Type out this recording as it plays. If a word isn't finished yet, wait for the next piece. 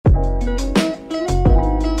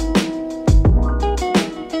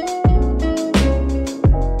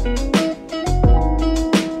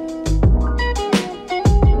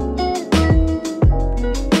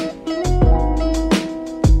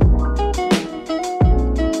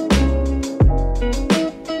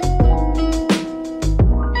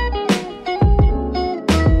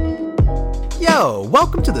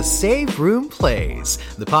to the Save Room Plays,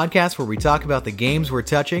 the podcast where we talk about the games we're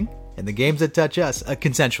touching and the games that touch us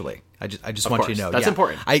consensually. I just want you to know. That's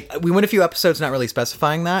important. We went a few episodes not really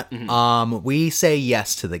specifying that. Mm-hmm. We say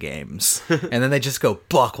yes to the games, and then they just go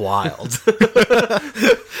buck wild.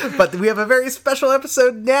 But we have a very special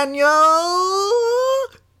episode, Daniel. Wow.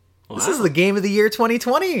 This is the Game of the Year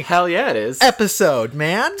 2020. Hell yeah, it is. Episode,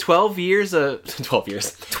 man. 12 years. 12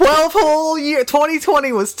 years. 12 whole years.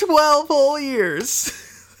 2020 was 12 whole years.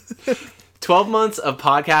 12 months of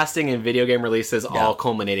podcasting and video game releases, all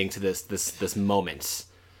culminating to this moment.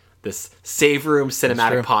 This Save Room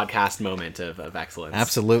cinematic podcast moment of excellence.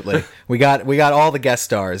 Absolutely. We got all the guest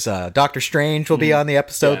stars. Doctor Strange will be on the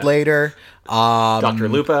episode later. Dr.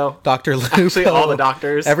 Lupo. Actually, all the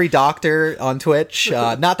doctors. Every doctor on Twitch.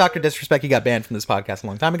 Not Dr. Disrespect. He got banned from this podcast a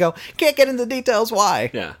long time ago. Can't get into the details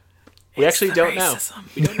why. Yeah. We actually don't know.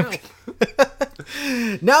 We don't know.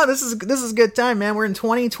 No, this is a good time, man. We're in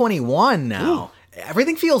 2021 now. Ooh.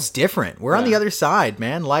 Everything feels different. We're on the other side,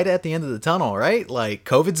 man. Light at the end of the tunnel, right? Like,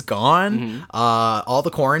 COVID's gone. Mm-hmm. All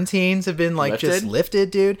the quarantines have been just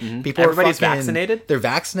lifted, dude. Mm-hmm. Everybody's vaccinated. They're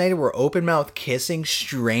vaccinated. We're open mouth kissing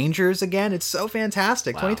strangers again. It's so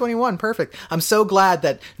fantastic. Wow. 2021, perfect. I'm so glad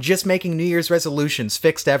that just making New Year's resolutions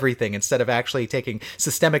fixed everything instead of actually taking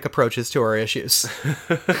systemic approaches to our issues.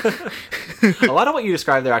 A lot of what you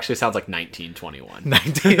described there actually sounds like 1921.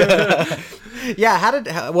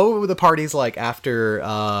 Yeah, what were the parties like after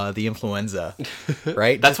the influenza,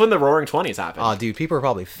 right? That's when the Roaring 20s happened. Oh, dude, people were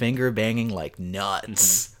probably finger banging like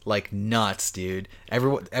nuts. Mm-hmm. Like nuts, dude.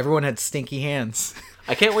 Everyone had stinky hands.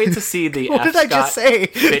 I can't wait to see the what did I just say?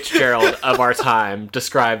 Fitzgerald of our time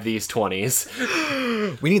describe these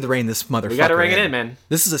 20s. We need to rein this motherfucker in. We gotta rein it in, man.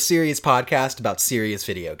 This is a serious podcast about serious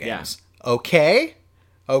video games. Yeah. Okay.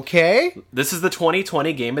 This is the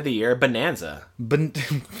 2020 Game of the Year Bonanza.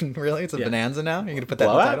 Really? It's a bonanza now? You're going to put that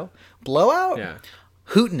Blowout? in the title? Blowout? Yeah.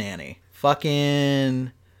 Hootenanny.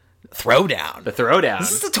 Fucking Throwdown. The Throwdown.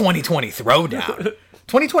 This is the 2020 Throwdown.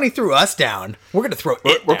 2020 threw us down. We're going to throw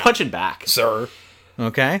it We're down. punching back. Sir.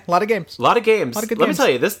 Okay. A lot of games. A lot of games. Let me tell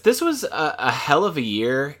you, this was a hell of a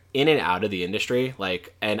year in and out of the industry.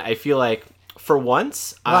 And I feel like for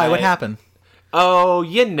once... Why? What happened? Oh,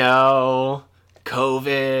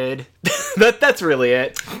 COVID. That's really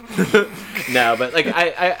it. No, but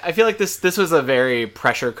I feel like this was a very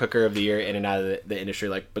pressure cooker of the year in and out of the industry,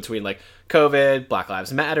 between COVID, Black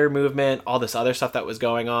Lives Matter movement, all this other stuff that was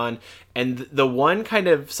going on. And the one kind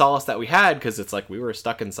of solace that we had, because it's we were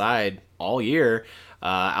stuck inside all year,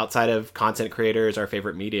 outside of content creators, our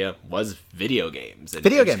favorite media was video games. And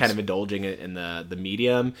video games. Kind of indulging in the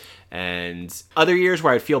medium. And other years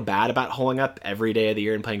where I'd feel bad about holding up every day of the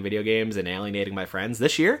year and playing video games and alienating my friends,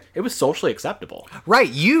 this year, it was socially acceptable. Right.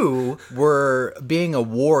 You were being a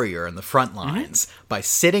warrior in the front lines by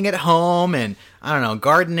sitting at home and, I don't know,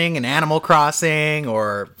 gardening and Animal Crossing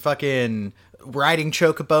or fucking riding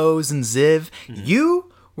chocobos and Ziv. Mm-hmm.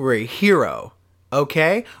 You were a hero.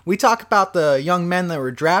 Okay, we talk about the young men that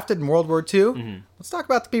were drafted in World War II. Mm-hmm. Let's talk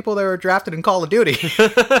about the people that were drafted in Call of Duty.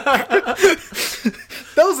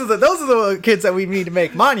 Those are the kids that we need to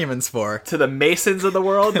make monuments for. To the Masons of the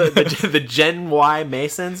world, the Gen Y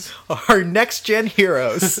Masons, our next gen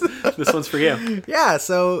heroes. This one's for you. Yeah,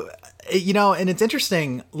 so and it's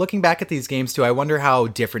interesting looking back at these games too. I wonder how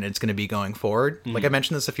different it's going to be going forward. Mm-hmm. I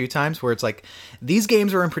mentioned this a few times, where it's these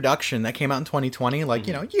games were in production that came out in 2020,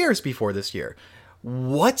 years before this year.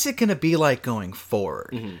 What's it going to be like going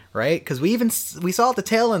forward, right? Because we saw at the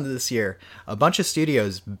tail end of this year, a bunch of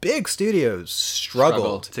big studios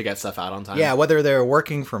struggled to get stuff out on time. Yeah, whether they're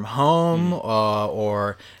working from home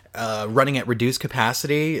or running at reduced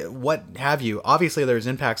capacity, what have you. Obviously, there's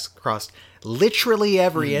impacts across literally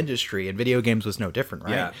every industry, and video games was no different,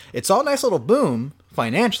 right? Yeah. It's all a nice little boom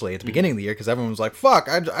financially at the beginning of the year, because everyone was like, fuck,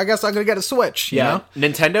 I guess I'm gonna get a Switch, you know?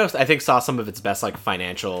 Nintendo, I think, saw some of its best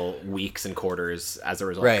financial weeks and quarters as a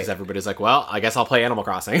result, because everybody's well, I guess I'll play Animal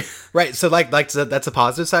Crossing. Right, so that's a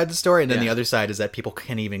positive side of the story, and then the other side is that people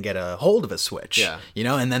can't even get a hold of a Switch,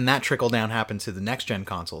 and then that trickle down happened to the next gen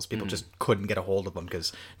consoles. People just couldn't get a hold of them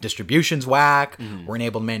because distribution's whack, weren't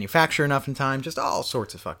able to manufacture enough in time, just all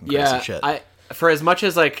sorts of fucking crazy shit. For as much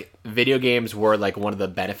as video games were one of the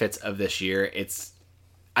benefits of this year,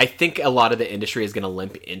 I think a lot of the industry is going to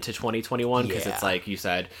limp into 2021, because it's like you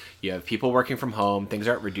said, you have people working from home, things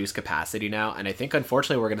are at reduced capacity now, and I think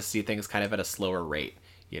unfortunately we're going to see things kind of at a slower rate,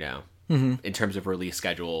 in terms of release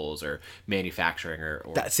schedules or manufacturing or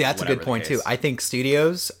that's a good point too. I think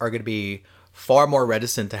studios are going to be far more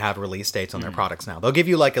reticent to have release dates on their products now. They'll give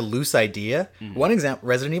you a loose idea. One example,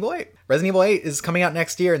 Resident Evil 8. Resident Evil 8 is coming out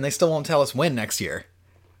next year, and they still won't tell us when next year.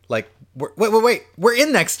 wait, we're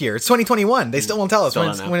in next year. It's 2021. They still won't tell us Still when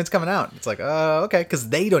don't it's, know. when it's coming out. It's like, okay, because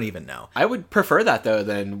they don't even know. I would prefer that though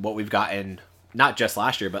than what we've gotten, not just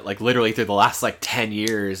last year, but like literally through the last like 10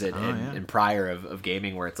 years and prior of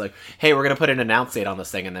gaming, where it's like, hey, we're gonna put an announce date on this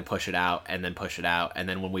thing and then push it out and then push it out, and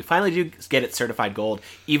then when we finally do get it certified gold,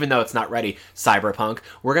 even though it's not ready, Cyberpunk,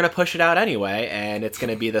 we're gonna push it out anyway, and it's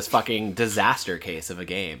gonna be this fucking disaster case of a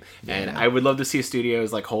game. And I would love to see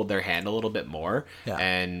studios like hold their hand a little bit more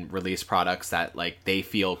and release products that like they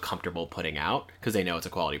feel comfortable putting out because they know it's a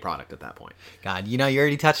quality product at that point. God, you're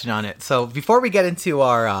already touching on it. So before we get into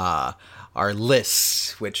our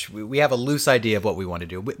lists, which we have a loose idea of what we want to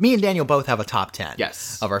do. Me and Daniel both have a top 10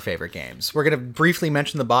 of our favorite games. We're going to briefly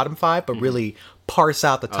mention the bottom 5, but really parse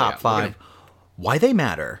out the top 5, why they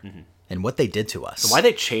matter, and what they did to us. And why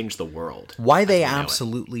they changed the world. Why they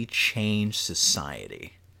absolutely changed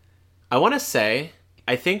society. I want to say,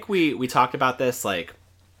 I think we talked about this like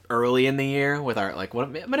early in the year with our, like,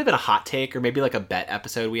 what it might have been a hot take or maybe like a bet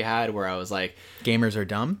episode we had where I was like, gamers are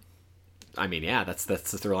dumb. I mean, yeah, that's the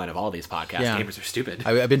through line of all these podcasts. Yeah. Gamers are stupid.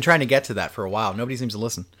 I've been trying to get to that for a while. Nobody seems to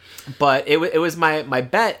listen. But it was my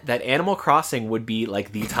bet that Animal Crossing would be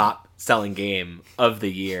like the top selling game of the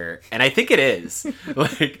year, and I think it is.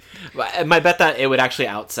 Like, my bet that it would actually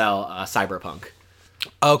outsell Cyberpunk.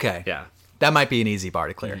 Okay. Yeah. That might be an easy bar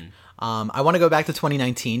to clear. I want to go back to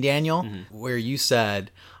 2019, Daniel, where you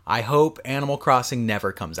said, I hope Animal Crossing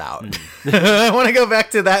never comes out. I want to go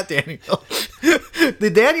back to that, Daniel.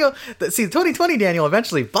 See, 2020 Daniel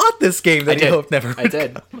eventually bought this game that he hoped never would. I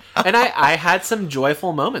did. And I had some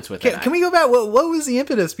joyful moments with it. Can we go back? What was the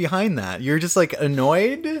impetus behind that? You're just like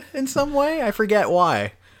annoyed in some way? I forget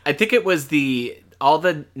why. I think it was all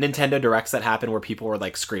the Nintendo Directs that happened where people were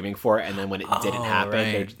like screaming for it, and then when it didn't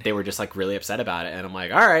happen, they were just like really upset about it. And I'm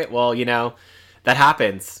like, all right, well, that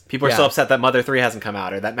happens. People are still upset that Mother 3 hasn't come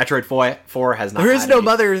out, or that Metroid 4 has not. There is no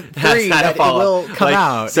Mother 3 that it will come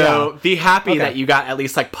out. So be happy that you got at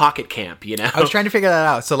least like Pocket Camp, I was trying to figure that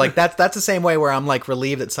out. So like that's the same way where I'm like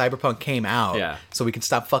relieved that Cyberpunk came out. Yeah. So we can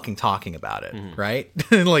stop fucking talking about it, right?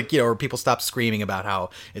 Like, or people stop screaming about how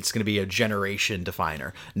it's going to be a generation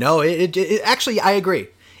definer. No, it actually, I agree.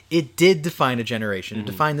 It did define a generation. It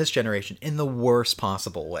defined this generation in the worst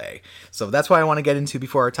possible way. So that's why I want to get into,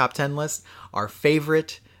 before our top 10 list, our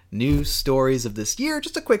favorite news stories of this year.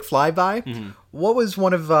 Just a quick flyby. What was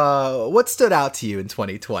what stood out to you in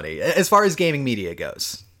 2020 as far as gaming media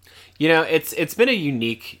goes? It's been a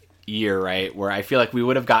unique year, right? Where I feel like we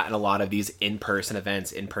would have gotten a lot of these in-person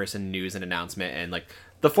events, in-person news and announcement, and like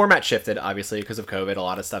the format shifted obviously because of COVID. A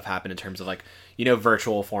lot of stuff happened in terms of like,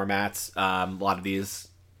 virtual formats. A lot of these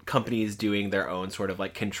companies doing their own sort of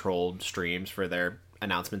like controlled streams for their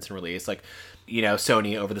announcements and release, like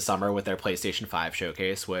Sony over the summer with their PlayStation 5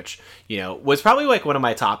 showcase, which was probably like one of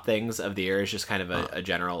my top things of the year. Is just kind of a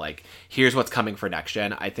general like, here's what's coming for next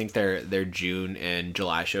gen. I think their June and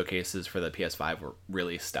July showcases for the PS5 were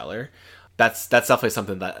really stellar. That's definitely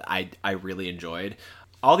something that I really enjoyed.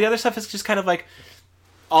 All the other stuff is just kind of like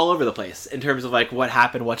all over the place in terms of like what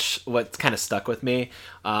happened, what's kind of stuck with me.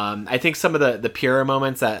 I think some of the purer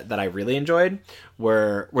moments that I really enjoyed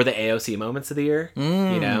were the AOC moments of the year.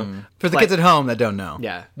 For the kids at home that don't know,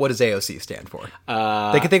 what does AOC stand for?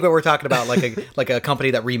 They can think what we're talking about, like a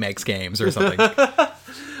company that remakes games or something.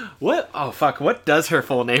 What? Oh fuck! What does her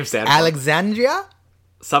full name stand for? Alexandria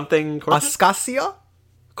something Cortez?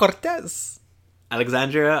 Ocasio-Cortez.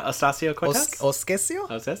 Alexandria Ocasio-Cortez? Ocasio?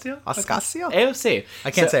 Ocasio? AOC.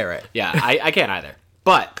 I can't say it right. Yeah, I can't either.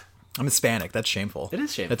 But I'm Hispanic. That's shameful. It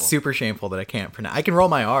is shameful. That's super shameful that I can't pronounce. I can roll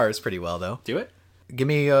my R's pretty well, though. Do it. Give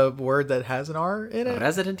me a word that has an R in it.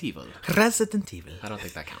 Resident Evil. Resident Evil. I don't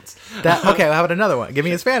think that counts. Okay, how about another one? Give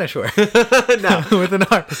me a Spanish word. No. With an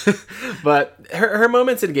R. But her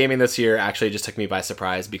moments in gaming this year actually just took me by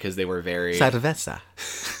surprise because they were very... Cerveza.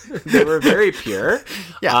 They were very pure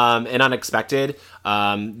Yeah. and unexpected.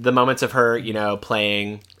 The moments of her,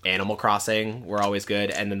 playing Animal Crossing were always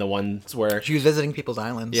good. And then the ones where... She was visiting people's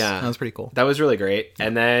islands. Yeah. That was pretty cool. That was really great.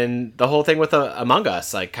 And then the whole thing with Among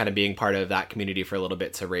Us, like kind of being part of that community for a little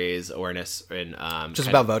bit to raise awareness and... just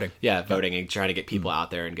about voting. Yeah, voting and trying to get people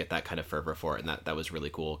out there and get that kind of fervor for it. And that was really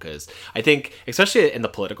cool because I think, especially in the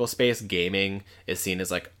political space, gaming is seen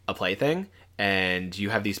as like a plaything. And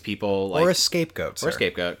you have these people like... Or a scapegoat, sir. Or a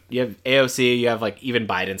scapegoat. You have AOC, you have like even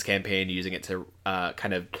Biden's campaign using it to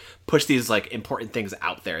kind of push these like important things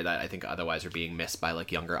out there that I think otherwise are being missed by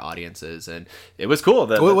like younger audiences. And it was cool.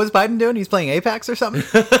 What was Biden doing? He's playing Apex or something?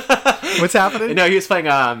 What's happening? No, he was playing...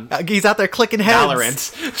 he's out there clicking heads.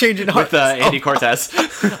 Valorant. Changing hearts. With Andy Cortez.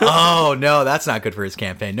 Oh, no, that's not good for his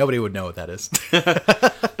campaign. Nobody would know what that is.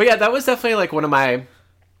 But yeah, that was definitely like one of my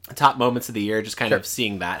top moments of the year, just kind of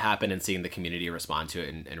seeing that happen and seeing the community respond to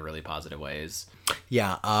it in really positive ways.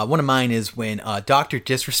 Yeah, one of mine is when Dr.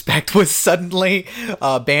 Disrespect was suddenly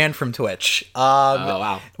banned from Twitch. Oh,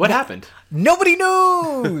 wow. What happened? Nobody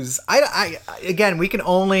knows. I again, we can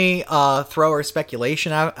only throw our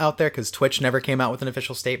speculation out there because Twitch never came out with an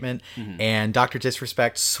official statement, and Dr.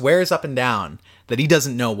 Disrespect swears up and down that he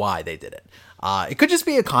doesn't know why they did it. It could just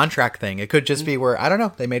be a contract thing. It could just be where, I don't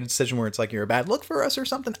know, they made a decision where it's like, you're a bad look for us or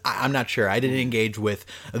something. I'm not sure. I didn't engage with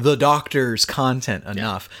the doctor's content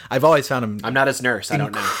enough. I've always found him... I'm not his nurse. I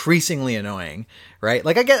don't know. Increasingly annoying, right?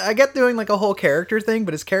 Like, I get doing like a whole character thing,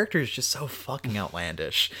 but his character is just so fucking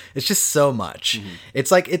outlandish. It's just so much.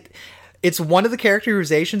 It's like... It's one of the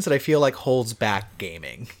characterizations that I feel like holds back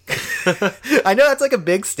gaming. I know that's like a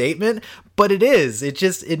big statement, but it is.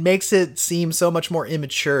 It makes it seem so much more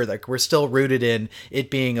immature. Like we're still rooted in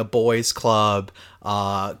it being a boys' club,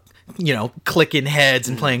 clicking heads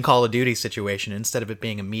and playing Call of Duty situation instead of it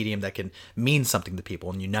being a medium that can mean something to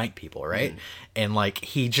people and unite people, right? And like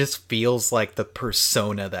he just feels like the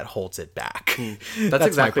persona that holds it back. That's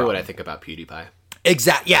exactly what I think about PewDiePie.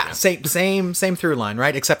 Exactly. Yeah. Same through line,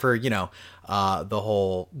 right? Except for, the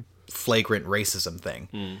whole flagrant racism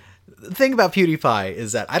thing. The thing about PewDiePie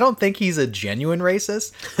is that I don't think he's a genuine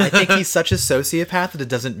racist. I think he's such a sociopath that it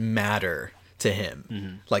doesn't matter to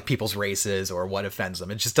him, like people's races or what offends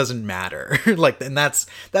them. It just doesn't matter. And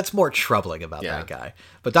that's more troubling about that guy.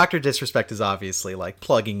 But Dr. Disrespect is obviously like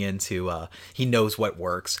plugging into, he knows what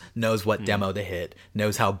works, knows what demo to hit,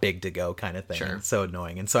 knows how big to go kind of thing. Sure. It's so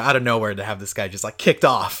annoying. And so out of nowhere to have this guy just like kicked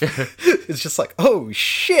off, it's just like, oh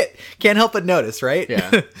shit, can't help but notice, right?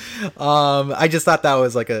 Yeah. I just thought that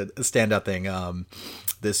was like a standout thing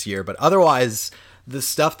this year. But otherwise, the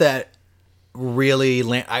stuff that really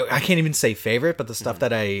I can't even say favorite, but the stuff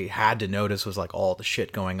that I had to notice was like all the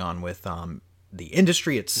shit going on with the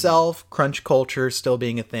industry itself, crunch culture still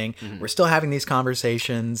being a thing. We're still having these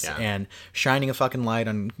conversations and shining a fucking light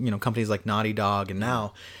on companies like Naughty Dog and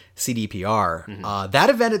now CDPR. That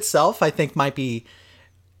event itself I think might be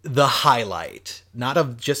the highlight, not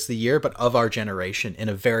of just the year, but of our generation in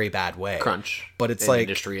a very bad way. Crunch. But it's like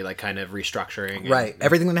industry, like kind of restructuring. Right.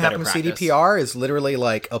 Everything that happened with CDPR is literally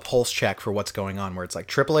like a pulse check for what's going on, where it's like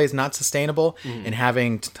AAA is not sustainable and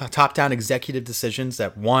having top-down executive decisions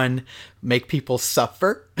that, one, make people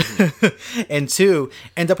suffer, and two,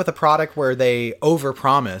 end up with a product where they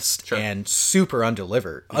overpromised and super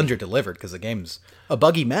underdelivered because the game's a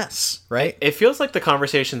buggy mess, right? It feels like the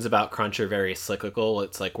conversations about crunch are very cyclical.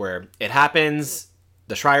 It's like where it happens,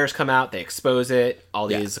 the Schreiers come out, they expose it, all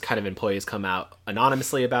these kind of employees come out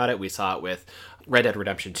anonymously about it. We saw it with Red Dead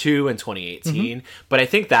Redemption 2 in 2018. But I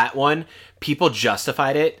think that one, people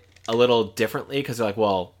justified it a little differently because they're like,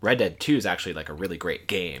 well, Red Dead 2 is actually like a really great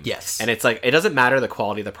game. Yes. And it's like, it doesn't matter the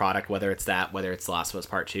quality of the product, whether it's The Last of Us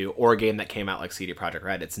Part 2 or a game that came out like CD Projekt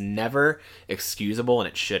Red. It's never excusable and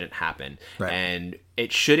it shouldn't happen. Right. And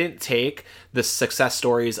it shouldn't take the success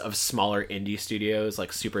stories of smaller indie studios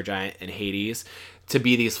like Supergiant and Hades to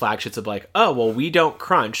be these flagships of like, oh, well, we don't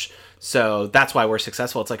crunch, so that's why we're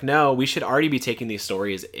successful. It's like, no, we should already be taking these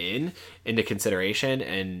stories into consideration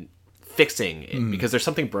and fixing it because there's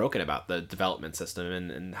something broken about the development system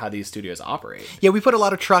and how these studios operate. Yeah, we put a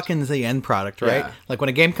lot of truck into the end product, right? Yeah. Like when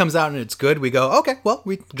a game comes out and it's good, we go, okay, well,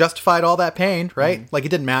 we justified all that pain, right? Like it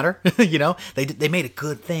didn't matter, they made a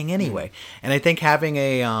good thing anyway. And I think having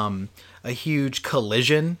a huge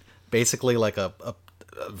collision, basically like a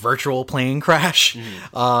virtual plane crash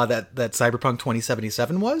that Cyberpunk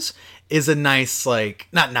 2077 is a nice, like,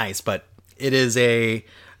 not nice, but it is a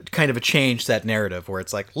kind of a change that narrative where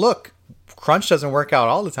it's like, look, crunch doesn't work out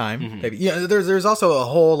all the time. There's also a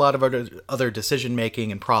whole lot of other decision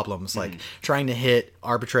making and problems, like trying to hit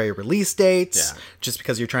arbitrary release dates just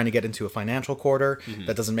because you're trying to get into a financial quarter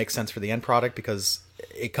that doesn't make sense for the end product, because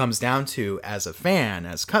it comes down to, as a fan,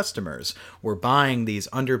 as customers, we're buying these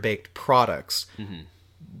underbaked products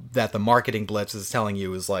that the marketing blitz is telling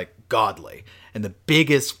you is like godly. And the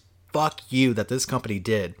biggest fuck you that this company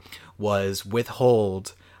did was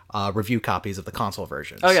withhold review copies of the console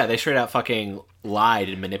versions. Oh yeah, they straight out fucking lied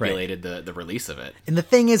and manipulated the release of it. And the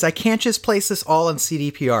thing is, I can't just place this all on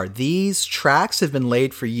CDPR. These tracks have been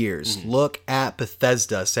laid for years. Look at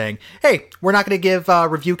Bethesda saying, hey, we're not going to give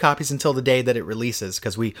review copies until the day that it releases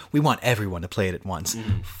because we want everyone to play it at once.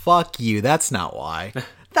 Fuck you, that's not why.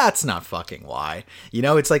 That's not fucking why.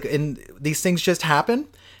 It's like, these things just happen,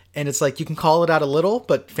 and it's like you can call it out a little,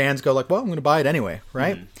 but fans go like, well, I'm going to buy it anyway,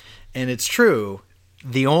 right? And it's true.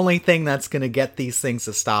 the only thing that's going to get these things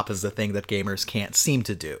to stop is the thing that gamers can't seem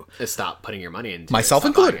to do. Is stop putting your money into myself it,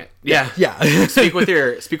 included. Yeah. Yeah. speak with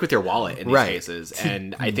your wallet in these Right. cases.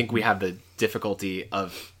 And I think we have the difficulty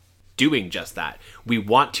of doing just that. We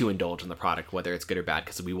want to indulge in the product, whether it's good or bad,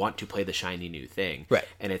 because we want to play the shiny new thing. Right.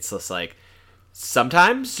 And it's just like,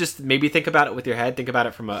 sometimes just maybe think about it with your head, think about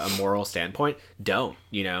it from a moral standpoint. Don't,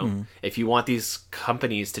 if you want these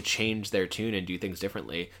companies to change their tune and do things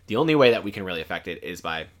differently, the only way that we can really affect it is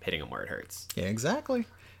by hitting them where it hurts. Yeah, exactly.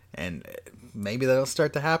 And maybe that'll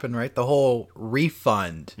start to happen, right? The whole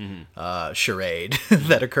refund charade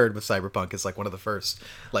that occurred with Cyberpunk is like one of the first.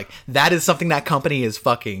 Like, that is something that company is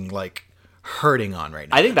fucking like hurting on right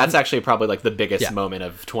now. I think that's actually probably like the biggest moment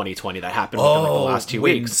of 2020 that happened within like the last 2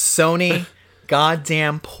 when weeks. Sony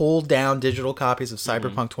goddamn pulled down digital copies of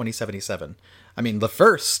Cyberpunk 2077. I mean, the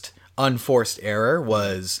first unforced error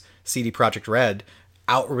was CD Projekt Red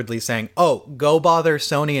outwardly saying, "Oh, go bother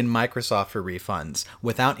Sony and Microsoft for refunds,"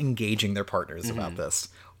 without engaging their partners about this.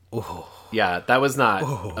 Ooh. Yeah, that was not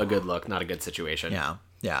a good look, not a good situation.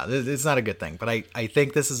 Yeah, it's not a good thing. But I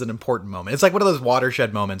think this is an important moment. It's like one of those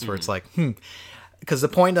watershed moments where it's like, because the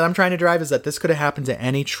point that I'm trying to drive is that this could have happened to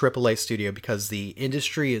any AAA studio, because the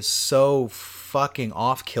industry is so fucking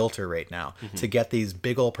off kilter right now to get these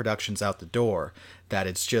big old productions out the door that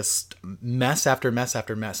it's just mess after mess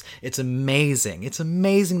after mess. It's amazing. It's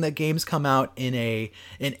amazing that games come out in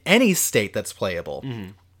any state that's playable.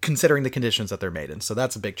 Considering the conditions that they're made in. So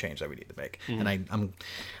that's a big change that we need to make. And I'm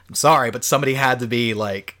sorry, but somebody had to be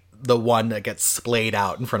like the one that gets splayed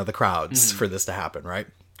out in front of the crowds for this to happen, right?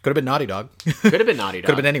 Could have been Naughty Dog. Could have been Naughty Dog.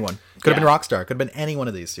 Could have been anyone. Could have been Rockstar. Could have been any one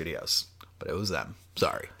of these studios. But it was them.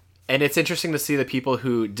 Sorry. And it's interesting to see the people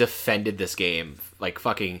who defended this game like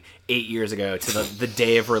fucking 8 years ago to the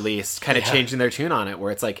day of release kind of changing their tune on it, where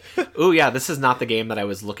it's like, oh yeah, this is not the game that I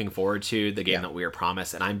was looking forward to, the game that we were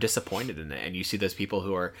promised, and I'm disappointed in it. And you see those people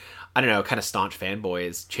who are, I don't know, kind of staunch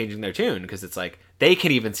fanboys changing their tune, because it's like they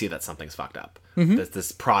can even see that something's fucked up.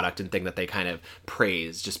 This product and thing that they kind of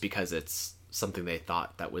praise just because it's something they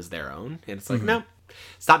thought that was their own. And it's like, no,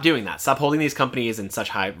 stop doing that. Stop holding these companies in such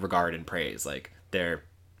high regard and praise. Like, they're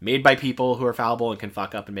made by people who are fallible and can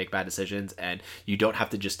fuck up and make bad decisions, and you don't have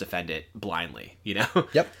to just defend it blindly,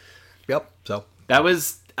 Yep. So that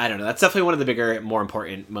was, I don't know, that's definitely one of the bigger, more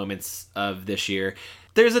important moments of this year.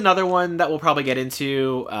 There's another one that we'll probably get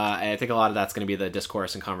into. I think a lot of that's going to be the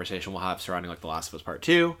discourse and conversation we'll have surrounding like The Last of Us Part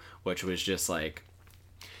 2, which was just like,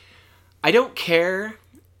 I don't care.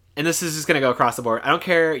 And this is just going to go across the board. I don't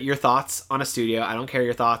care your thoughts on a studio. I don't care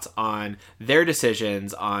your thoughts on their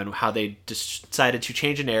decisions on how they decided to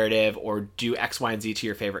change a narrative or do X, Y, and Z to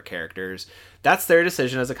your favorite characters. That's their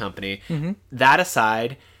decision as a company. That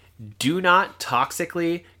aside, do not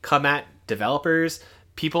toxically come at developers,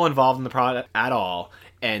 people involved in the product at all,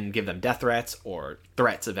 and give them death threats or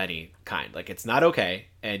threats of any kind. Like, it's not okay,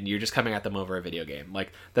 and you're just coming at them over a video game.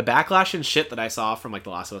 Like, the backlash and shit that I saw from like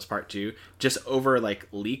The Last of Us Part 2 just over like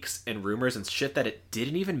leaks and rumors and shit that it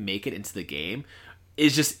didn't even make it into the game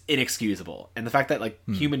is just inexcusable. And the fact that like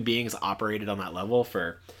human beings operated on that level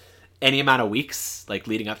for any amount of weeks, like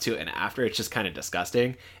leading up to it and after, it's just kind of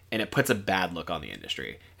disgusting, and it puts a bad look on the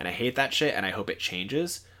industry. And I hate that shit, and I hope it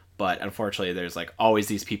changes. But unfortunately, there's like always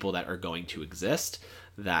these people that are going to exist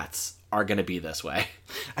that are going to be this way.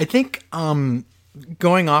 I think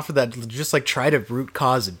going off of that, just like try to root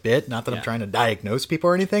cause a bit, not that I'm trying to diagnose people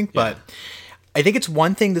or anything, but I think it's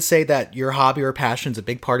one thing to say that your hobby or passion is a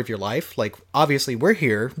big part of your life. Like, obviously we're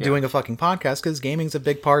here doing a fucking podcast because gaming's a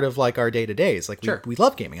big part of like our day-to-days. Like, we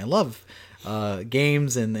love gaming. I love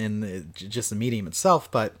games and just the medium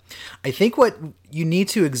itself. But I think what you need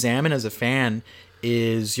to examine as a fan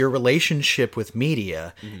is your relationship with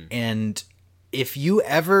media. And if you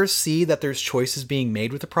ever see that there's choices being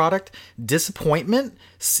made with the product, disappointment,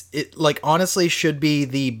 it like honestly should be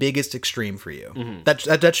the biggest extreme for you.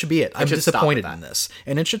 That should be it. I'm disappointed in this,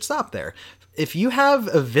 and it should stop there. If you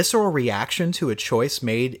have a visceral reaction to a choice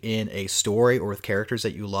made in a story or with characters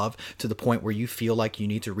that you love to the point where you feel like you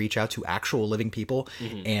need to reach out to actual living people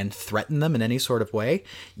and threaten them in any sort of way,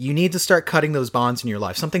 you need to start cutting those bonds in your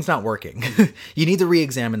life. Something's not working. You need to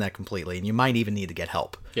re-examine that completely, and you might even need to get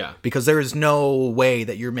help. Yeah. Because there is no way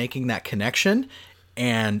that you're making that connection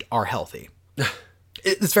and are healthy.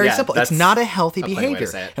 It's very simple. It's not a healthy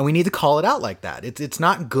behavior, and we need to call it out like that. It's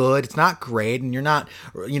not good. It's not great, and you're not,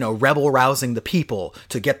 rebel rousing the people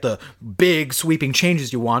to get the big sweeping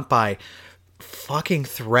changes you want by fucking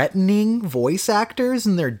threatening voice actors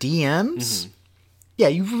and their DMs. Yeah,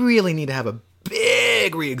 you really need to have a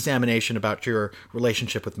big re-examination about your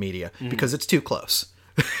relationship with media because it's too close.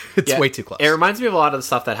 It's way too close. It reminds me of a lot of the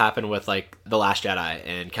stuff that happened with like The Last Jedi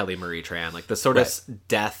and Kelly Marie Tran, like the sort of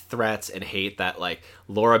death threats and hate that like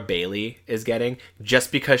Laura Bailey is getting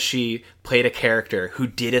just because she played a character who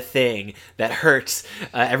did a thing that hurts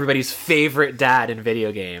everybody's favorite dad in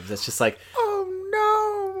video games. It's just like,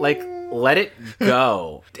 oh no, like let it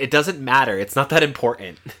go. It doesn't matter. It's not that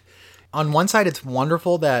important. On one side, it's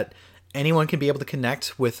wonderful that anyone can be able to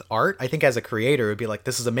connect with art. I think as a creator, it would be like,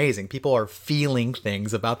 this is amazing. People are feeling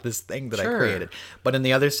things about this thing that I created. But on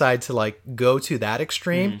the other side, to like go to that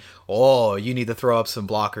extreme, you need to throw up some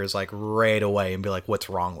blockers like right away and be like, what's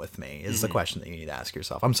wrong with me? Is the question that you need to ask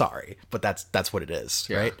yourself. I'm sorry, but that's what it is,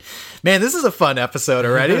 right? Man, this is a fun episode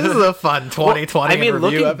already. This is a fun 2020 I mean,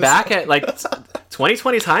 looking episode. back at like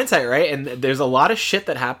 2020's hindsight, right? And there's a lot of shit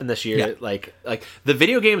that happened this year. Yeah. Like the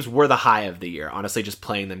video games were the high of the year. Honestly, just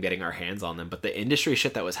playing them, getting our hands on them. But the industry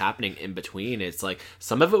shit that was happening in between, it's like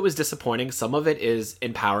some of it was disappointing. Some of it is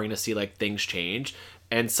empowering to see like things change,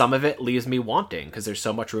 and some of it leaves me wanting because there's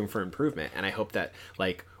so much room for improvement. And I hope that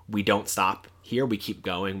like we don't stop here. We keep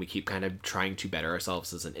going. We keep kind of trying to better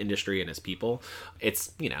ourselves as an industry and as people.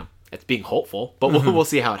 It's, you know, it's being hopeful, but we'll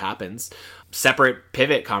see how it happens. Separate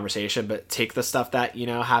pivot conversation, but take the stuff that, you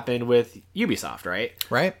know, happened with Ubisoft, right?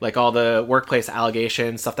 Right. Like all the workplace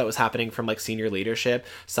allegations, stuff that was happening from like senior leadership,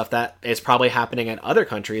 stuff that is probably happening in other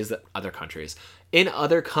companies that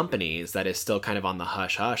is still kind of on the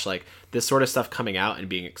hush hush. Like this sort of stuff coming out and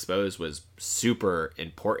being exposed was super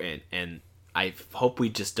important. And I hope we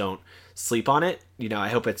just don't sleep on it. You know, I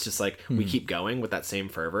hope it's just like we keep going with that same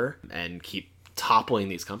fervor and keep toppling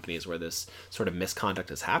these companies where this sort of misconduct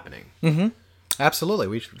is happening. Mm-hmm. Absolutely.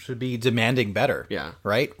 We should be demanding better. Yeah.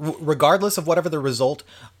 Right? Regardless of whatever the result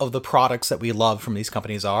of the products that we love from these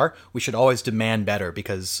companies are, we should always demand better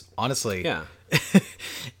because honestly,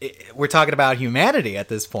 we're talking about humanity at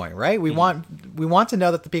this point, right? We want to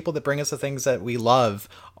know that the people that bring us the things that we love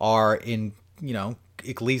are in, you know,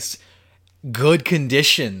 at least good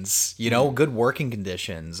conditions, you know, good working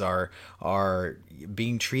conditions, are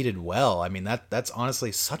being treated well. I mean, that's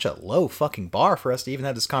honestly such a low fucking bar for us to even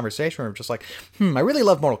have this conversation where we're just like, I really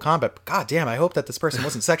love Mortal Kombat, but god damn, I hope that this person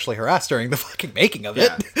wasn't sexually harassed during the fucking making of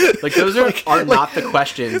it. Like those are not the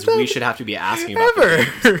questions we should have to be asking about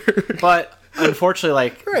ever. But unfortunately,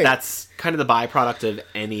 like that's kind of the byproduct of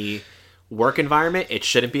any work environment. That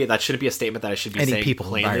shouldn't be a statement that I should be saying people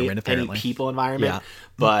plainly. environment, apparently. Any people environment.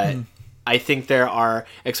 But I think there are,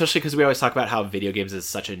 especially because we always talk about how video games is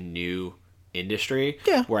such a new industry.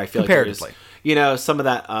 Yeah, where I feel like there's, you know, some of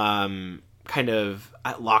that kind of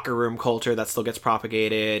locker room culture that still gets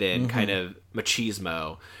propagated and kind of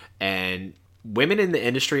machismo. And women in the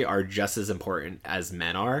industry are just as important as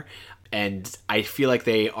men are. And I feel like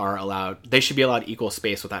they should be allowed equal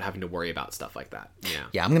space without having to worry about stuff like that. Yeah.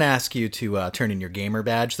 Yeah, I'm going to ask you to turn in your gamer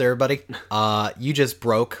badge there, buddy. You just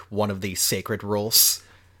broke one of the sacred rules.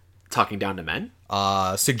 Talking down to men?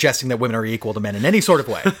 Suggesting that women are equal to men in any sort of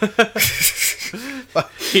way.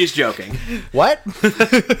 He's joking. What?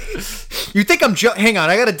 You think I'm hang on,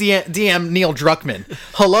 I gotta DM Neil Druckmann.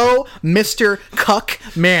 Hello, Mr. Cuck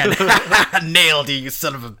Man. Nailed you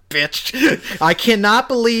son of a bitch. I cannot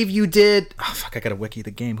believe you did... Oh, fuck, I gotta wiki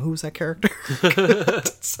the game. Who was that character?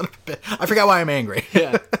 Son of a bitch. I forgot why I'm angry.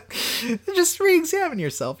 Yeah. Just re-examine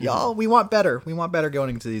yourself, y'all. We want better. We want better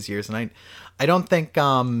going into these years. And I don't think...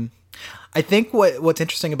 I think what's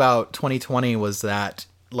interesting about 2020 was that,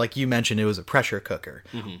 like you mentioned, it was a pressure cooker.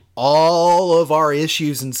 All of our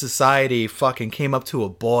issues in society fucking came up to a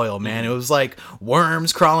boil, man. It was like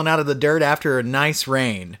worms crawling out of the dirt after a nice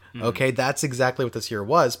rain. Okay, that's exactly what this year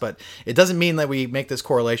was. But it doesn't mean that we make this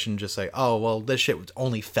correlation and just say, oh, well, this shit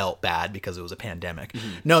only felt bad because it was a pandemic.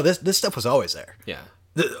 No, this stuff was always there. Yeah.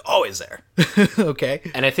 Always there. Okay.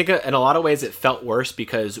 And I think in a lot of ways it felt worse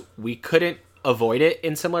because we couldn't avoid it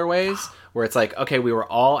in similar ways, where it's like, okay, we were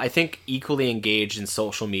all, I think, equally engaged in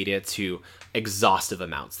social media to exhaustive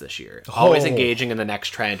amounts this year. Always engaging in the next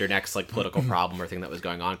trend or next like political problem or thing that was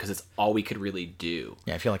going on because it's all we could really do.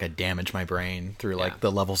 Yeah, I feel like I damaged my brain through like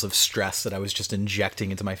the levels of stress that I was just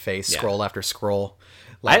injecting into my face, scroll after scroll.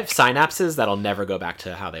 Like, I have synapses that'll never go back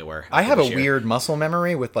to how they were. I have a weird muscle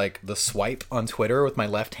memory with like the swipe on Twitter with my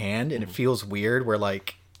left hand, and it feels weird where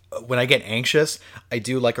like when I get anxious, I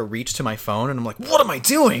do like a reach to my phone and I'm like, what am I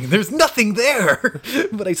doing? There's nothing there.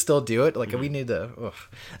 But I still do it. Like we need to,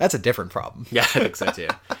 that's a different problem. Yeah, I think so too.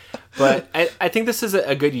 But I think this is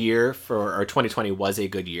a good year or 2020 was a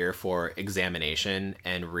good year for examination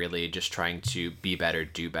and really just trying to be better,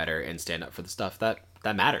 do better, and stand up for the stuff that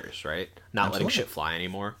matters, right? Not letting shit fly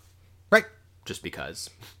anymore. Right. just because.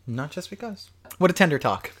 Not just because. What a tender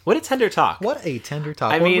talk. What a tender talk. What a tender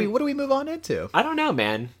talk. I mean, what do we move on into? I don't know,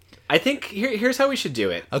 man. I think here's how we should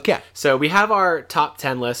do it. Okay. So we have our top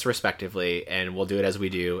 10 lists respectively, and we'll do it as we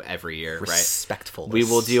do every year, Respectful right? We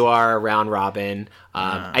will do our round robin.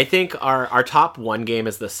 I think our top one game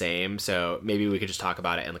is the same, so maybe we could just talk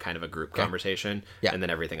about it in kind of a group conversation, and then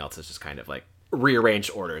everything else is just kind of like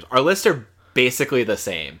rearranged orders. Our lists are basically the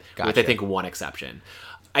same, with I think one exception.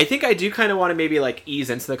 I think I do kind of want to maybe like ease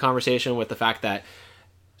into the conversation with the fact that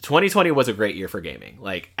 2020 was a great year for gaming.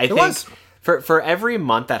 Like I think for every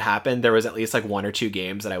month that happened, there was at least like one or two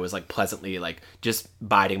games that I was like pleasantly like just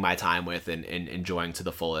biding my time with and enjoying to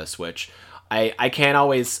the fullest, which I can't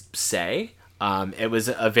always say. It was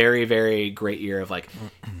a very, very great year of like,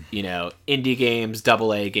 you know, indie games,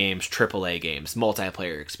 AA games, AAA games,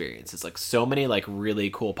 multiplayer experiences, like so many like really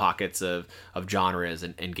cool pockets of genres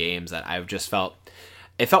and games that I've just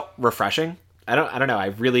it felt refreshing. I don't know. I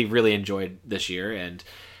really, really enjoyed this year. And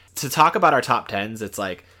to talk about our top 10s, it's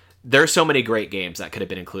like, there's so many great games that could have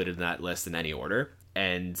been included in that list in any order.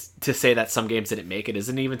 And to say that some games didn't make it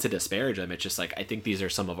isn't even to disparage them. It's just like, I think these are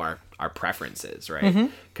some of our preferences,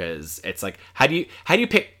 right? Because it's like, how do you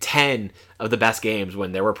pick 10 of the best games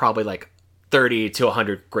when there were probably like 30 to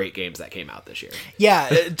 100 great games that came out this year? Yeah,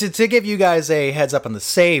 to give you guys a heads up on the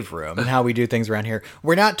save room and how we do things around here,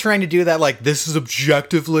 we're not trying to do that like this is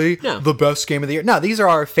objectively the best game of the year. No, these are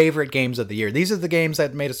our favorite games of the year. These are the games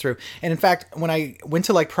that made us through. And in fact, when I went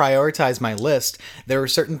to like prioritize my list, there were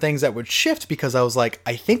certain things that would shift because I was like,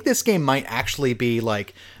 I think this game might actually be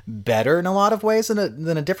like better in a lot of ways than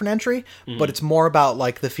a different entry, but it's more about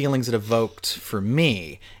like the feelings it evoked for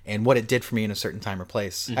me and what it did for me in a certain time or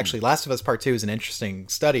place. Actually, Last of Us Part 2 is an interesting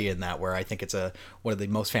study in that, where I think it's one of the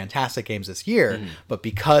most fantastic games this year, but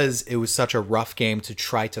because it was such a rough game to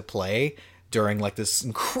try to play during like this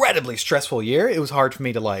incredibly stressful year, it was hard for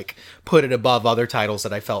me to like put it above other titles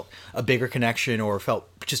that I felt a bigger connection or felt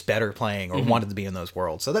just better playing or wanted to be in those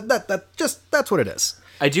worlds. So that's what it is.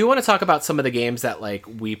 I do want to talk about some of the games that like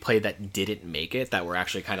we played that didn't make it, that were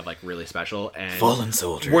actually kind of like really special. And Fallen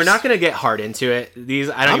Soldiers. We're not going to get hard into it.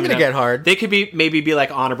 I'm going to get hard. They could maybe be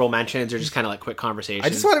like honorable mentions or just kind of like quick conversations. I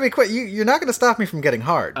just want to be quick. You're not going to stop me from getting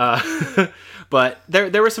hard. But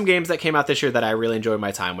there were some games that came out this year that I really enjoyed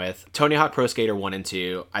my time with. Tony Hawk Pro Skater 1 and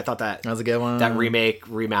 2. I thought that was a good one. That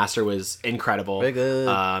remaster was incredible. Very good.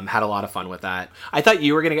 Had a lot of fun with that. I thought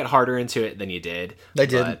you were going to get harder into it than you did. I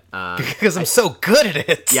didn't. Because I'm so good at it.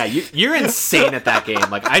 Yeah, you're insane at that game.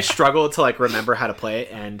 Like, I struggled to like remember how to play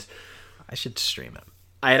it, and I should stream it.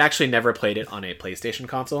 I had actually never played it on a PlayStation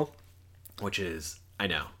console, which is, I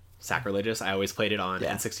know, sacrilegious. I always played it on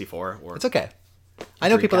N64 or It's okay. I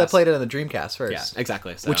know people that played it on the Dreamcast first. Yeah,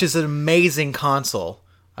 exactly. So. Which is an amazing console.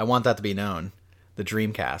 I want that to be known. The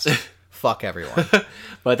Dreamcast. Fuck everyone.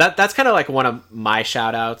 But that's kind of like one of my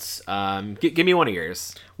shout outs. Give me one of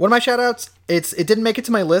yours. One of my shout outs, it didn't make it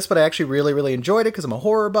to my list, but I actually really, really enjoyed it because I'm a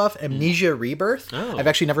horror buff. Amnesia Rebirth. Oh. I've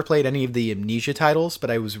actually never played any of the Amnesia titles,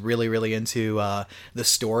 but I was really, really into the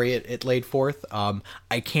story it laid forth.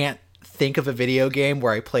 I can't think of a video game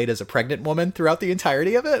where I played as a pregnant woman throughout the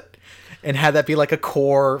entirety of it and had that be like a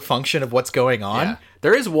core function of what's going on. Yeah.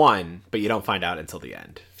 There is one, but you don't find out until the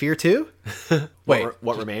end. Fear 2? Wait.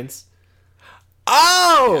 What remains?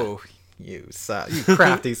 Oh! You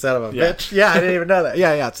crafty son of a bitch. Yeah, I didn't even know that.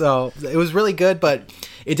 Yeah. So it was really good, but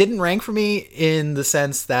it didn't rank for me in the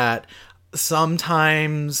sense that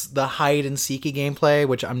sometimes the hide and seeky gameplay,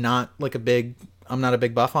 which I'm not a big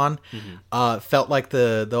buff on, felt like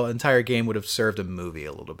the entire game would have served a movie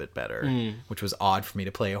a little bit better, which was odd for me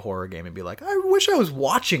to play a horror game and be like, I wish I was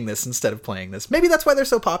watching this instead of playing this. Maybe that's why they're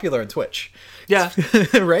so popular on Twitch. Yeah.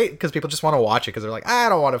 Right? Because people just want to watch it because they're like, I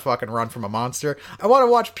don't want to fucking run from a monster. I want to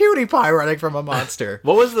watch PewDiePie running from a monster.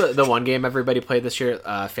 What was the one game everybody played this year?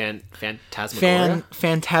 Phantasmagoria?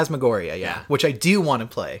 Phantasmagoria, yeah. Which I do want to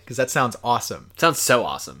play because that sounds awesome. Sounds so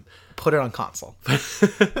awesome. Put it on console.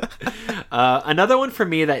 Another one for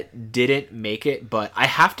me that didn't make it, but I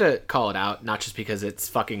have to call it out, not just because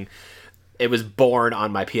it was born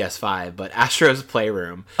on my PS5, but Astro's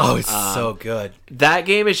Playroom. Oh, it's so good. That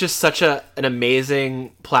game is just such an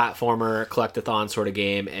amazing platformer, collectathon sort of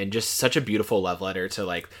game, and just such a beautiful love letter to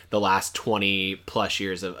like the last 20 plus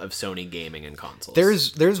years of Sony gaming and consoles.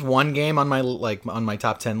 There's one game on my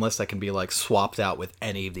top 10 list that can be like swapped out with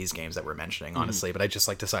any of these games that we're mentioning, honestly, but I just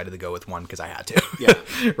like decided to go with one because I had to.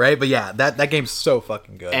 Yeah. Right? But yeah, that game's so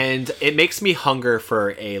fucking good. And it makes me hunger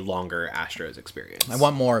for a longer Astros experience. I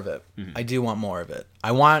want more of it. I do want more of it.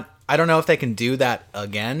 I don't know if they can do that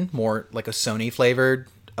again, more like a Sony flavored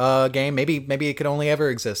game. Maybe it could only ever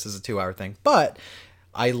exist as a 2-hour thing. But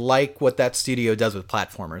I like what that studio does with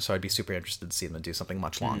platformers, so I'd be super interested to see them do something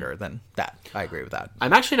much longer than that. I agree with that.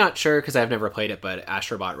 I'm actually not sure, because I've never played it, but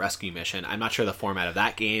Astrobot Rescue Mission, I'm not sure the format of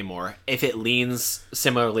that game, or if it leans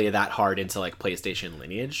similarly that hard into like PlayStation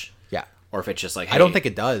lineage. Yeah. Or if it's just like, hey, I don't think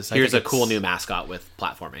it does. Here's a cool new mascot with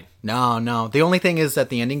platforming. No. The only thing is that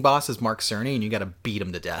the ending boss is Mark Cerny, and you got to beat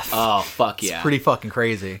him to death. Oh, fuck yeah. It's pretty fucking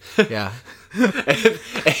crazy. Yeah.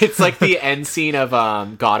 It's like the end scene of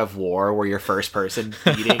God of War, where you're first person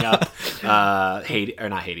beating up Hades, or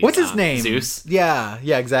not Hades. What's his name? Zeus. Yeah,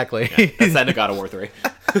 exactly. Yeah, that's the end of God of War 3.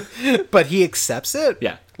 But he accepts it?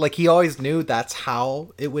 Yeah. Like, he always knew that's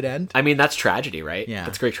how it would end? I mean, that's tragedy, right? Yeah.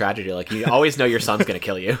 That's great tragedy. Like, you always know your son's going to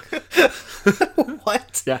kill you.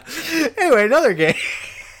 What? Yeah. Anyway, another game.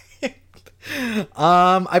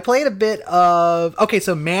 I played a bit of... Okay,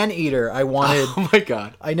 so Maneater, I wanted... Oh my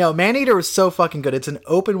god. I know, Maneater was so fucking good. It's an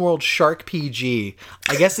open world shark PG.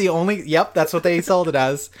 I guess the only... Yep, that's what they sold it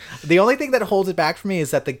as. The only thing that holds it back for me is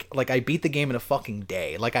that I beat the game in a fucking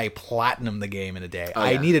day. Like, I platinumed the game in a day. Oh,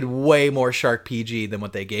 I yeah. needed way more shark PG than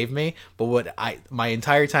what they gave me, but my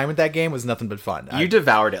entire time with that game was nothing but fun. You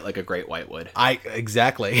devoured it like a great white would.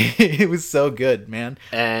 Exactly. It was so good, man.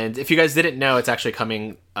 And if you guys didn't know, it's actually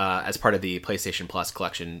coming as part of the PlayStation Plus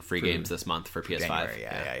collection free games this month for PS5. January,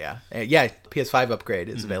 yeah. PS5 upgrade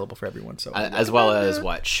is available for everyone. So as well as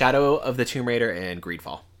what? Shadow of the Tomb Raider and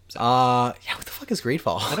Greedfall. So, what the fuck is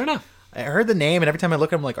Greedfall? I don't know. I heard the name, and every time I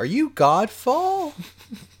look at it, I'm like, are you Godfall?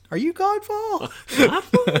 Are you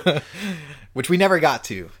Godfall? Which we never got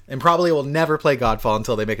to, and probably will never play Godfall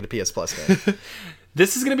until they make it a PS Plus game.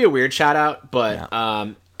 This is going to be a weird shout out,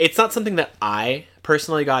 but it's not something that I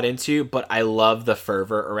personally got into, but I love the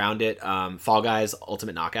fervor around it. Fall Guys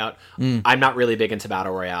Ultimate Knockout. I'm not really big into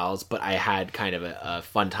battle royales, but I had kind of a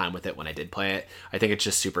fun time with it when I did play it. I think it's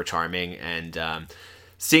just super charming, and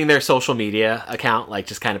seeing their social media account like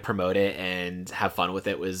just kind of promote it and have fun with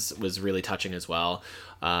it was really touching as well.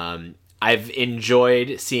 I've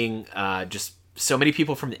enjoyed seeing just so many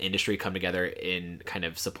people from the industry come together in kind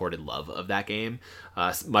of supported love of that game,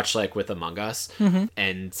 much like with Among Us.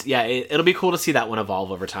 And yeah, it'll be cool to see that one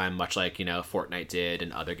evolve over time, much like, Fortnite did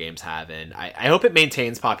and other games have. And I hope it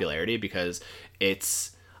maintains popularity, because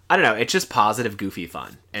it's just positive, goofy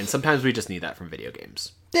fun. And sometimes we just need that from video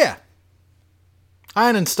games. Yeah. I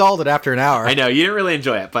uninstalled it after an hour. I know you didn't really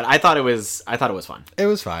enjoy it, but I thought it was fun. It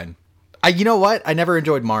was fine. You know what? I never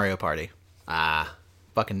enjoyed Mario Party.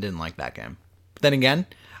 Fucking didn't like that game. But then again,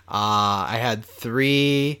 I had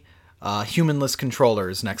 3 humanless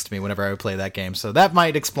controllers next to me whenever I would play that game, so that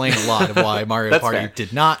might explain a lot of why Mario Party fair.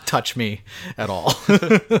 did not touch me at all.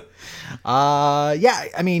 Yeah,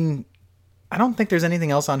 I mean, I don't think there's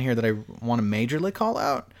anything else on here that I want to majorly call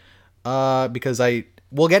out, because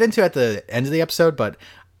we'll get into it at the end of the episode, but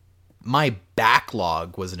my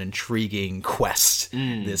backlog was an intriguing quest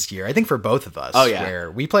this year. I think for both of us. Oh, yeah. Where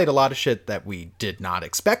we played a lot of shit that we did not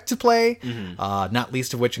expect to play, not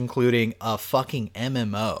least of which including a fucking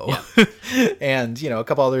MMO. Yeah. And, a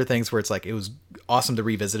couple other things where it's like it was awesome to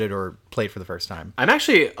revisit it or play it for the first time. I'm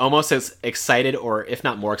actually almost as excited, or if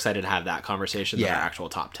not more excited, to have that conversation than our actual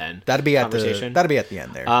top 10 That'd be at conversation. the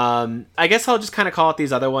end there. I guess I'll just kind of call out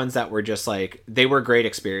these other ones that were just like, they were great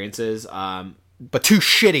experiences. But too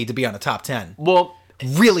shitty to be on the top 10. Well,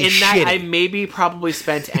 really in shitty. that I maybe probably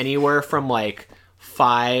spent anywhere from like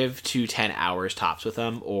 5 to 10 hours tops with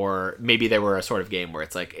them, or maybe they were a sort of game where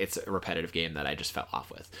it's like it's a repetitive game that I just fell off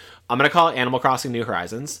with. I'm gonna call it Animal Crossing New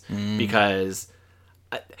Horizons, because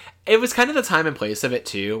it was kind of the time and place of it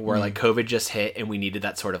too, where like COVID just hit and we needed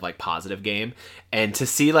that sort of like positive game, and to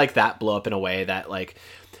see like that blow up in a way that like.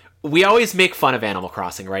 We always make fun of Animal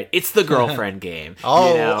Crossing, right? It's the girlfriend game. Ew,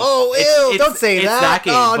 don't say it's that. that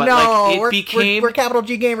game. Oh, but, no. like, it we're became capital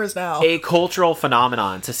G gamers now. a cultural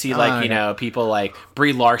phenomenon to see, like, people like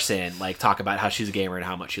Brie Larson, like, talk about how she's a gamer and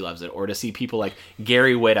how much she loves it. Or to see people like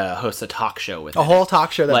Gary Whitta host a talk show with a whole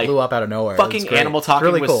talk show that blew up out of nowhere. Fucking Animal Talking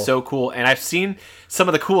really was cool. so cool. And I've seen some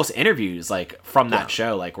of the coolest interviews, like, from that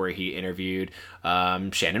show, like, where he interviewed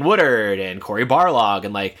Shannon Woodard and Corey Barlog,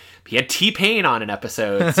 and like he had T-Pain on an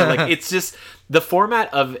episode. So like it's just the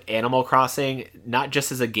format of Animal Crossing, not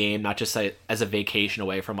just as a game, not just as a vacation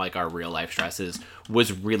away from like our real life stresses,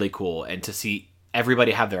 was really cool. And to see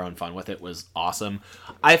everybody have their own fun with it was awesome.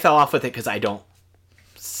 I fell off with it because I don't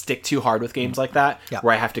stick too hard with games like that,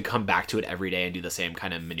 where I have to come back to it every day and do the same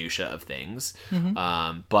kind of minutia of things.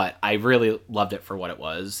 But I really loved it for what it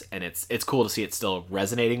was, and it's cool to see it still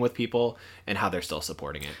resonating with people and how they're still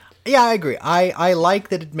supporting it. Yeah, I agree. I like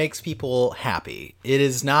that it makes people happy. It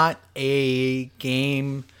is not a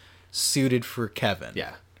game suited for Kevin.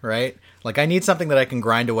 Yeah. right? Like, I need something that I can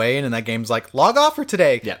grind away in, and that game's like, log off for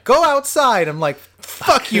today. Yeah. Go outside. I'm like,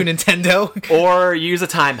 fuck you, Nintendo. Or use a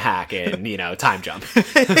time hack and, time jump.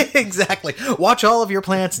 Exactly. Watch all of your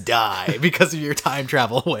plants die because of your time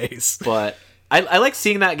travel ways. But I like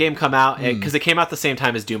seeing that game come out, because it came out the same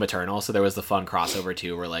time as Doom Eternal, so there was the fun crossover,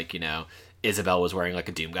 too, where, like, Isabelle was wearing, like,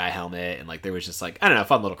 a Doom Guy helmet, and, like, there was just, like, I don't know,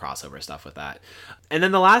 fun little crossover stuff with that. And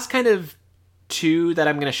then the last kind of two that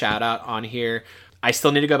I'm going to shout out on here, I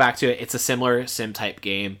still need to go back to it. It's a similar sim type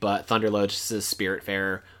game, but Thunder Lodge's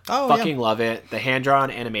Spiritfarer. Fucking love it. The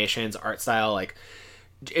hand-drawn animations, art style, like,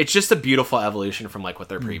 it's just a beautiful evolution from, like, what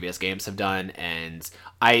their previous games have done, and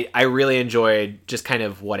I really enjoyed just kind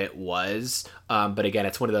of what it was. But again,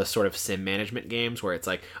 it's one of those sort of sim management games where it's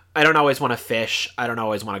like, I don't always want to fish, I don't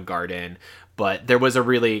always want to garden, but there was a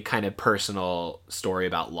really kind of personal story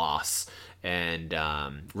about loss and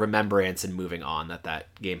remembrance and moving on that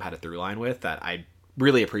game had a through line with that I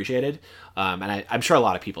really appreciated. And I'm sure a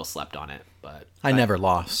lot of people slept on it, but I never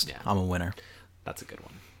lost. Yeah. I'm a winner. That's a good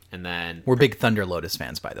one. And then we're big Thunder Lotus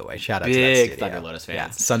fans, by the way. Shout out to that big studio. Thunder Lotus fans. Yeah,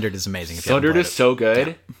 Sundered is amazing. Sundered is so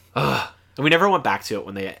good. Yeah. And we never went back to it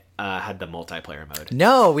when they had the multiplayer mode.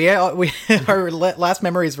 No, we our last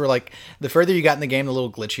memories were like the further you got in the game, the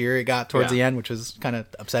little glitchier it got towards the end, which was kind of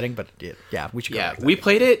upsetting. But yeah, we should. Yeah, we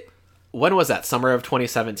played it. When was that? Summer of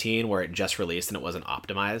 2017, where it just released and it wasn't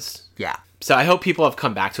optimized. Yeah. So I hope people have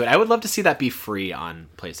come back to it. I would love to see that be free on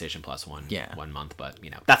PlayStation Plus 1 month, but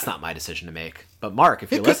that's not my decision to make. But Mark,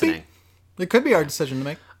 if you're listening, it could be our decision to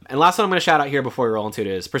make. And last one I'm going to shout out here before we roll into it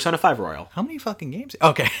is Persona 5 Royal. How many fucking games?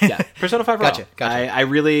 Okay. Yeah, Persona 5 Royal. Gotcha. I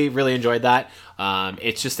really, really enjoyed that.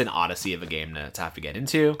 It's just an odyssey of a game to have to get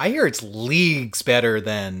into. I hear it's leagues better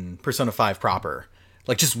than Persona 5 proper.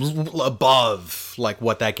 Like, just above, like,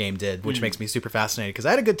 what that game did, which makes me super fascinated. Because I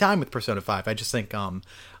had a good time with Persona 5. I just think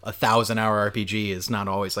 1,000-hour RPG is not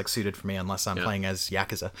always, like, suited for me unless I'm playing as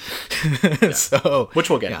Yakuza. So, which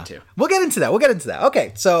we'll get into. We'll get into that.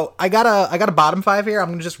 Okay, so I got a bottom 5 here. I'm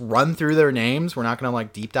going to just run through their names. We're not going to,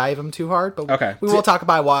 like, deep dive them too hard. But we will talk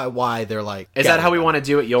about why they're, like... Is that how we want to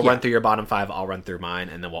do it? You'll run through your bottom 5, I'll run through mine,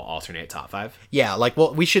 and then we'll alternate top 5? Yeah, like,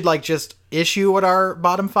 well, we should, like, just issue what our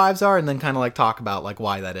bottom 5s are and then kind of, like, talk about, like,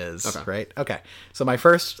 why that is, right? Okay, so my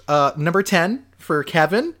first, number 10 for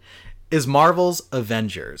Kevin is Marvel's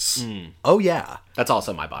Avengers. Oh, yeah. That's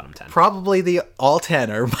also my bottom 10. Probably all 10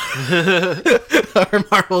 are, are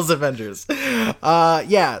Marvel's Avengers.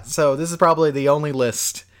 Yeah, so this is probably the only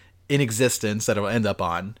list in existence that it'll end up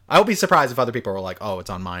on. I would be surprised if other people were like, oh, it's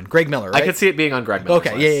on mine. Greg Miller, right? I could see it being on Greg Miller's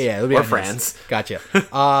list. Yeah. It'll be or on Franz. Gotcha.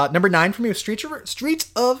 Number 9 for me was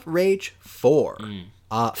Streets of Rage 4.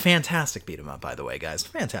 Fantastic beat 'em up, by the way, guys.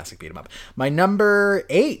 Fantastic beat 'em up. My number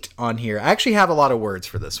 8 on here, I actually have a lot of words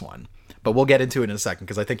for this one, but we'll get into it in a second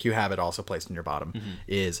because I think you have it also placed in your bottom,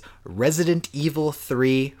 is Resident Evil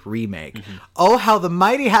 3 Remake. Oh, how the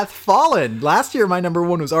mighty hath fallen. Last year, my number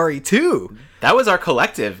 1 was RE2. That was our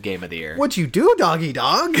collective game of the year. What'd you do, doggy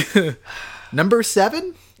dog? Number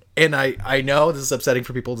 7, and I know this is upsetting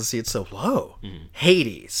for people to see it so low,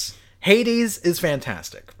 Hades. Hades is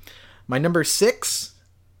fantastic. My number 6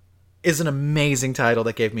 is an amazing title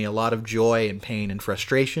that gave me a lot of joy and pain and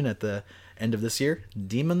frustration at the end of this year.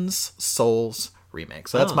 Demon's Souls Remake.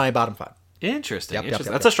 So that's my bottom 5. Interesting. Yep.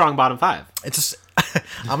 That's a strong bottom 5. It's just,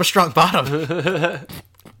 I'm a strong bottom.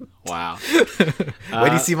 Wow. Where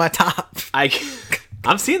do you see my top?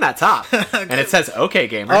 I'm seeing that top, and it says OK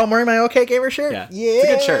Gamer. Oh, I'm wearing my OK Gamer shirt? Yeah. It's a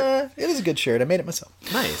good shirt. It is a good shirt. I made it myself.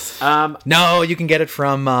 Nice. No, you can get it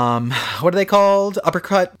from, what are they called?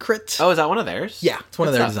 Uppercut Crit? Oh, is that one of theirs? Yeah, it's one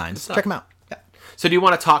of their designs. Check them out. Yeah. So do you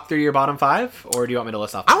want to talk through your bottom 5, or do you want me to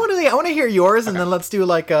list off? I want to hear yours, and then let's do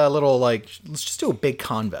like a little, like, let's just do a big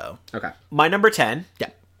convo. Okay. My number 10, Yeah.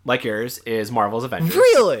 like yours, is Marvel's Avengers.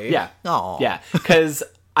 Really? Yeah. Oh. Yeah, because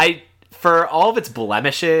for all of its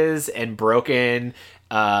blemishes and broken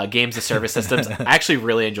games of service systems, I actually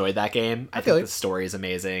really enjoyed that game. I think the story is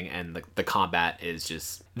amazing, and the combat is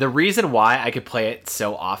just... The reason why I could play it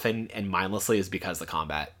so often and mindlessly is because the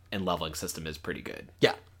combat and leveling system is pretty good.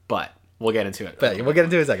 Yeah. But we'll get into it. We'll get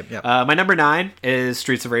into it in a second. Yeah. My number 9 is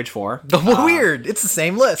Streets of Rage 4. Weird. It's the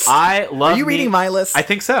same list. I love... Are you reading my list? I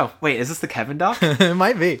think so. Wait, is this the Kevin doc? It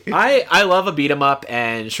might be. I love a beat 'em up,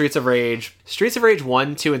 and Streets of Rage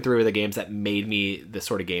 1, 2, and 3 were the games that made me the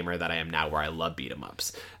sort of gamer that I am now, where I love beat 'em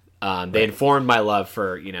ups. They informed my love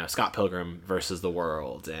for, Scott Pilgrim versus the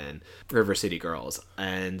World and River City Girls.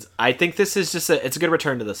 And I think this is just it's a good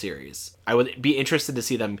return to the series. I would be interested to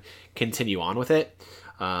see them continue on with it.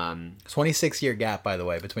 Um, 26-year gap, by the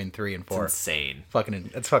way, between 3 and 4. insane.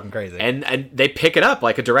 It's fucking crazy. And they pick it up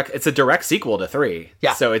like it's a direct sequel to 3.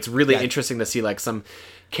 Yeah. So it's really interesting to see like some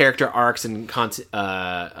character arcs and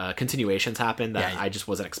continuations happen that I just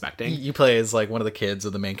wasn't expecting. You play as like one of the kids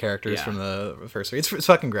of the main characters from the first 3. It's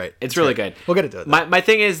fucking great. It's really good. We'll get into it. My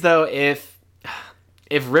thing is though, if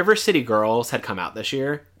River City Girls had come out this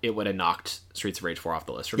year, it would have knocked Streets of Rage 4 off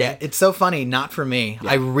the list for me. Yeah, it's so funny. Not for me. Yeah.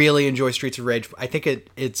 I really enjoy Streets of Rage. I think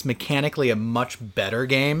it's mechanically a much better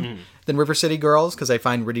game than River City Girls, because I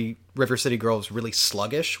find River City Girls really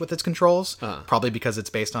sluggish with its controls. Probably because it's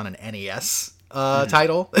based on an NES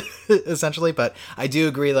title, essentially. But I do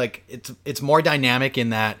agree, like, it's more dynamic in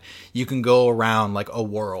that you can go around like a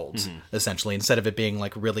world, essentially, instead of it being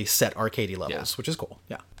like really set arcadey levels, which is cool.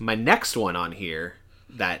 Yeah. My next one on here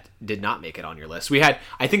that did not make it on your list. I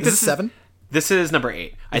think this is 7. This is number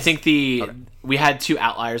 8. I think we had 2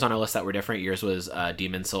 outliers on our list that were different. Yours was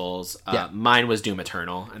Demon Souls. Mine was Doom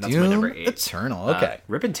Eternal, and that's my number 8. Eternal, okay.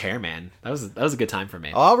 Rip and Tear, man. That was a good time for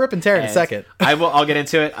me. I'll rip and tear in a second. I'll get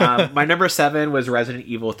into it. My number 7 was Resident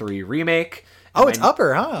Evil 3 Remake. Oh, it's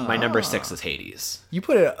upper, huh? My number 6 is Hades. You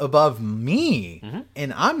put it above me,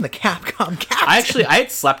 and I'm the Capcom captain. I had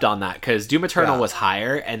slept on that because Doom Eternal was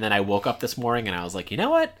higher, and then I woke up this morning and I was like, you know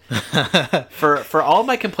what? for all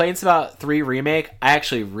my complaints about 3 Remake, I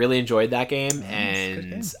actually really enjoyed that game,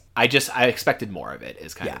 and I expected more of it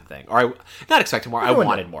is kind of the thing. Or I not expected more, I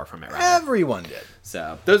wanted more from it, rather. Everyone did.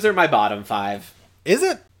 So those are my bottom 5. Is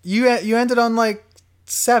it? You ended on like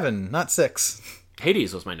 7, not 6.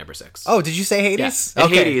 Hades was my number 6. Oh, did you say Hades? Yeah.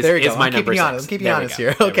 Okay, Hades there you is go. my I'm number 6. I'm keeping you honest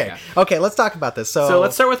here. Okay, let's talk about this. So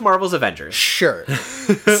let's start with Marvel's Avengers. Sure.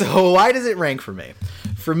 So why does it rank for me?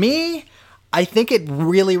 For me, I think it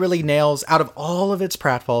really, really nails, out of all of its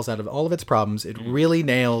pratfalls, out of all of its problems, it really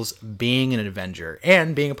nails being an Avenger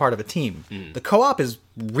and being a part of a team. The co-op is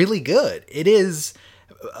really good. It is,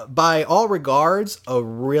 by all regards, a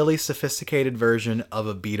really sophisticated version of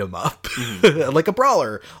a beat 'em up. Like a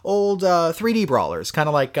brawler, old 3D brawlers, kind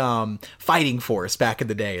of like Fighting Force back in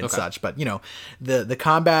the day and such. But the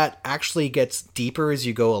combat actually gets deeper as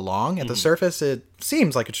you go along. At the surface, it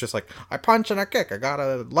seems like it's just like, I punch and I kick, I got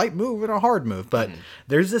a light move and a hard move. But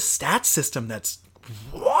there's this stat system that's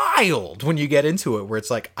wild when you get into it, where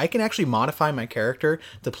it's like, I can actually modify my character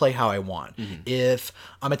to play how I want. If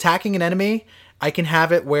I'm attacking an enemy, I can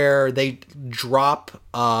have it where they drop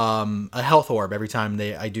a health orb every time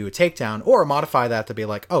I do a takedown, or modify that to be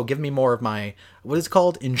like, oh, give me more of my, what is it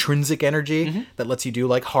called? Intrinsic energy that lets you do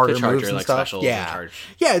like harder moves and stuff. Yeah,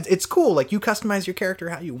 it's cool. Like, you customize your character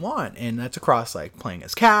how you want, and that's across like playing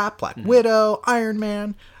as Cap, Black Widow, Iron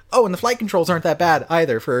Man. Oh, and the flight controls aren't that bad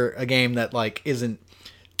either for a game that like isn't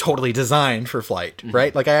totally designed for flight,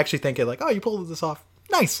 right? Like, I actually think it like, oh, you pulled this off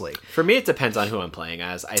nicely. For me, it depends on who I'm playing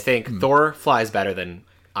as. I think Thor flies better than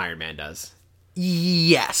Iron Man does.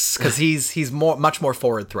 Yes, because he's much more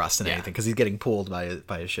forward thrust than anything, because he's getting pulled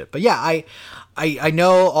by his ship. But yeah, I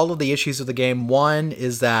know all of the issues of the game. One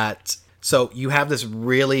is that, so you have this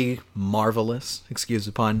really marvelous, excuse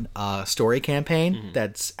the pun, story campaign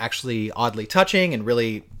that's actually oddly touching and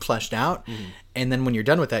really fleshed out. And then when you're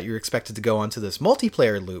done with that, you're expected to go onto this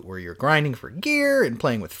multiplayer loot where you're grinding for gear and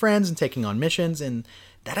playing with friends and taking on missions. And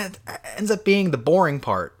that ends up being the boring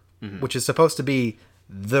part, which is supposed to be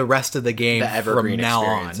the rest of the game from now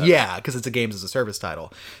on. Yeah, because it's a games as a service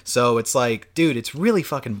title. So it's like, dude, it's really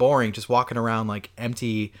fucking boring just walking around like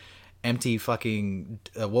empty fucking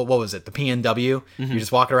what was it, the PNW? You're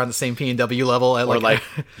just walking around the same PNW level at like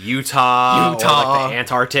Utah or like the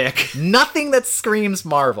Antarctic. Nothing that screams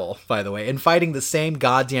Marvel, by the way, and fighting the same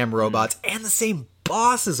goddamn robots and the same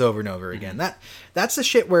bosses over and over again. That's the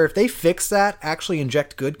shit where if they fix that, actually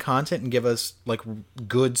inject good content and give us like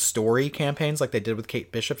good story campaigns like they did with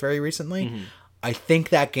Kate Bishop very recently, I think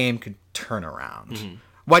that game could turn around.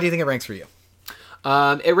 Why do you think it ranks for you?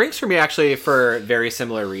 It ranks for me actually for very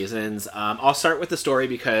similar reasons. I'll start with the story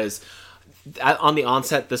because on the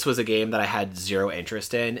onset, this was a game that I had zero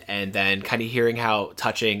interest in, and then kind of hearing how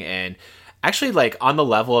touching and actually like on the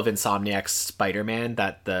level of Insomniac's Spider-Man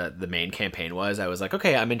that the main campaign was, I was like,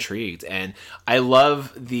 okay, I'm intrigued. And I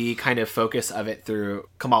love the kind of focus of it through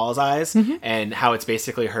Kamala's eyes and how it's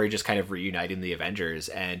basically her just kind of reuniting the Avengers.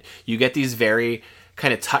 And you get these very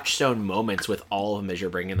kind of touchstone moments with all of them as you're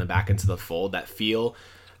bringing them back into the fold that feel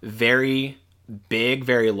very big,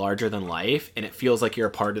 very larger than life, and it feels like you're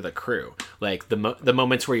a part of the crew. Like the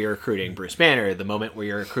moments where you're recruiting Bruce Banner, the moment where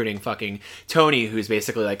you're recruiting fucking Tony, who's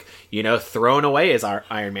basically like, thrown away his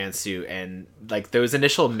Iron Man suit, and like those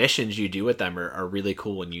initial missions you do with them are really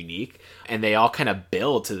cool and unique, and they all kind of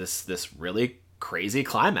build to this really crazy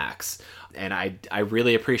climax. And I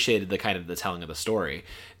really appreciated the kind of the telling of the story.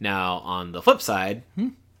 Now, on the flip side,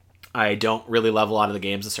 I don't really love a lot of the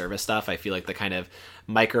games of service stuff. I feel like the kind of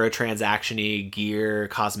microtransaction-y gear,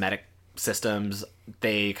 cosmetic systems,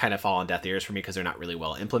 they kind of fall on deaf ears for me because they're not really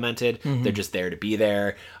well implemented. They're just there to be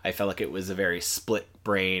there. I felt like it was a very split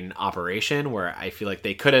brain operation where I feel like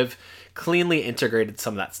they could have cleanly integrated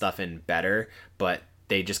some of that stuff in better, but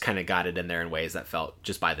they just kind of got it in there in ways that felt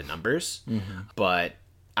just by the numbers. But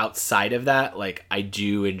outside of that, like, I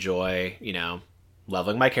do enjoy, you know,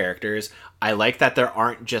 leveling my characters. I like that there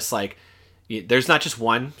aren't just like, there's not just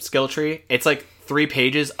one skill tree. It's like 3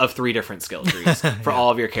 pages of 3 different skill trees for all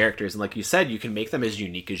of your characters. And like you said, you can make them as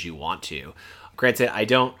unique as you want to. Granted, I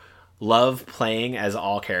don't love playing as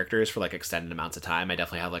all characters for like extended amounts of time. I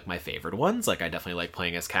definitely have like my favorite ones. Like I definitely like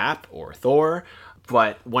playing as Cap or Thor.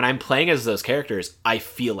 But when I'm playing as those characters, I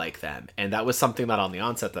feel like them. And that was something that on the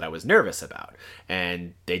onset that I was nervous about.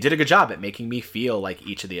 And they did a good job at making me feel like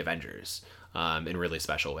each of the Avengers. In really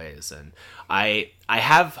special ways, and I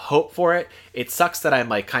have hope for it. It sucks that I'm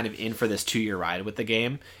like kind of in for this 2-year ride with the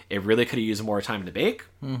game. It really could have used more time to bake.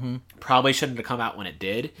 Probably shouldn't have come out when it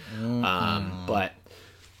did, but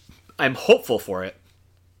I'm hopeful for it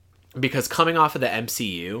because coming off of the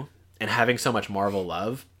MCU and having so much Marvel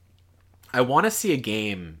love, I want to see a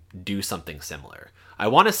game do something similar. I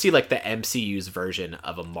want to see like the MCU's version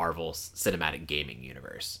of a Marvel cinematic gaming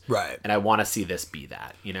universe. Right. And I want to see this be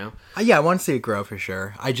that, you know? Yeah, I want to see it grow for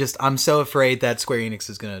sure. I'm so afraid that Square Enix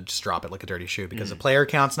is going to just drop it like a dirty shoe because the player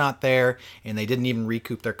count's not there and they didn't even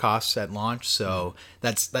recoup their costs at launch. So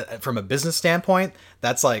that's from a business standpoint,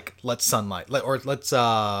 that's like, let's sunset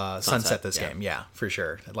this game. Yeah, for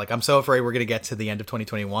sure. Like, I'm so afraid we're going to get to the end of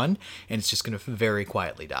 2021 and it's just going to very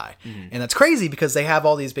quietly die. And that's crazy because they have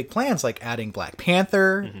all these big plans like adding Black Panther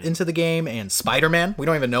into the game and Spider-Man. We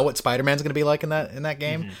don't even know what Spider-Man's going to be like in that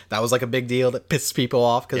game. That was like a big deal that pisses people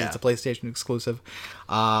off because it's a PlayStation exclusive.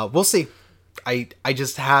 We'll see.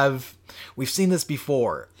 We've seen this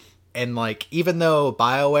before. And like, even though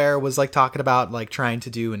BioWare was like talking about like trying to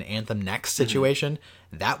do an Anthem Next situation,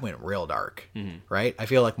 that went real dark, right? I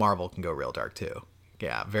feel like Marvel can go real dark too.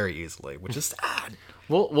 Yeah, very easily, which is sad.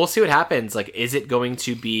 We'll see what happens. Like, is it going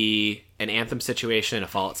to be an Anthem situation, a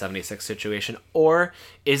Fallout 76 situation, or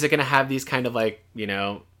is it going to have these kind of like, you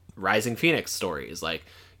know, Rising Phoenix stories like,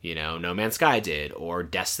 you know, No Man's Sky did, or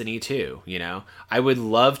Destiny 2, you know? I would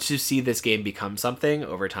love to see this game become something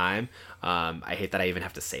over time. I hate that I even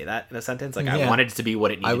have to say that in a sentence. Like, I wanted it to be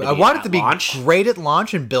what it needed to be. I want it to be launch. Great at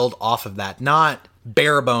launch and build off of that, not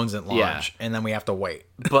bare bones at launch, and then we have to wait.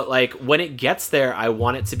 But, like, when it gets there, I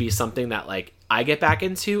want it to be something that, like, I get back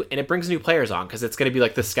into, and it brings new players on, because it's going to be,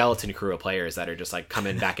 like, the skeleton crew of players that are just, like,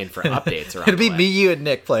 coming back in for updates. It'll be me, you, and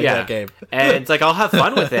Nick playing that game. And it's like, I'll have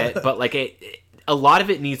fun with it, but, like, a lot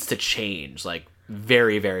of it needs to change, like,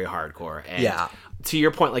 very, very hardcore. And to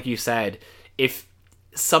your point, like you said, if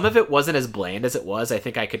some of it wasn't as bland as it was, I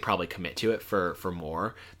think I could probably commit to it for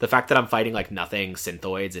more. The fact that I'm fighting like nothing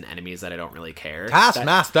synthoids and enemies that I don't really care.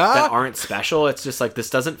 Taskmaster! That aren't special. It's just like, this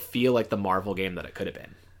doesn't feel like the Marvel game that it could have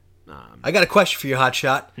been. I got a question for you,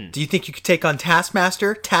 Hotshot. Do you think you could take on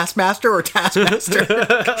Taskmaster, or Taskmaster?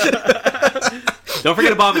 Don't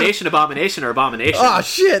forget Abomination. Oh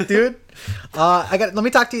shit, dude! Let me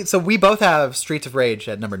talk to you. So we both have Streets of Rage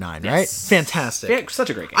at number 9, right? Fantastic. Yeah, such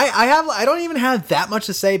a great game. I don't even have that much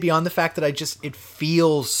to say beyond the fact that it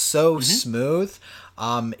feels so smooth.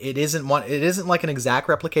 It isn't like an exact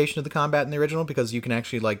replication of the combat in the original because you can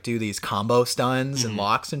actually like do these combo stuns and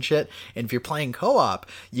locks and shit. And if you're playing co-op,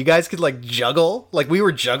 you guys could like juggle. Like we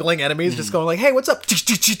were juggling enemies, just going like, "Hey, what's up?"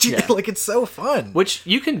 Like it's so fun. Which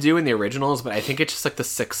you can do in the originals, but I think it's just like the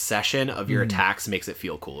succession of your attacks makes it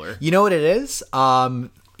feel cooler. You know what it is?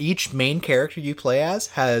 Each main character you play as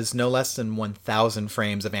has no less than 1,000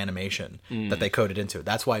 frames of animation that they coded into it.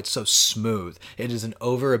 That's why it's so smooth. It is an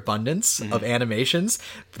overabundance of animations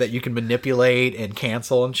that you can manipulate and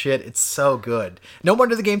cancel and shit. It's so good. No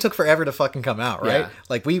wonder the game took forever to fucking come out, right? Yeah.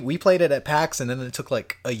 Like we played it at PAX and then it took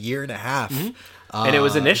like a year and a half. And it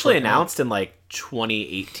was initially announced in like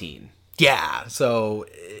 2018. Yeah, so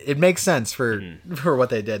it makes sense for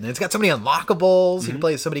what they did. And it's got so many unlockables. You can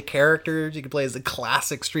play as so many characters. You can play as the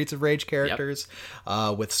classic Streets of Rage characters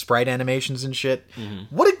with sprite animations and shit.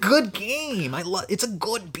 What a good game. It's a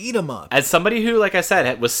good beat 'em up. As somebody who, like I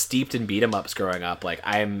said, was steeped in beat 'em ups growing up, like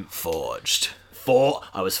I'm Forged.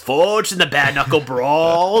 I was forged in the bare knuckle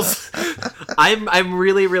brawls. I'm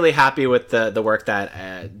really really happy with the work that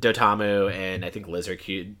Dotamu and I think Lizard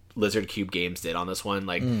Cube Games did on this one.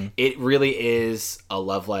 Like it really is a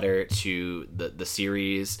love letter to the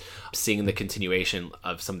series, seeing the continuation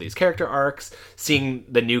of some of these character arcs, seeing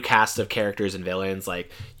the new cast of characters and villains.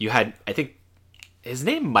 Like you had, I think his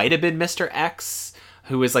name might have been Mr. X,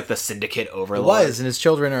 who is like the syndicate overlord. It was, and his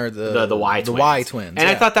children are the Y twins. And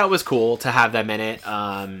I thought that was cool to have them in it.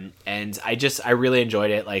 And I really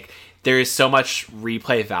enjoyed it. Like there is so much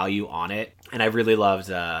replay value on it, and I really loved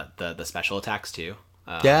the special attacks too.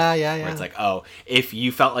 Yeah. Where it's like, oh, if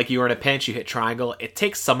you felt like you were in a pinch, you hit triangle. It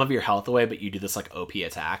takes some of your health away, but you do this like OP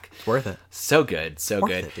attack. It's worth it. So good, so Worth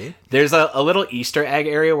good. it, dude. There's a little Easter egg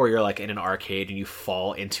area where you're like in an arcade and you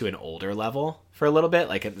fall into an older level for a little bit,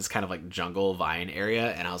 like at this kind of like jungle vine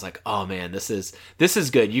area, and I was like, oh man, this is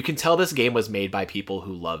good. You can tell this game was made by people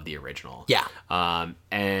who love the original. Yeah.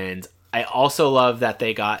 And I also love that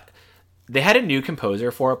they had a new composer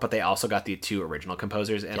for it, but they also got the two original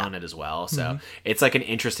composers in on it as well. So it's like an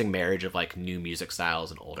interesting marriage of like new music styles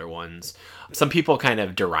and older ones. Some people kind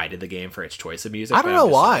of derided the game for its choice of music. I don't know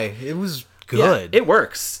why. It was good. Yeah, it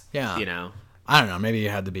works. Yeah. You know? I don't know. Maybe you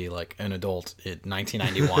had to be like an adult in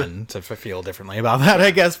 1991 to feel differently about that,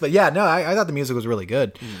 I guess. But yeah, no, I thought the music was really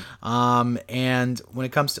good. And when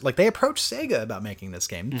it comes to like, they approached Sega about making this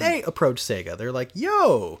game. They approached Sega. They're like,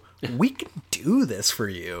 yo, we can do this for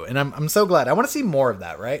you. And I'm so glad. I want to see more of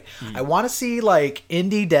that, right? I want to see like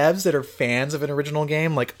indie devs that are fans of an original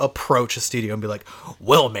game like approach a studio and be like,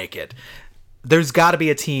 we'll make it. There's got to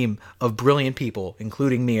be a team of brilliant people,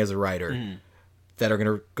 including me as a writer, that are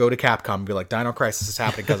going to go to Capcom and be like, Dino Crisis is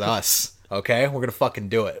happening because of us. Okay? We're going to fucking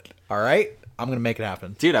do it. All right? I'm going to make it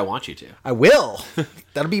happen. Dude, I want you to. I will.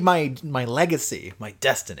 That'll be my legacy, my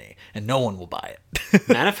destiny, and no one will buy it.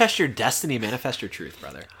 Manifest your destiny, manifest your truth,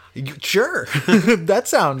 brother. Sure. That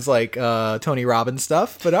sounds like Tony Robbins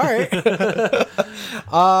stuff, but all right.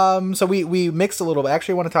 So we mixed a little bit.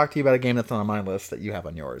 Actually, I want to talk to you about a game that's on my list that you have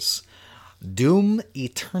on yours. Doom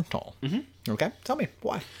Eternal. Okay? Tell me,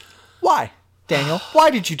 why? Why? Daniel,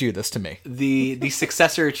 why did you do this to me? The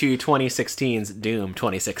successor to 2016's Doom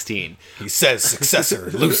 2016. He says successor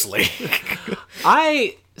loosely.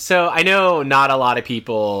 I know not a lot of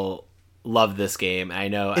people love this game. I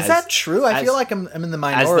know. Is that true? I feel like I'm in the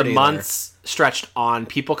minority. As the months stretched on,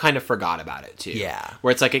 people kind of forgot about it too. Yeah.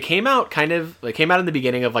 Where it's like it came out in the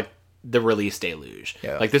beginning of like the release deluge.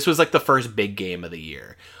 Yeah. Like this was like the first big game of the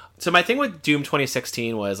year. So my thing with Doom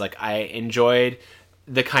 2016 was like I enjoyed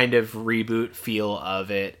the kind of reboot feel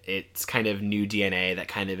of it. It's kind of new DNA that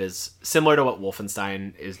kind of is similar to what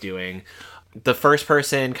Wolfenstein is doing. The first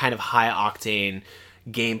person kind of high octane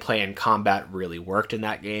gameplay and combat really worked in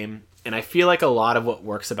that game. And I feel like a lot of what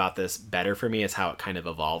works about this better for me is how it kind of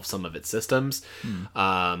evolves some of its systems.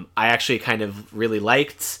 I actually kind of really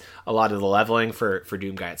liked a lot of the leveling for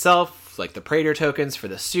Doom Guy itself, like the Praetor tokens for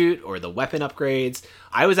the suit or the weapon upgrades.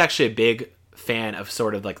 I was actually a big fan of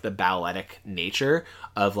sort of like the balletic nature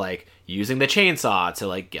of like using the chainsaw to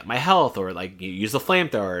like get my health, or like you use the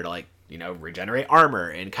flamethrower to like, you know, regenerate armor,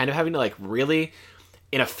 and kind of having to like really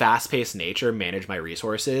in a fast-paced nature manage my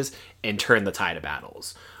resources and turn the tide of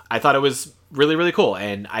battles. I thought it was really, really cool,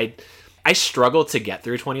 and I struggled to get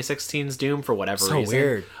through 2016's Doom for whatever reason. So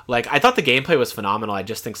weird. Like, I thought the gameplay was phenomenal. I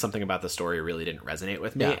just think something about the story really didn't resonate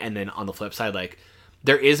with me. Yeah. And then on the flip side, like,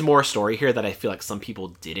 there is more story here that I feel like some people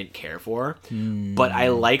didn't care for. But I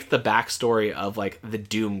liked the backstory of, like, the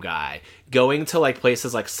Doom guy. Going to, like,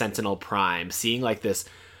 places like Sentinel Prime, seeing, like, this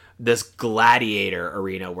gladiator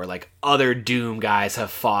arena where, like, other Doom guys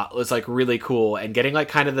have fought was, like, really cool. And getting, like,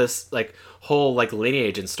 kind of this, like, whole, like,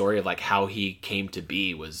 lineage and story of, like, how he came to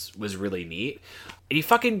be was really neat.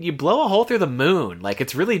 And you blow a hole through the moon. Like,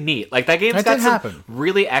 it's really neat. Like, that game's got some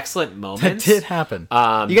really excellent moments. That did happen.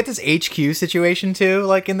 You get this HQ situation, too,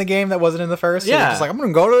 like, in the game that wasn't in the first. Yeah. You're just like, I'm going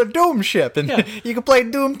to go to a Doom ship, and you can play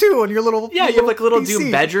Doom 2 on your little Yeah, you have, like, a little PC.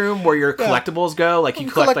 Doom bedroom where your collectibles go. Like, you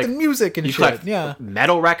collect, like, music and you shit. collect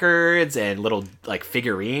metal records and little, like,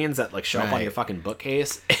 figurines that, like, show up on your fucking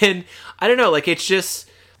bookcase. And, I don't know, like, it's just...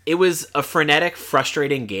 It was a frenetic,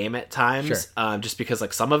 frustrating game at times, just because,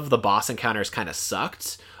 like, some of the boss encounters kind of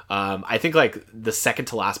sucked. I think, like, the second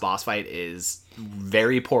to last boss fight is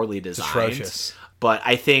very poorly designed. Atrocious. But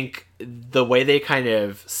I think the way they kind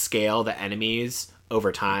of scale the enemies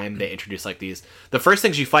over time, they introduce, like, these... The first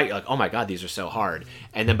things you fight, you're like, oh my god, these are so hard.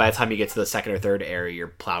 And then by the time you get to the second or third area, you're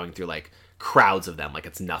plowing through, like, crowds of them like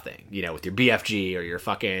it's nothing, you know, with your BFG or your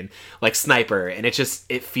fucking, like, sniper. And it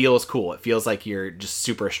feels cool. It feels like you're just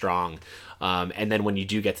super strong. And then when you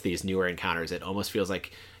do get to these newer encounters, it almost feels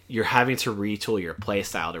like you're having to retool your play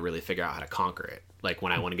style to really figure out how to conquer it. Like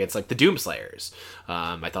when I went against like the Doom Slayers,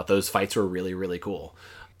 I thought those fights were really, really cool.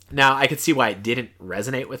 Now, I could see why it didn't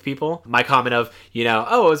resonate with people. My comment of,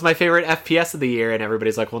 oh, it was my favorite FPS of the year, and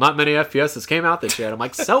everybody's like, well, not many FPSs came out this year. And I'm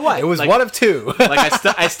like, so what? It was like, one of two. like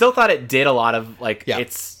I still thought it did a lot of like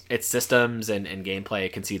its systems and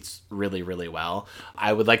gameplay conceits really, really well.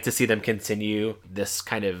 I would like to see them continue this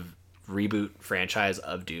kind of reboot franchise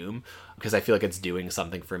of Doom, because I feel like it's doing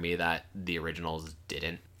something for me that the originals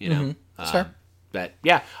didn't, Sure. But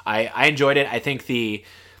yeah, I enjoyed it. I think the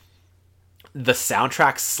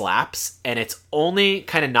soundtrack slaps, and it's only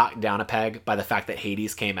kind of knocked down a peg by the fact that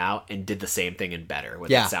Hades came out and did the same thing and better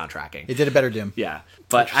with its soundtracking. It did a better Doom. Yeah,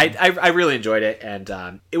 but I really enjoyed it,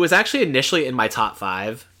 and it was actually initially in my top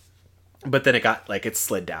 5, but then it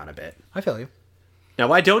slid down a bit. I feel you. Now,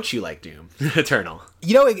 why don't you like Doom Eternal?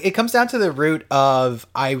 It comes down to the root of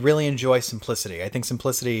I really enjoy simplicity. I think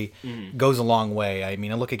simplicity goes a long way. I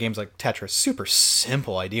mean, I look at games like Tetris, super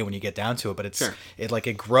simple idea when you get down to it, but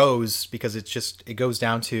it grows because it goes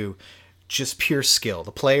down to just pure skill.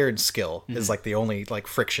 The player and skill is like the only like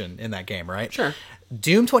friction in that game, right? Sure.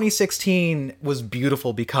 Doom 2016 was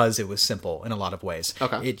beautiful because it was simple in a lot of ways.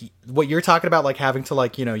 Okay. What you're talking about, like having to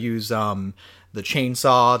like, use the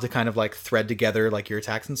chainsaw to kind of like thread together like your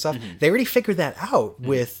attacks and stuff. They already figured that out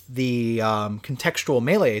with the contextual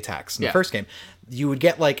melee attacks in the first game. You would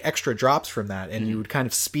get like extra drops from that, and you would kind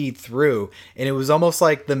of speed through, and it was almost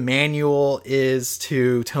like the manual is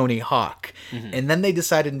to Tony Hawk. And then they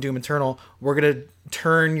decided in Doom Eternal, we're gonna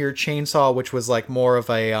turn your chainsaw, which was like more of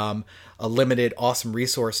a limited awesome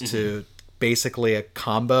resource, to basically a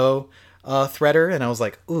combo threader. And I was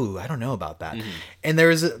like, ooh, I don't know about that. And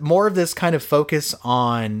there's more of this kind of focus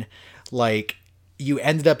on like you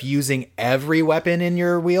ended up using every weapon in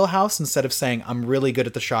your wheelhouse instead of saying, I'm really good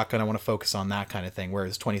at the shotgun, I want to focus on that kind of thing.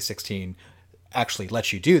 Whereas 2016 actually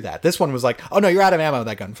lets you do that. This one was like, oh no, you're out of ammo with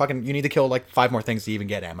that gun. Fucking, you need to kill like 5 more things to even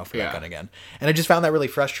get ammo for that gun again. And I just found that really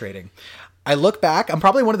frustrating. I look back, I'm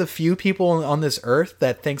probably one of the few people on this earth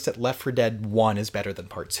that thinks that Left 4 Dead 1 is better than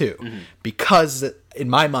Part 2. Because in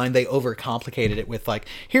my mind, they overcomplicated it with like,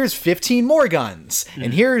 here's 15 more guns,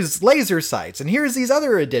 and here's laser sights, and here's these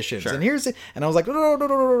other additions, and and I was like,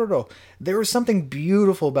 no. There was something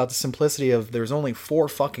beautiful about the simplicity of there's only 4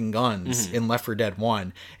 fucking guns in Left 4 Dead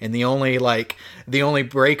 1, and the only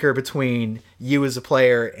breaker between you as a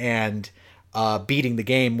player and beating the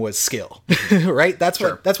game was skill, right? That's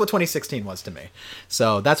what 2016 was to me.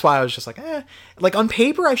 So that's why I was just like, like on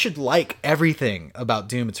paper, I should like everything about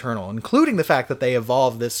Doom Eternal, including the fact that they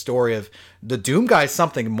evolved this story of the Doom guy's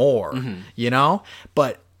something more,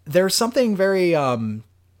 but there's something very, I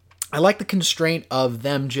like the constraint of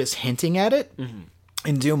them just hinting at it.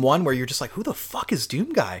 In Doom 1, where you're just like, who the fuck is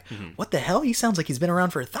Doom Guy? What the hell? He sounds like he's been around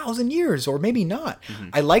for 1,000 years, or maybe not.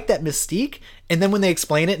 I like that mystique. And then when they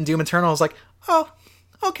explain it in Doom Eternal, I was like, oh,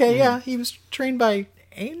 okay, yeah, he was trained by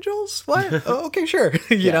angels? What? Oh, okay, sure.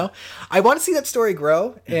 you know? I want to see that story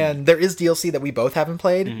grow, and there is DLC that we both haven't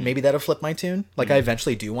played. Maybe that'll flip my tune. Like, I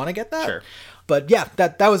eventually do want to get that. Sure. But yeah,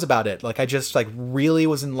 that was about it. Like, I just like really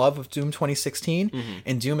was in love with Doom 2016,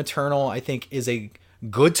 and Doom Eternal, I think, is a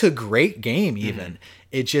good to great game even.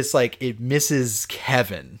 It just like it misses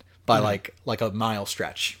Kevin by like a mile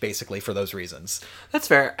stretch, basically, for those reasons. That's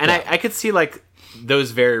fair. And I could see like those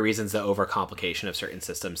very reasons, the overcomplication of certain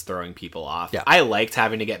systems throwing people off. I liked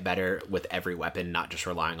having to get better with every weapon, not just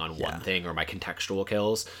relying on one thing or my contextual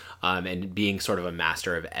kills, and being sort of a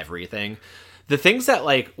master of everything. The things that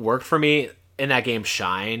like worked for me in that game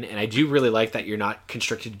shine, and I do really like that you're not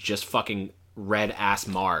constricted to just fucking red ass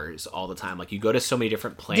Mars all the time. Like you go to so many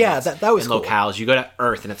different planets that was and locales. You go to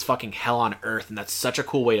Earth and it's fucking hell on Earth, and that's such a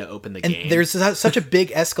cool way to open the game. There's such a big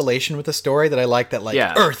escalation with the story that I like that like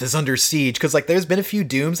Earth is under siege, because like there's been a few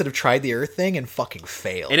Dooms that have tried the Earth thing and fucking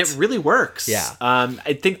failed. And it really works.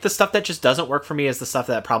 I think the stuff that just doesn't work for me is the stuff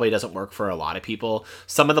that probably doesn't work for a lot of people.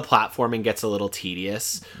 Some of the platforming gets a little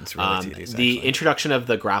tedious. It's really tedious, the introduction of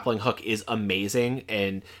the grappling hook is amazing,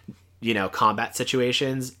 and combat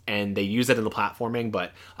situations, and they use it in the platforming,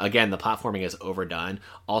 but again, the platforming is overdone.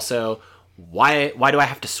 Also, why do I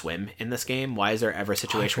have to swim in this game? Why is there ever a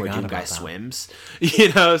situation where Doom Guy swims?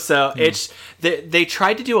 So it's they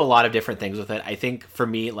tried to do a lot of different things with it. I think for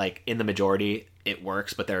me, like in the majority, it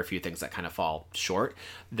works, but there are a few things that kind of fall short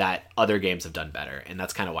that other games have done better, and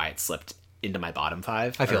that's kind of why it slipped into my bottom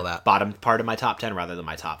 5. I feel that bottom part of my top 10 rather than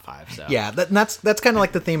my top 5. So yeah, that's kind of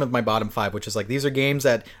like the theme of my bottom 5, which is like these are games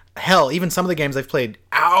that hell, even some of the games I've played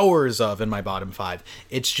hours of in my bottom 5.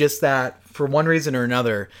 It's just that for one reason or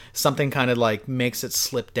another, something kind of like makes it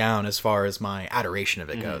slip down as far as my adoration of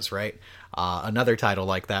it goes, right? Another title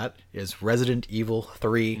like that is Resident Evil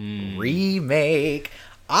 3 Remake.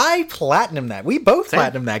 I platinumed that. We both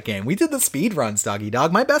platinumed that game. We did the speed runs, doggy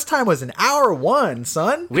dog. My best time was an hour 1,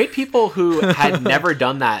 son. We had people who had never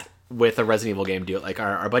done that with a Resident Evil game do it. Like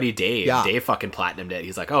our buddy Dave. Yeah. Dave fucking platinumed it.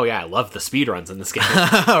 He's like, oh yeah, I love the speedruns in this game.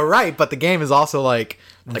 Right, but the game is also like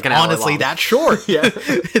an hour honestly long. that short. Yeah.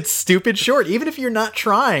 It's stupid short. Even if you're not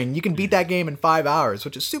trying, you can beat that game in 5 hours,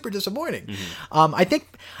 which is super disappointing. I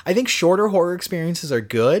think shorter horror experiences are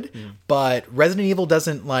good, but Resident Evil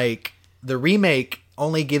doesn't like the remake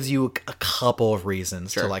only gives you a couple of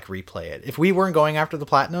reasons to like replay it. If we weren't going after the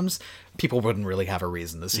platinums, people wouldn't really have a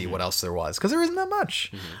reason to see what else there was because there isn't that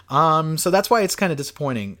much. So that's why it's kind of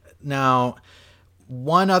disappointing. Now,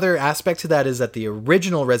 one other aspect to that is that the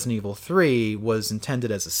original Resident Evil 3 was intended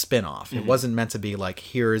as a spin-off. It wasn't meant to be like,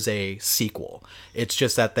 here's a sequel. It's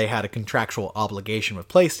just that they had a contractual obligation with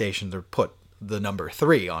PlayStation to put the number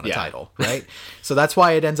 3 on a title, right? So that's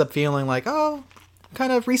why it ends up feeling like, oh,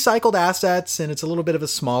 kind of recycled assets, and it's a little bit of a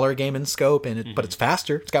smaller game in scope, and but it's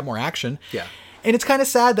faster. It's got more action. Yeah. And it's kind of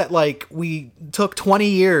sad that like we took 20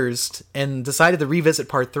 years and decided to revisit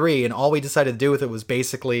part 3, and all we decided to do with it was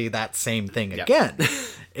basically that same thing again.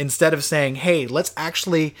 Instead of saying, hey, let's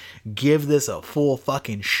actually give this a full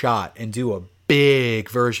fucking shot and do a big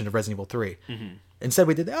version of Resident Evil 3. Instead,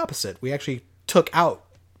 we did the opposite. We actually took out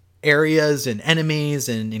areas and enemies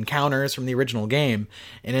and encounters from the original game,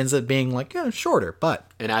 and ends up being like shorter,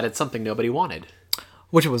 but And added something nobody wanted.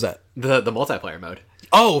 which was that? The multiplayer mode.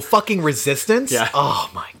 Oh, fucking Resistance? Yeah.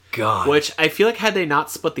 Oh my god. Which I feel like had they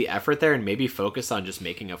not split the effort there and maybe focused on just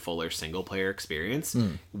making a fuller single player experience,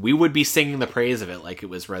 we would be singing the praise of it like it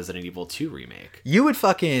was Resident Evil 2 Remake. You would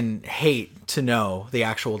fucking hate to know the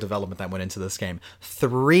actual development that went into this game.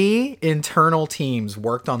 3 internal teams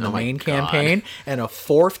worked on the main campaign, and a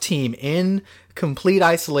 4th team in complete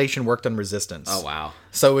isolation worked on Resistance. Oh wow.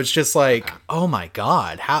 So it's just like, oh my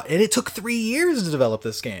god, how? And it took 3 years to develop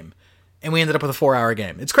this game, and we ended up with a 4-hour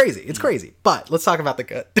game. It's crazy. It's crazy. But let's talk about the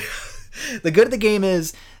good. The good of the game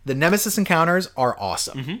is the Nemesis encounters are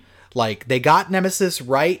awesome. Like, they got Nemesis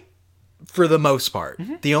right for the most part.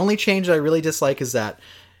 The only change that I really dislike is that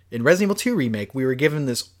in Resident Evil 2 Remake, we were given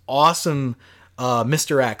this awesome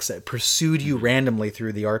Mr. X that pursued you randomly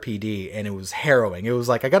through the RPD, and it was harrowing. It was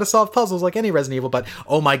like, I gotta solve puzzles like any Resident Evil, but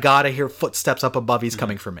oh my god, I hear footsteps up above. He's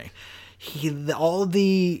coming for me. All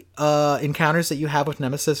the encounters that you have with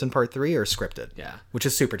Nemesis in part 3 are scripted. Yeah. Which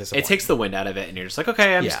is super disappointing. It takes the wind out of it, and you're just like,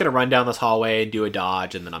 okay, I'm just going to run down this hallway and do a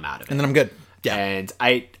dodge, and then I'm out of it. And then I'm good. Yeah. And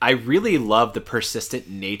I really love the persistent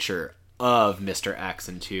nature of Mr. X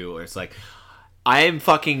and 2, where it's like, I am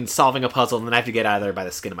fucking solving a puzzle, and then I have to get out of there by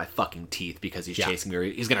the skin of my fucking teeth because he's chasing me, or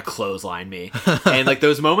he's gonna clothesline me. And like,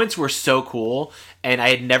 those moments were so cool, and I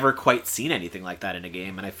had never quite seen anything like that in a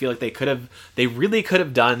game. And I feel like they really could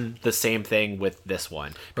have done the same thing with this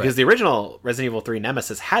one, because the original Resident Evil 3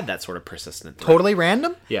 Nemesis had that sort of persistent threat. Totally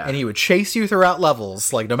random. Yeah. And he would chase you throughout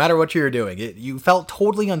levels, like no matter what you were doing. You felt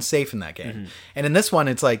totally unsafe in that game. And in this one,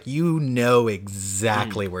 it's like, you know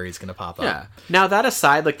exactly where he's gonna pop up. Yeah. Now, that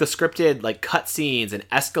aside, like, the scripted like cutscenes and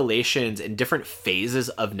escalations and different phases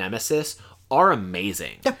of Nemesis are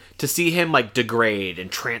amazing. Yeah. To see him like degrade and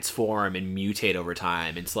transform and mutate over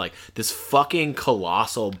time. It's like this fucking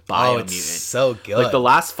colossal biomutant. It's so good. Like, the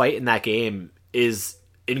last fight in that game is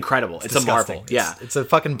incredible. It's a marvel. Yeah. It's a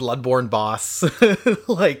fucking Bloodborne boss,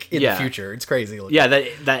 like, in the future. It's crazy. Yeah,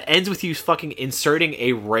 that ends with you fucking inserting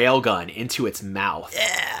a railgun into its mouth.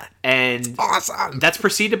 Yeah. And awesome. That's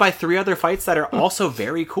preceded by 3 other fights that are also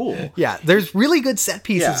very cool. Yeah, there's really good set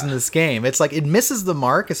pieces in this game. It's like, it misses the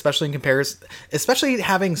mark, especially in comparison, especially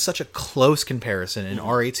having such a close comparison in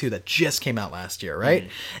RE2 that just came out last year, right?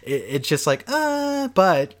 It's just like,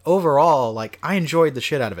 but overall, like, I enjoyed the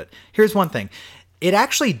shit out of it. Here's one thing. It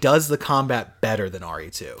actually does the combat better than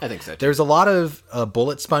RE2. I think so, too. There's a lot of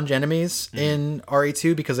bullet sponge enemies in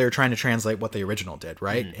RE2 because they were trying to translate what the original did,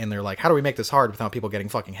 right? And they're like, how do we make this hard without people getting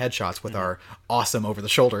fucking headshots with our awesome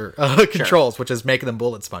over-the-shoulder controls, which is making them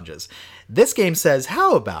bullet sponges. This game says,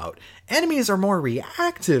 how about enemies are more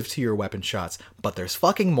reactive to your weapon shots, but there's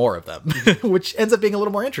fucking more of them, which ends up being a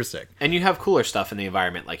little more interesting. And you have cooler stuff in the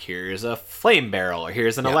environment, like here's a flame barrel, or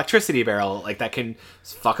here's an electricity barrel, like that can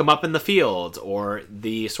fuck them up in the field, or or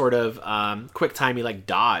the sort of quick timey like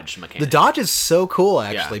dodge mechanic. The dodge is so cool,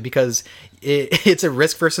 actually, Yeah. because it's a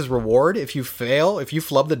risk versus reward. If you fail, if you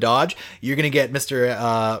flub the dodge, you're gonna get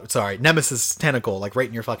Nemesis tentacle like right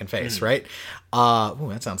in your fucking face, right? Ooh,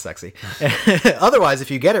 that sounds sexy. Otherwise, if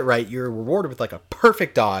you get it right, you're rewarded with like a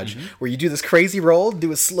perfect dodge where you do this crazy roll,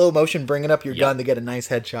 do a slow motion, bringing up your gun to get a nice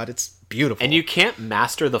headshot. It's beautiful. And you can't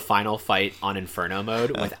master the final fight on Inferno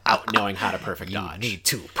mode without knowing how to perfect dodge. need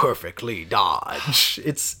to perfectly dodge.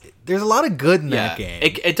 There's a lot of good in that game.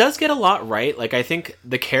 It does get a lot right. Like, I think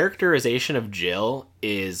the characterization of Jill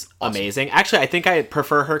is amazing. Actually, I think I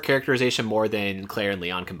prefer her characterization more than Claire and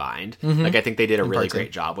Leon combined. Like, I think they did a really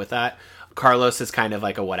great job with that. Carlos is kind of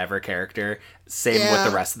like a whatever character. Same with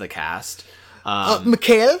the rest of the cast.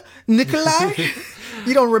 Mikhail, Nikolai,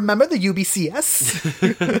 you don't remember the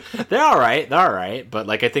UBCS? They're all right. But,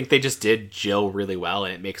 like, I think they just did Jill really well,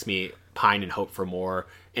 and it makes me pine and hope for more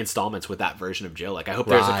installments with that version of Jill. Like, I hope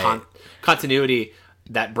there's a continuity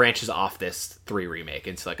that branches off this 3 remake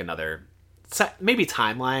into, like, another maybe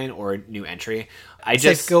timeline or new entry.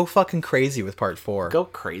 Just go fucking crazy with part 4. Go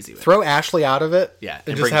crazy with Throw Ashley out of it. Yeah,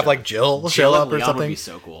 and just have like Jill show up or Leon something. Would be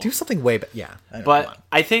so cool. Do something way better. Yeah, I know, but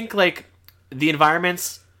I think like the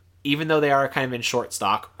environments, even though they are kind of in short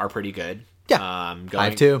stock, are pretty good. Yeah,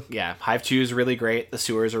 Hive 2. Yeah, Hive 2 is really great. The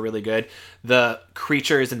sewers are really good. The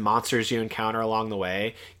creatures and monsters you encounter along the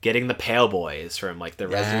way, getting the Pale Boys from like the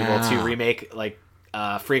Resident Evil 2 remake, like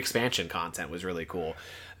free expansion content was really cool.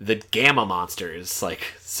 The Gamma monsters, like,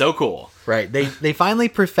 so cool. Right. They finally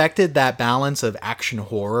perfected that balance of action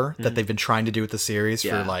horror that they've been trying to do with the series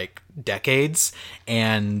for like decades,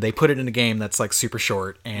 and they put it in a game that's like super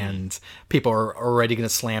short and people are already going to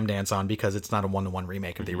slam dance on because it's not a 1-to-1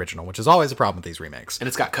 remake of the original, which is always a problem with these remakes. And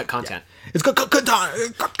it's got cut content. Yeah. It's got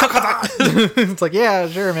cut It's like, yeah,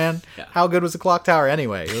 sure, man. Yeah. How good was the Clock Tower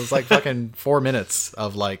anyway? It was like fucking 4 minutes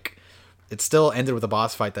of like, it still ended with a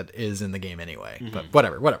boss fight that is in the game anyway. But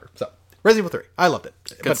whatever. So, Resident Evil 3. I loved it.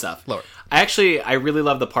 Good stuff. Lower. I really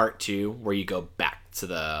love the part 2 where you go back to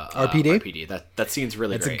the RPD. That scene's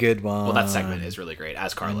really great. It's a good one. Well, that segment is really great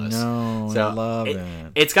as Carlos. I love it.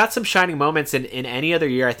 It's got some shining moments, and in any other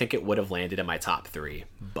year, I think it would have landed in my top 3,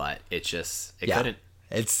 but it couldn't.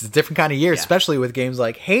 It's a different kind of year, especially with games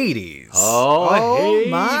like Hades. Oh,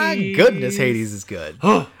 my goodness, Hades is good.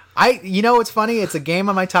 It's funny. It's a game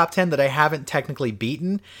on my top 10 that I haven't technically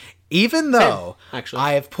beaten, even though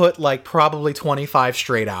I have put like probably 25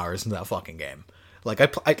 straight hours into that fucking game. Like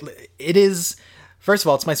it is. First of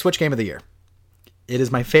all, it's my Switch game of the year. It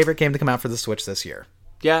is my favorite game to come out for the Switch this year.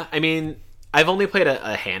 Yeah, I mean, I've only played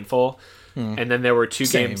a handful, and then there were 2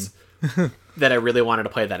 games that I really wanted to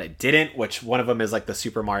play that I didn't. Which one of them is like the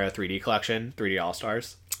Super Mario 3D Collection, 3D All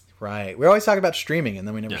Stars. Right. We always talk about streaming, and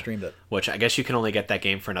then we never streamed it. Which I guess you can only get that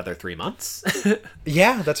game for another 3 months.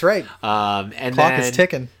 Yeah, that's right. And clock is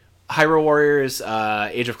ticking. Hyrule Warriors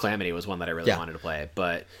Age of Calamity was one that I really wanted to play.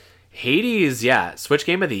 But Hades, Switch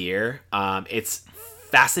Game of the Year. It's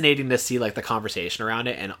fascinating to see like the conversation around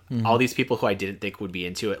it and all these people who I didn't think would be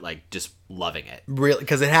into it, like just loving it. Really,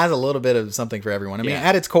 because it has a little bit of something for everyone. I mean,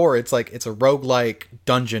 at its core, it's a roguelike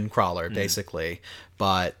dungeon crawler, basically.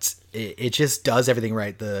 But it just does everything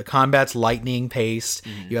right. The combat's lightning paced.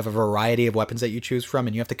 You have a variety of weapons that you choose from,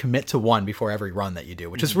 and you have to commit to one before every run that you do,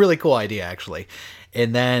 which is a really cool idea, actually.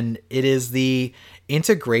 And then it is the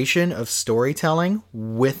integration of storytelling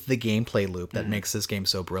with the gameplay loop that makes this game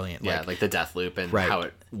so brilliant. Yeah, like the death loop and how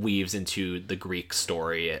it weaves into the Greek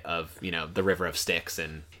story of, the River of Styx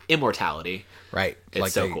and immortality. Right.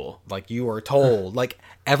 It's so cool. Like you are told, like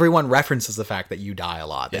everyone references the fact that you die a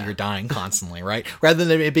lot, that you're dying constantly, right? Rather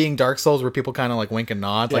than it being Dark Souls where people kind of like wink and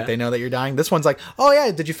nod, like they know that you're dying. This one's like, oh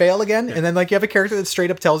yeah, did you fail again? And then like you have a character that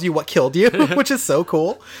straight up tells you what killed you, which is so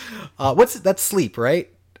cool. That's Sleep, right?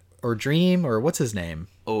 Or Dream, or what's his name?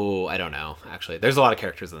 Oh, I don't know. Actually, there's a lot of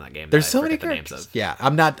characters in that game. There's so many characters. Names of. Yeah,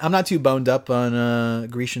 I'm not too boned up on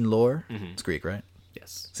Grecian lore. It's Greek, right?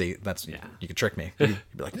 Yes. See, that's you could trick me. You'd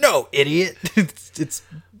be like, no, idiot. It's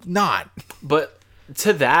not. But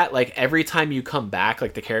to that, like every time you come back,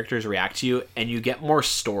 like the characters react to you, and you get more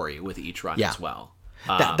story with each run as well.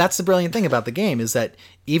 That's the brilliant thing about the game, is that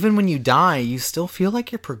even when you die, you still feel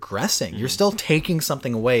like you're progressing. You're still taking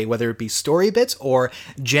something away, whether it be story bits or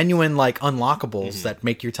genuine like unlockables that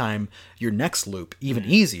make your next loop even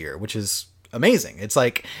easier, which is amazing. It's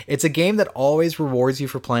like, it's a game that always rewards you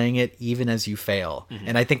for playing it even as you fail.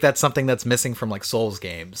 And I think that's something that's missing from like Souls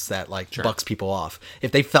games that like bucks people off.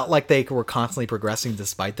 If they felt like they were constantly progressing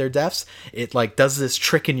despite their deaths, it like does this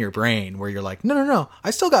trick in your brain where you're like, no,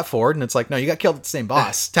 I still got forward. And it's like, no, you got killed at the same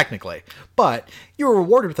boss, technically. But you were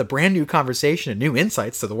rewarded with a brand new conversation and new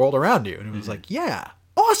insights to the world around you. And it was like, yeah,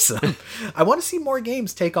 awesome. I want to see more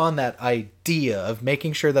games take on that idea of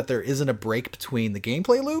making sure that there isn't a break between the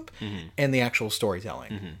gameplay loop and the actual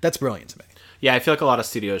storytelling. That's brilliant to me. Yeah, I feel like a lot of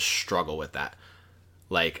studios struggle with that.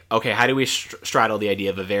 Like, okay, how do we straddle the idea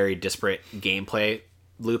of a very disparate gameplay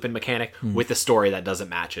loop and mechanic with a story that doesn't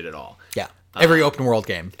match it at all? Yeah. Every open world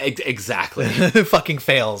game. Exactly. Fucking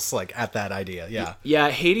fails like at that idea. Yeah. Yeah,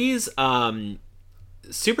 Hades,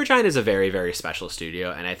 Supergiant is a very, very special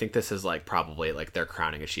studio, and I think this is like probably like their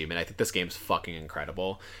crowning achievement. I think this game's fucking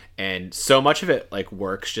incredible, and so much of it like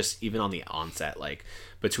works just even on the onset, like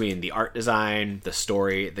between the art design, the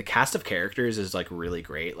story, the cast of characters is like really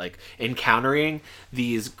great. Like encountering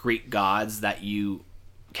these Greek gods that you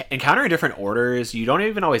encounter in different orders, you don't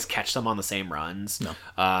even always catch them on the same runs.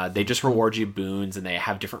 No. They just reward you boons, and they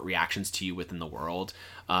have different reactions to you within the world,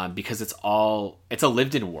 because it's a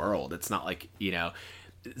lived-in world. It's not like, you know,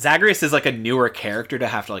 Zagreus is like a newer character to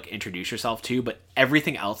have to like introduce yourself to, but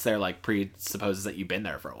everything else there like presupposes that you've been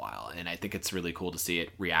there for a while, and I think it's really cool to see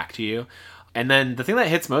it react to you. And then the thing that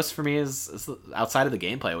hits most for me is outside of the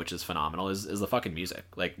gameplay, which is phenomenal, is the fucking music.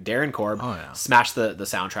 Like Darren Korb smashed the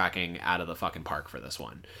soundtracking out of the fucking park for this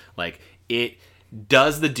one. Like it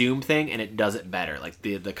does the Doom thing, and it does it better. Like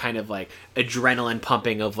the kind of like adrenaline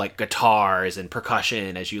pumping of like guitars and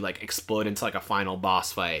percussion as you like explode into like a final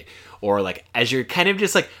boss fight, or like as you're kind of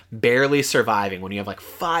just like barely surviving when you have like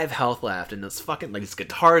 5 health left, and this fucking like these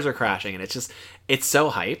guitars are crashing, and it's so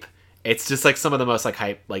hype. It's just like some of the most like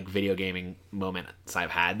hype like video gaming moments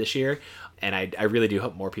I've had this year, and I really do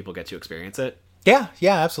hope more people get to experience it. Yeah,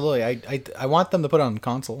 absolutely. I want them to put it on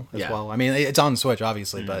console as well. I mean, it's on Switch,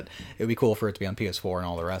 obviously, but it would be cool for it to be on PS4 and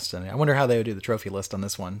all the rest. And I wonder how they would do the trophy list on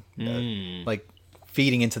this one. Like,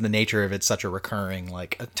 feeding into the nature of it's such a recurring,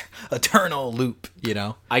 like, eternal loop, you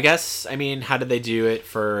know? I guess, I mean, how did they do it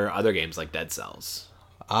for other games like Dead Cells?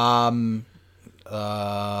 I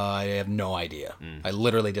have no idea. I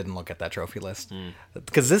literally didn't look at that trophy list.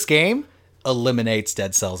 Because this game eliminates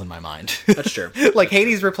Dead Cells in my mind. That's true. Like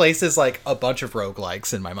Hades replaces like a bunch of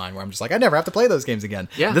roguelikes in my mind where I'm just like, I never have to play those games again.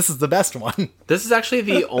 Yeah. This is the best one. This is actually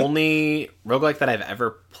the only roguelike that I've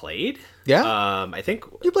ever played. Yeah? I think...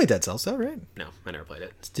 You played Dead Cells though, right? No, I never played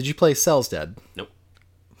it. Did you play Cells Dead? Nope.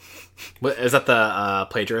 What, is that the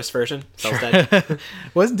plagiarist version? Cells Dead?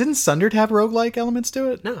 Didn't Sundered have roguelike elements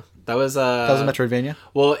to it? No. That was a Metroidvania?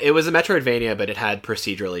 Well, it was a Metroidvania, but it had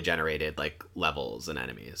procedurally generated like levels and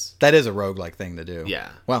enemies. That is a roguelike thing to do. Yeah.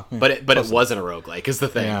 Well, but it wasn't a roguelike is the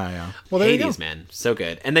thing. Yeah. Well, there Hades, you go. Man, so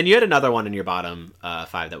good. And then you had another one in your bottom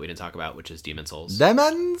 5 that we didn't talk about, which is Demon Souls.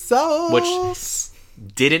 Demon Souls!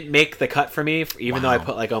 Which didn't make the cut for me, even though I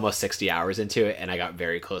put like almost 60 hours into it, and I got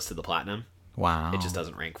very close to the platinum. Wow. It just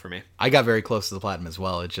doesn't rank for me. I got very close to the platinum as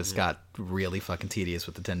well. It just got really fucking tedious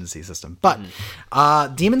with the tendency system. But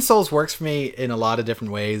Demon Souls works for me in a lot of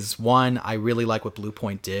different ways. One, I really like what Blue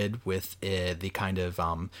Point did with the kind of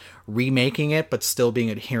remaking it, but still being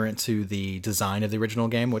adherent to the design of the original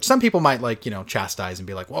game, which some people might like, you know, chastise and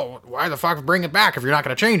be like, well, why the fuck bring it back if you're not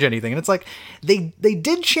going to change anything? And it's like, they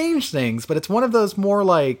did change things, but it's one of those more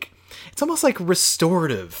like, it's almost like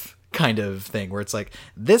restorative kind of thing where it's like,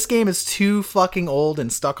 this game is too fucking old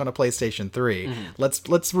and stuck on a PlayStation 3.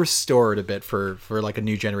 Let's restore it a bit for like a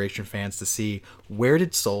new generation fans to see where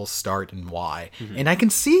did Souls start and why. And I can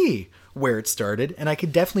see where it started, and I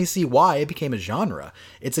could definitely see why it became a genre.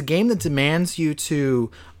 It's a game that demands you to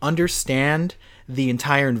understand the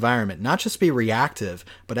entire environment, not just be reactive,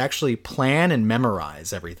 but actually plan and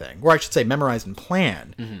memorize everything. Or I should say memorize and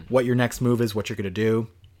plan what your next move is, what you're going to do.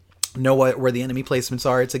 Know where the enemy placements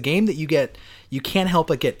are. It's a game that you can't help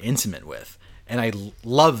but get intimate with, and I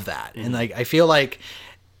love that. And like, I feel like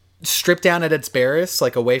stripped down at its barest,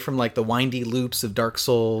 like away from like the windy loops of Dark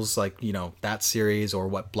Souls, like, you know, that series, or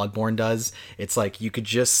what Bloodborne does, it's like you could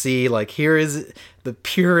just see like, here is the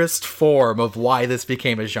purest form of why this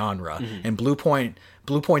became a genre. And Blue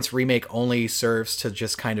Point's remake only serves to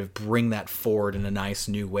just kind of bring that forward in a nice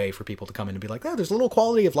new way for people to come in and be like, oh, there's little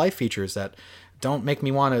quality of life features that don't make me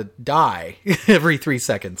want to die every 3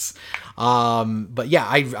 seconds. But yeah,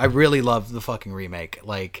 I really love the fucking remake.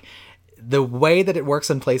 Like, the way that it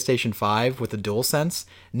works on PlayStation 5 with the DualSense,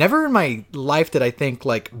 never in my life did I think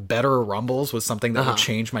like better rumbles was something that would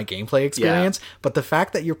change my gameplay experience. But the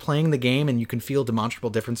fact that you're playing the game and you can feel demonstrable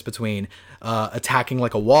difference between attacking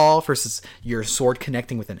like a wall versus your sword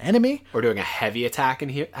connecting with an enemy, or doing a heavy attack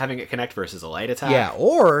and having it connect versus a light attack. yeah,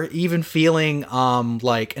 or even feeling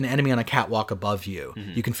like an enemy on a catwalk above you.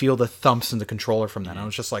 You can feel the thumps in the controller from that. And I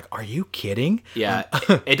was just like, are you kidding? Yeah,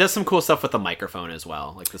 it does some cool stuff with the microphone as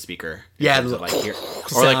well, like the speaker. Yeah, of, like, or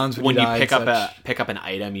sounds like when you pick up such. pick up an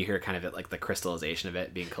item, you hear kind of like the crystallization of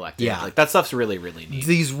it being collected. Yeah. Like that stuff's really, really neat.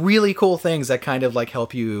 These really cool things that kind of like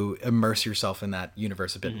help you immerse yourself in that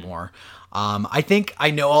universe a bit more. I think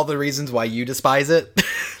I know all the reasons why you despise it.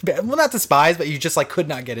 Well, not despise, but you just like could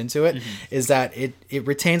not get into it. Is that it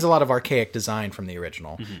retains a lot of archaic design from the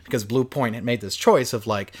original, because Blue Point had made this choice of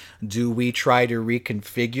like, do we try to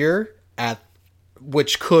reconfigure at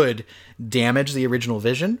which could damage the original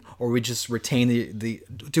vision, or we just retain the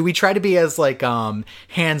do we try to be as like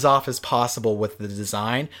hands off as possible with the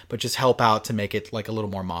design, but just help out to make it like a little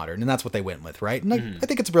more modern? And that's what they went with, right? And I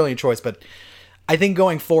think it's a brilliant choice, but I think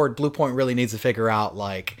going forward, Blue Point really needs to figure out,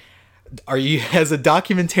 like, are you, as a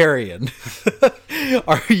documentarian,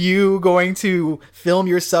 are you going to film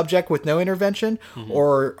your subject with no intervention,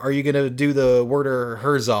 or are you going to do the Werner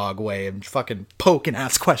Herzog way and fucking poke and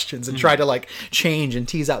ask questions and try to like change and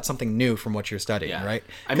tease out something new from what you're studying, right?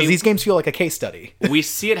 I Because mean, these games feel like a case study. we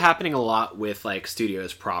see it happening a lot with like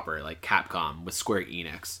studios proper, like Capcom with Square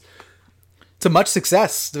Enix. To much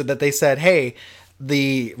success that they said, hey,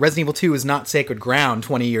 the Resident Evil 2 is not sacred ground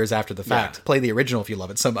 20 years after the fact. Yeah. Play the original if you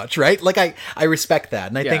love it so much, right? Like I respect that.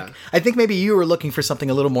 And I think maybe you were looking for something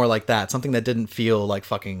a little more like that, something that didn't feel like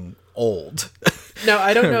fucking old. No,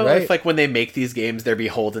 I don't know Right? if like when they make these games, they're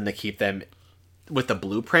beholden to keep them with the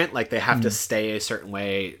blueprint. Like they have to stay a certain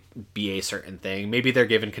way, be a certain thing. Maybe they're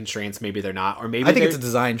given constraints, maybe they're not, or maybe I think they're- it's a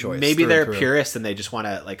design choice. Maybe through they're and through. purists and they just want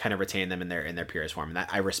to like kind of retain them in their purest form. And that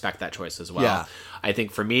I respect that choice as well. Yeah. I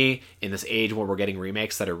think for me, in this age where we're getting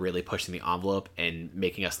remakes that are really pushing the envelope and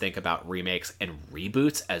making us think about remakes and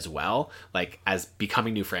reboots as well, like as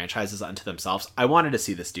becoming new franchises unto themselves, I wanted to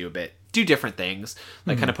see this do different things,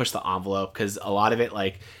 like kind of push the envelope, because a lot of it,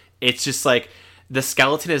 like, it's just like the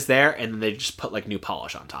skeleton is there and then they just put like new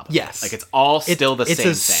polish on top of Yes. it. Like it's all still the same thing.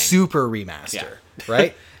 It's a super remaster,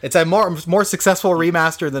 right? It's a more successful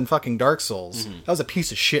remaster than fucking Dark Souls. That was a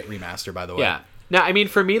piece of shit remaster, by the way. Yeah. Now, I mean,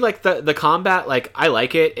 for me, like the combat, like I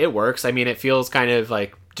like it. It works. I mean, it feels kind of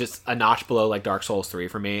like just a notch below like Dark Souls 3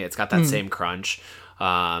 for me. It's got that same crunch.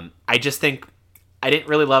 I just think I didn't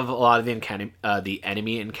really love a lot of the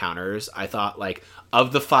enemy encounters. I thought like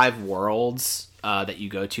of the 5 worlds that you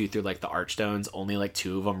go to through like the Archstones, only like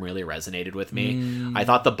 2 of them really resonated with me. I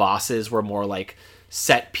thought the bosses were more like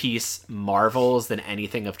set piece marvels than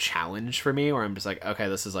anything of challenge for me, where I'm just like, okay,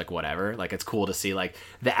 this is like whatever. Like it's cool to see like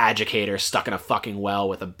the Adjudicator stuck in a fucking well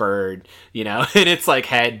with a bird, you know, in its like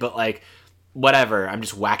head, but like whatever. I'm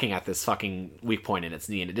just whacking at this fucking weak point in its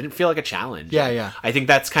knee, and it didn't feel like a challenge. Yeah, yeah. I think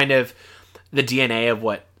that's kind of the DNA of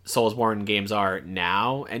what Soulsborne games are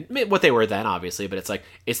now, and what they were then, obviously, but it's like,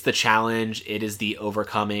 it's the challenge, it is the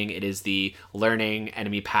overcoming, it is the learning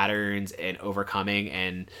enemy patterns and overcoming,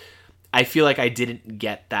 and I feel like I didn't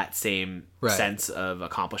get that same sense of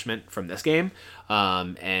accomplishment from this game.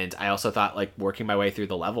 And I also thought like working my way through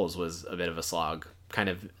the levels was a bit of a slog, kind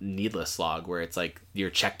of needless slog, where it's like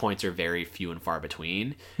your checkpoints are very few and far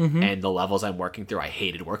between, and the levels I'm working through, I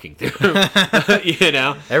hated working through. You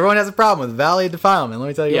know, Everyone has a problem with Valley of Defilement, let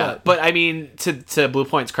me tell you what. but I mean, to Blue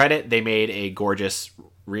Point's credit, they made a gorgeous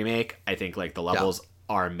remake. I think like the levels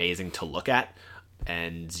are amazing to look at,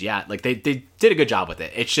 and yeah, like they did a good job with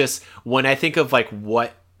it. It's just when I think of like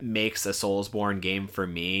what makes a Soulsborne game for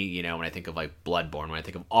me, you know, when I think of like Bloodborne, when I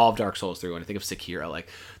think of all of Dark Souls 3, when I think of Sekiro, like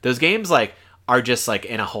those games like are just like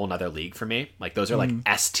in a whole nother league for me. Like those are like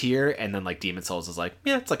S tier, and then like Demon Souls is like,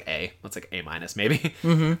 yeah, it's like A. It's like A minus maybe.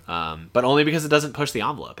 But only because it doesn't push the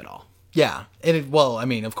envelope at all. Yeah, well, I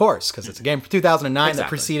mean, of course, because it's a game from 2009 that Exactly.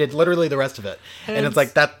 preceded literally the rest of it, and it's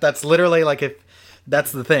like that's literally like if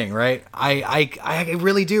that's the thing, right? I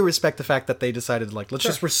really do respect the fact that they decided like let's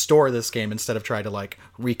just restore this game instead of try to like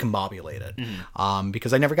recombobulate it,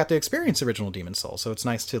 because I never got to experience the original Demon Souls, so it's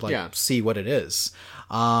nice to like see what it is.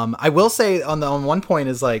 I will say on one point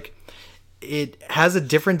is like it has a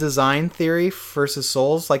different design theory versus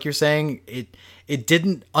Souls, like you're saying it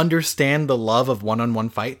didn't understand the love of one-on-one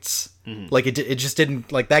fights. Like it just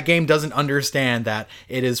didn't, like that game doesn't understand that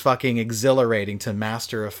it is fucking exhilarating to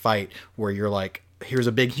master a fight where you're like, here's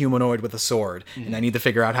a big humanoid with a sword and I need to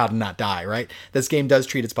figure out how to not die, right? This game does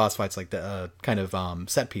treat its boss fights like the kind of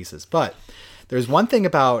set pieces, but there's one thing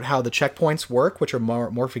about how the checkpoints work, which are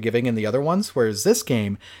more forgiving in the other ones, whereas this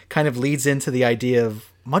game kind of leads into the idea of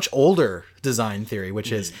much older design theory,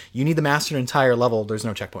 which is you need to master an entire level. There's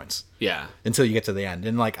no checkpoints. Yeah. Until you get to the end.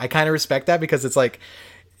 And like, I kind of respect that because it's like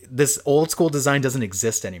this old school design doesn't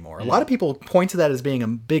exist anymore. A lot of people point to that as being a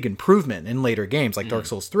big improvement in later games like Dark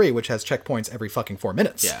Souls 3, which has checkpoints every fucking 4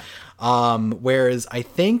 minutes. Yeah. Whereas I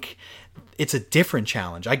think it's a different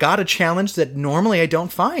challenge. I got a challenge that normally I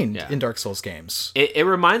don't find in Dark Souls games. It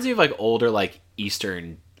reminds me of like older, like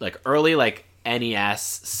Eastern, like early, like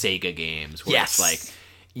NES Sega games where it's like,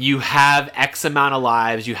 you have X amount of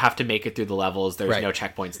lives, you have to make it through the levels, there's no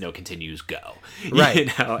checkpoints, no continues, go. Right. You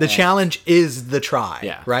know? The challenge is the try.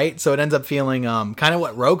 Yeah. Right? So it ends up feeling kind of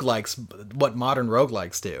what modern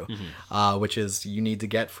roguelikes do, which is you need to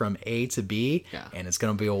get from A to B, and it's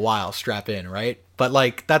going to be a while, strap in, right? But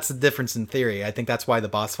like, that's the difference in theory. I think that's why the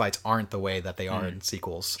boss fights aren't the way that they are in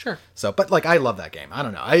sequels. Sure. So, but like, I love that game. I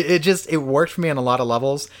don't know. It worked for me on a lot of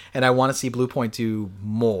levels, and I want to see Blue Point do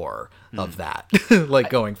more of that, like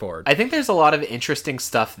going forward. I think there's a lot of interesting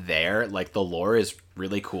stuff there. Like the lore is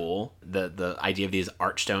really cool. The idea of these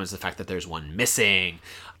archstones, the fact that there's one missing,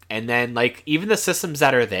 and then like even the systems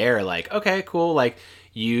that are there. Like, okay, cool. Like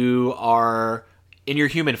you are in your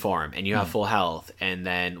human form and you have full health, and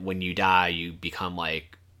then when you die, you become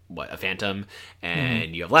like a phantom,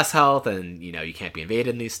 and you have less health, and you know you can't be invaded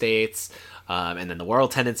in these states. And then the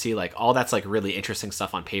world tendency, like all that's like really interesting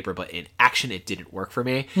stuff on paper, but in action it didn't work for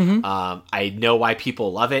me. I know why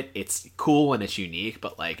people love it. It's cool when it's unique,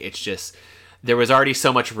 but like it's just, there was already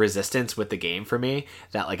so much resistance with the game for me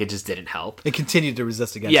that like it just didn't help. It continued to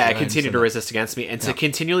resist against it continued to resist against me, and to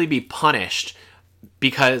continually be punished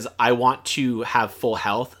because I want to have full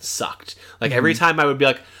health sucked. Like every time I would be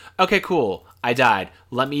like, okay, cool, I died,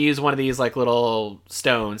 let me use one of these like little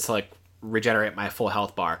stones to like regenerate my full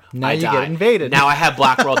health bar. Now I get invaded. Now I have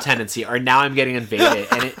Black World tendency, or now I'm getting invaded,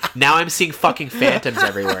 and now I'm seeing fucking phantoms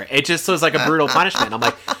everywhere. It just was like a brutal punishment. I'm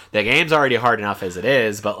like, the game's already hard enough as it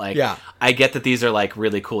is, but like, I get that these are like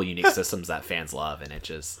really cool, unique systems that fans love, and it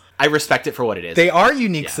just, I respect it for what it is. They are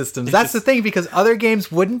unique systems. That's the thing, because other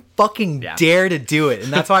games wouldn't fucking dare to do it,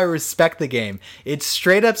 and that's why I respect the game. It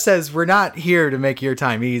straight up says, we're not here to make your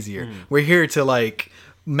time easier. We're here to like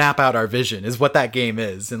map out our vision, is what that game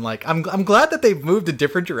is. And like, I'm glad that they've moved in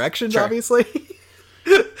different directions, obviously.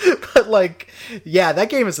 But like, yeah, that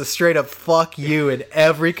game is a straight up fuck you in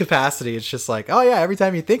every capacity. It's just like, oh yeah, every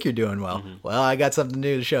time you think you're doing well, well, I got something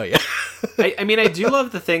new to show you. I mean, I do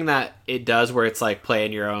love the thing that it does where it's like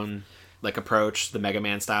playing your own like approach, the Mega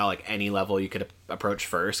Man style, like any level you could approach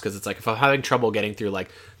first, because it's like, if I'm having trouble getting through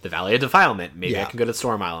like the Valley of Defilement, maybe I can go to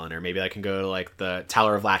Storm Island, or maybe I can go to like the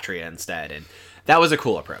Tower of Latria instead, and that was a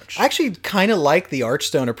cool approach. I actually kind of like the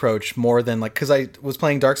Archstone approach more than like, because I was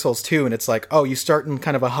playing Dark Souls 2 and it's like, oh, you start in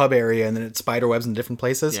kind of a hub area and then it spider webs in different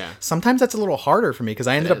places. Yeah. Sometimes that's a little harder for me because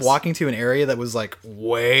I ended up walking to an area that was like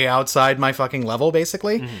way outside my fucking level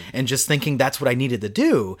basically, and just thinking that's what I needed to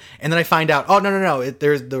do. And then I find out, oh, no.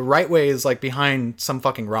 There's the right way is like behind some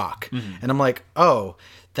fucking rock. And I'm like, oh,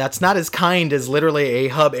 that's not as kind as literally a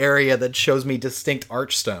hub area that shows me distinct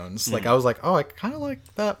archstones. Like, I was like, oh, I kind of like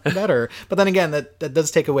that better. But then again, that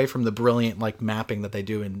does take away from the brilliant like mapping that they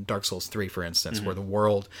do in Dark Souls 3, for instance, where the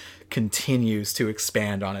world continues to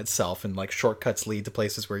expand on itself and like shortcuts lead to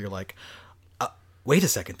places where you're like, wait a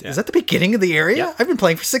second, is that the beginning of the area? Yeah. I've been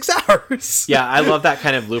playing for 6 hours. Yeah, I love that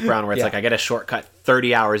kind of loop around where it's like I get a shortcut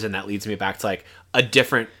 30 hours and that leads me back to like a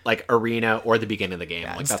different like arena or the beginning of the game.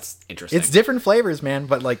 Like, that's interesting. It's different flavors, man,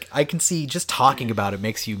 but like I can see just talking about it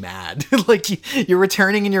makes you mad. Like you're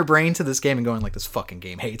returning in your brain to this game and going like, this fucking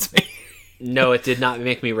game hates me. No, it did not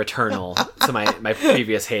make me returnal to my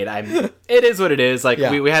previous hate. It is what it is. Like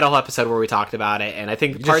we had a whole episode where we talked about it, and I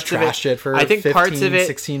think parts of it for I think 15, parts of it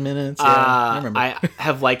 16 minutes. Yeah, I remember. I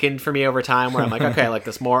have likened for me over time where I'm like, okay, I like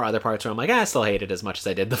this more. Other parts where I'm like, I still hate it as much as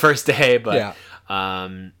I did the first day. But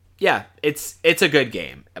it's a good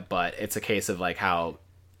game, but it's a case of like how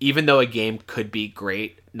even though a game could be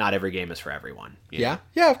great, not every game is for everyone. Yeah,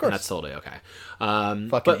 of course. And that's totally okay.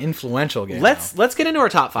 Fucking influential game. Let's get into our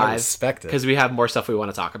top 5. I respect it because we have more stuff we want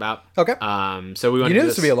to talk about. Okay. So we want. You knew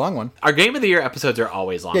this would be a long one. Our Game of the Year episodes are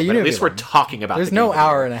always long. Yeah, but at least we're talking about. There's no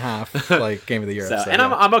hour and a half like Game of the Year. So, episode, and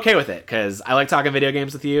I'm okay with it because I like talking video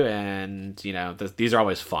games with you, and you know these are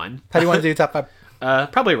always fun. How do you want to do top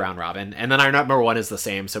 5? Probably round robin, and then our number 1 is the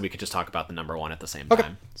same, so we could just talk about the number 1 at the same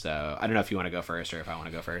time. So I don't know if you want to go first or if I want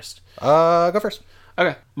to go first. Go first.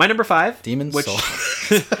 Okay, my number 5, Demon's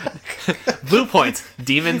Souls. Blue Points,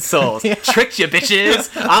 Demon's Souls. Tricked you, bitches.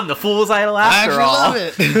 I'm the fool's idol after all. I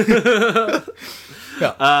love it.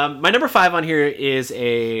 Yeah. My number 5 on here is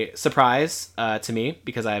a surprise to me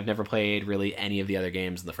because I've never played really any of the other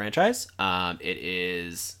games in the franchise. It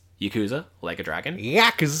is Yakuza Like a Dragon.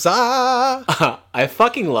 Yakuza! I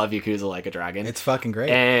fucking love Yakuza Like a Dragon. It's fucking great.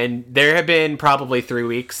 And there have been probably 3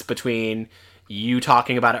 weeks between you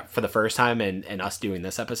talking about it for the first time and us doing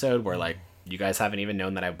this episode where, like, you guys haven't even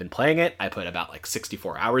known that I've been playing it. I put about, like,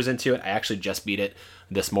 64 hours into it. I actually just beat it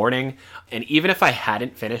this morning. And even if I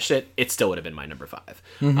hadn't finished it, it still would have been my number 5.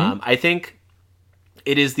 I think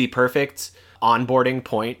it is the perfect onboarding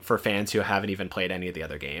point for fans who haven't even played any of the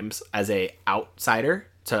other games. As a outsider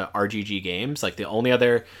to RGG games, like, the only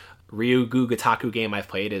other Ryugu Gotoku game I've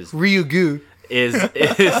played is Ryugu is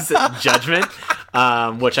Judgment,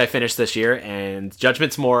 which I finished this year, and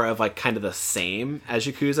Judgment's more of, like, kind of the same as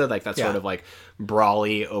Yakuza, like that sort of, like,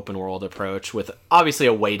 brawly open world approach with obviously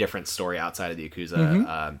a way different story outside of the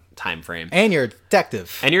Yakuza time frame. And you're a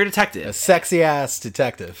detective. A sexy ass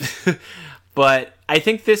detective. But I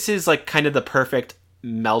think this is, like, kind of the perfect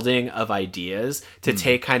melding of ideas to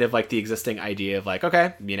take kind of, like, the existing idea of, like,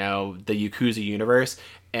 okay, you know, the Yakuza universe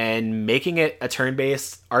and making it a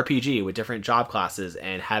turn-based RPG with different job classes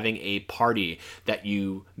and having a party that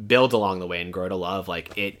you build along the way and grow to love.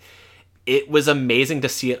 Like, it was amazing to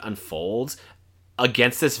see it unfold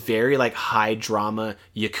against this very, like, high drama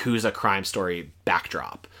Yakuza crime story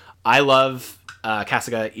backdrop. I love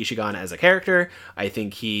Kasuga Ishigan as a character. I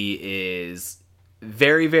think he is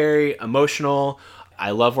very, very emotional.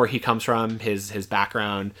 I love where he comes from, his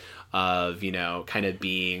background of, you know, kind of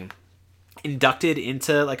being inducted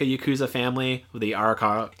into, like, a Yakuza family, the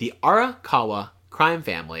Arakawa crime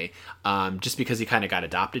family, just because he kind of got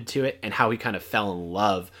adopted to it, and how he kind of fell in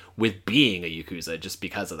love with being a Yakuza just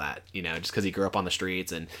because of that, you know, just because he grew up on the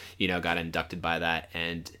streets and, you know, got inducted by that.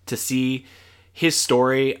 And to see his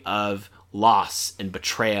story of loss and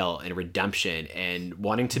betrayal and redemption and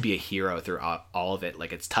wanting to be a hero through all of it,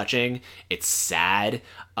 like, it's touching, it's sad,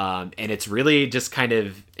 and it's really just kind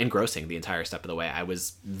of engrossing the entire step of the way. I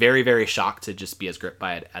was very, very shocked to just be as gripped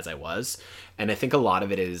by it as I was, and I think a lot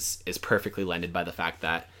of it is perfectly lended by the fact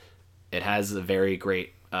that it has a very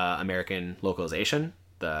great American localization.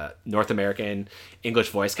 The North American English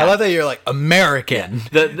voice cast. I love that you're like American,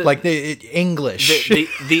 like the English.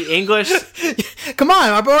 The English. Come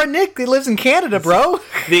on, my boy Nick, he lives in Canada, bro.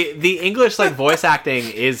 The English, like, voice acting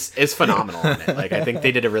is phenomenal in it. Like, I think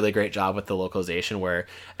they did a really great job with the localization. Where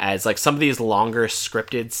as, like, some of these longer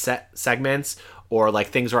scripted segments, or, like,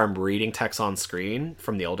 things where I'm reading text on screen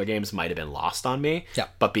from the older games might have been lost on me. Yeah.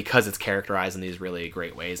 But because it's characterized in these really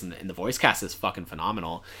great ways, and the voice cast is fucking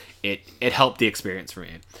phenomenal, it helped the experience for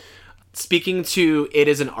me. Speaking to it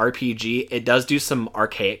as an RPG, it does do some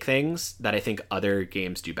archaic things that I think other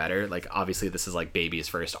games do better. Like, obviously, this is, like, baby's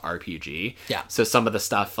first RPG. Yeah. So some of the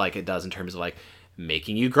stuff, like, it does in terms of, like,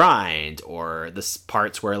 making you grind, or the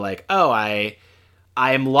parts where, like, oh, I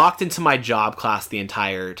am locked into my job class the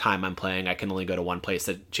entire time I'm playing. I can only go to one place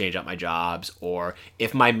to change up my jobs. Or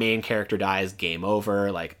if my main character dies, game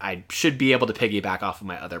over. Like, I should be able to piggyback off of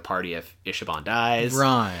my other party if Ishiban dies.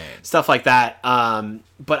 Right. Stuff like that.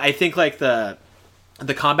 But I think, like, the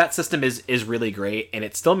combat system is really great, and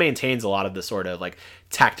it still maintains a lot of the sort of, like,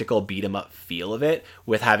 tactical beat 'em up feel of it,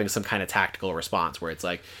 with having some kind of tactical response where it's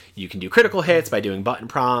like you can do critical hits by doing button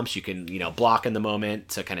prompts, you can, you know, block in the moment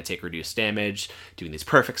to kind of take reduced damage, doing these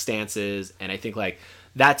perfect stances, and I think, like,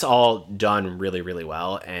 that's all done really, really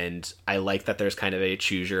well. And I like that there's kind of a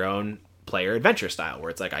choose your own player adventure style where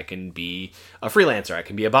it's like I can be a freelancer, I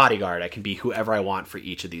can be a bodyguard, I can be whoever I want for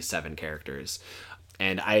each of these 7 characters.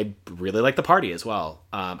 And I really like the party as well.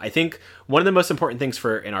 I think one of the most important things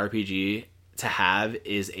for an RPG to have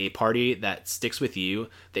is a party that sticks with you,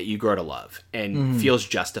 that you grow to love, and feels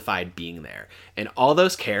justified being there. And all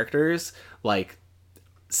those characters, like,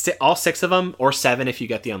 all 6 of them, or 7 if you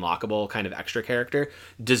get the unlockable kind of extra character,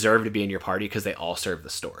 deserve to be in your party because they all serve the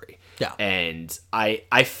story. Yeah. And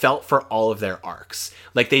I felt for all of their arcs.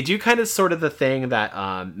 Like, they do kind of sort of the thing that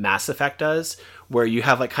Mass Effect does, where you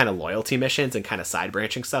have, like, kind of loyalty missions and kind of side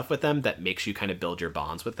branching stuff with them that makes you kind of build your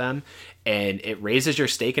bonds with them. And it raises your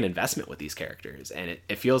stake and investment with these characters. And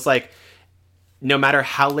it feels like no matter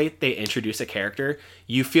how late they introduce a character,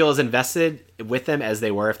 you feel as invested with them as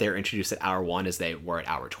they were if they were introduced at hour 1 as they were at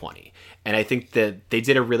hour 20. And I think that they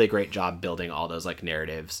did a really great job building all those, like,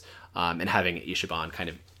 narratives and having Ishiban kind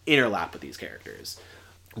of interlap with these characters.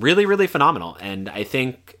 Really, really phenomenal. And I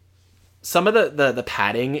think some of the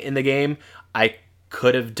padding in the game I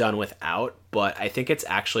could have done without, but I think it's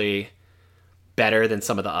actually better than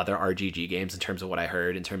some of the other RGG games in terms of what I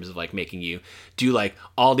heard, in terms of like making you do like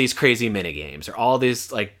all these crazy mini games or all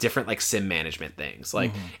these like different like sim management things.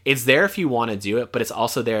 Like it's there if you want to do it, but it's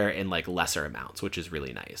also there in like lesser amounts, which is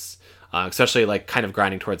really nice. Especially like kind of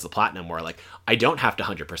grinding towards the platinum, where like I don't have to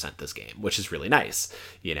 100% this game, which is really nice.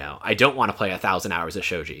 You know, I don't want to play 1,000 hours of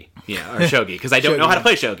shogi, you know, or shogi, because I don't know how to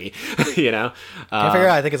play shogi. You know, Can't figure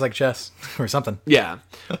out. I think it's like chess or something. yeah,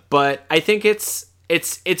 but I think it's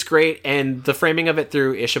great, and the framing of it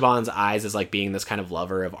through Ishiban's eyes as like being this kind of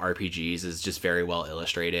lover of RPGs is just very well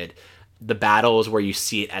illustrated. The battles where you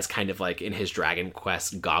see it as kind of like in his Dragon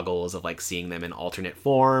Quest goggles of like seeing them in alternate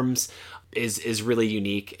forms is really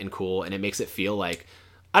unique and cool, and it makes it feel like,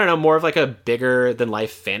 I don't know, more of like a bigger than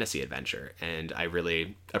life fantasy adventure, and I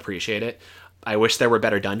really appreciate it. I wish there were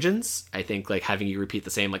better dungeons. I think like having you repeat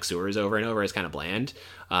the same like sewers over and over is kind of bland,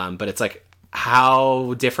 but it's like,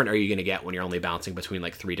 how different are you going to get when you're only bouncing between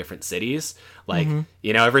like 3 different cities? Like,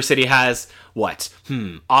 you know, every city has what?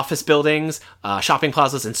 Office buildings, shopping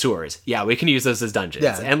plazas, and sewers. Yeah, we can use those as dungeons.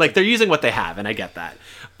 Yeah. And like, they're using what they have, and I get that.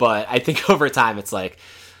 But I think over time, it's like,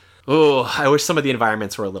 oh, I wish some of the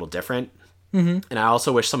environments were a little different. And I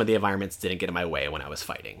also wish some of the environments didn't get in my way when I was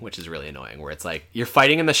fighting, which is really annoying, where it's like, you're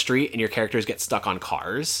fighting in the street and your characters get stuck on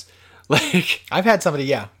cars. Like, I've had somebody,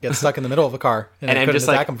 get stuck in the middle of a car and I I'm couldn't just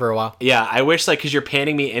attack like, them for a while. yeah, I wish like, because you're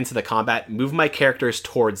panning me into the combat, move my characters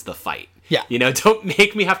towards the fight. Yeah. You know, don't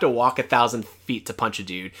make me have to walk 1,000 feet to punch a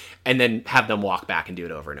dude and then have them walk back and do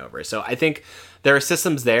it over and over. So I think there are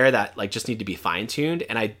systems there that like just need to be fine tuned,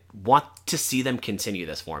 and I want to see them continue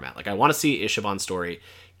this format. Like I want to see Ishiban's story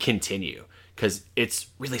continue, because it's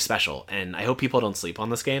really special, and I hope people don't sleep on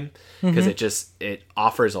this game, because it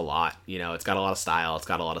offers a lot. You know, it's got a lot of style, it's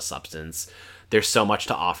got a lot of substance. There's so much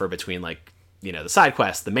to offer between like, you know, the side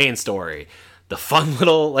quests, the main story, the fun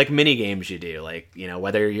little like mini games you do, like, you know,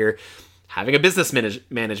 whether you're having a business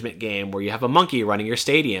management game where you have a monkey running your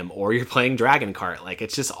stadium, or you're playing Dragon Kart, like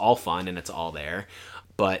it's just all fun and it's all there.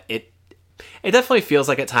 But it definitely feels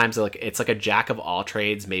like at times like it's like a jack of all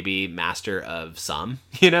trades, maybe master of some,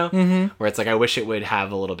 you know, where it's like, I wish it would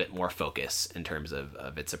have a little bit more focus in terms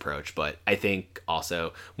of its approach. But I think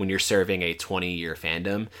also when you're serving a 20-year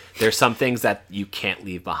fandom, there's some things that you can't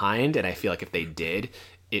leave behind. And I feel like if they did,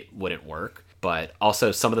 it wouldn't work. But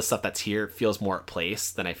also some of the stuff that's here feels more at place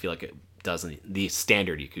than I feel like it does in the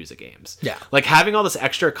standard Yakuza games. Yeah. Like having all this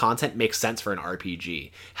extra content makes sense for an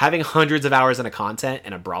RPG. Having hundreds of hours in a content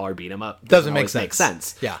and a brawler beat 'em up Doesn't make always make sense.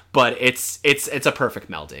 sense. Yeah. But it's a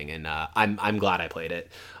perfect melding, and I'm glad I played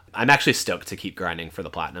it. I'm actually stoked to keep grinding for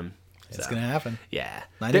the platinum. It's going to happen. Yeah.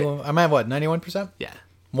 91, I'm at what, 91%? Yeah.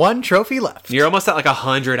 1 trophy left. You're almost at like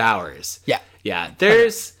 100 hours. Yeah. Yeah.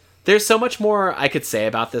 There's so much more I could say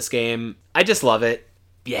about this game. I just love it.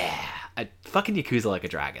 Yeah. I fucking Yakuza Like a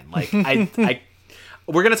Dragon. Like I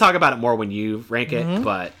we're gonna talk about it more when you rank it,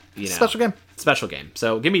 but you know, special game.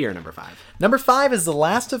 So give me your number 5. Number 5 is The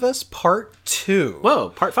Last of Us Part 2. Whoa,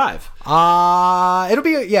 part 5. It'll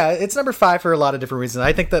be it's number 5 for a lot of different reasons.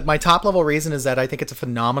 I think that my top level reason is that I think it's a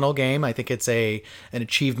phenomenal game. I think it's an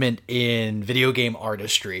achievement in video game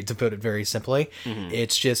artistry, to put it very simply.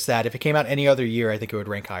 It's just that if it came out any other year, I think it would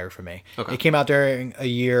rank higher for me. Okay. It came out during a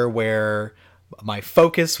year where my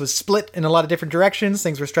focus was split in a lot of different directions.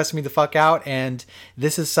 Things were stressing me the fuck out. And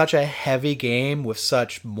this is such a heavy game with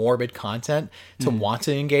such morbid content to want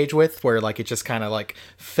to engage with, where like it just kind of like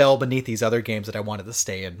fell beneath these other games that I wanted to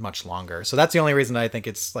stay in much longer. So that's the only reason I think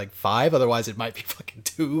it's like 5. Otherwise it might be fucking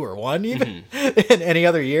 2 or 1 even in any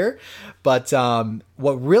other year. But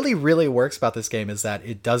what really, really works about this game is that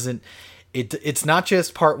it doesn't, it's not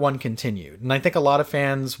just part 1 continued. And I think a lot of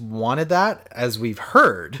fans wanted that, as we've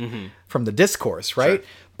heard from the discourse, right? Sure.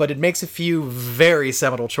 But it makes a few very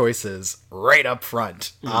seminal choices right up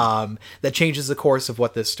front that changes the course of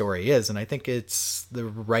what this story is. And I think it's the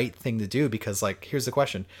right thing to do, because like, here's the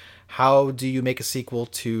question. How do you make a sequel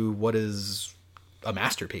to what is a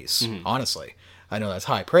masterpiece? Honestly, I know that's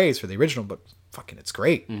high praise for the original, but fucking it's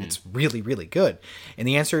great. It's really, really good. And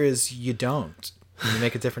the answer is you don't. You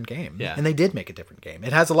make a different game. Yeah. And they did make a different game.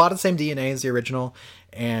 It has a lot of the same DNA as the original,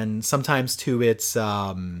 and sometimes to its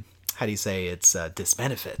its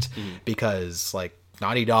disbenefit, because like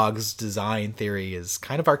Naughty Dog's design theory is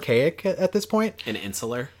kind of archaic at this point. And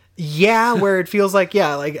insular. Yeah, where it feels like,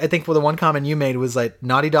 yeah, like I think the one comment you made was like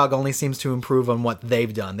Naughty Dog only seems to improve on what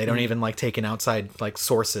they've done. They don't even like take in outside like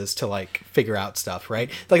sources to like figure out stuff,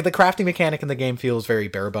 right? Like the crafting mechanic in the game feels very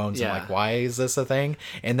bare bones and like, why is this a thing?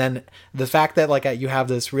 And then the fact that like you have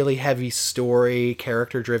this really heavy story,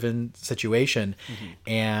 character driven situation,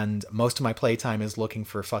 and most of my playtime is looking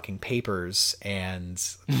for fucking papers and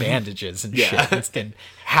bandages and shit, and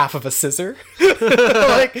half of a scissor.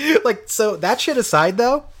 like so that shit aside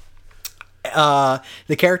though,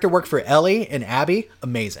 the character work for Ellie and Abby,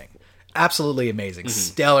 amazing. Absolutely amazing.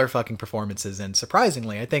 Stellar fucking performances. And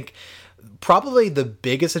surprisingly, I think probably the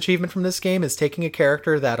biggest achievement from this game is taking a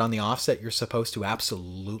character that on the offset you're supposed to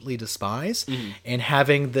absolutely despise and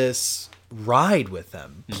having this ride with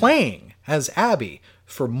them, playing as Abby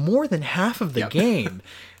for more than half of the game,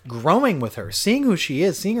 growing with her, seeing who she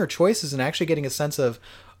is, seeing her choices, and actually getting a sense of,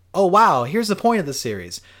 oh wow, here's the point of the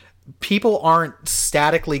series. People aren't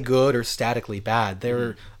statically good or statically bad.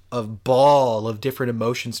 They're a ball of different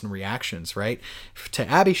emotions and reactions, right? To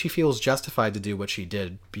Abby, she feels justified to do what she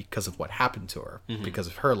did because of what happened to her, because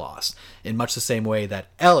of her loss, in much the same way that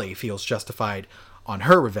Ellie feels justified on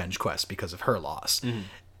her revenge quest because of her loss.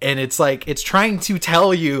 And it's like, it's trying to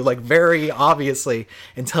tell you, like, very obviously,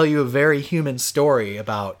 and tell you a very human story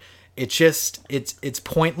about it's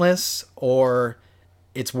pointless or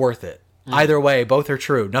it's worth it. Either way, both are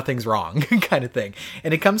true. Nothing's wrong, kind of thing.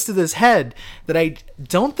 And it comes to this head that I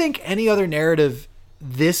don't think any other narrative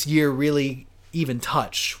this year really even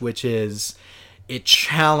touched, which is it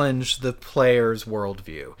challenged the player's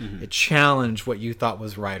worldview. It challenged what you thought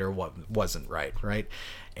was right or what wasn't right?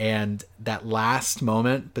 And that last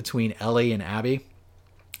moment between Ellie and Abby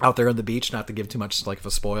out there on the beach, not to give too much like of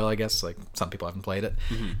a spoil, I guess, like some people haven't played it,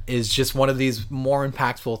 is just one of these more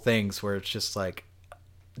impactful things where it's just like,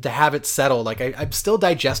 to have it settled, like I'm still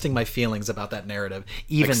digesting my feelings about that narrative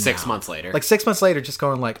even like 6 now. months later. Like 6 months later, just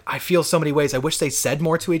going like, I feel so many ways. I wish they said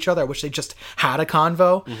more to each other. I wish they just had a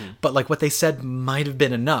convo, but like what they said might have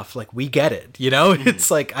been enough. Like we get it, you know? It's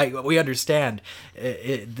like we understand.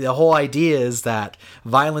 The whole idea is that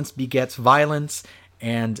violence begets violence,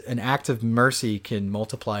 and an act of mercy can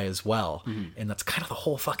multiply as well. And that's kind of the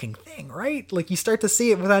whole fucking thing, right? Like you start to see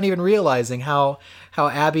it without even realizing how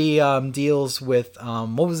Abby deals with,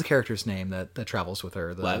 what was the character's name that travels with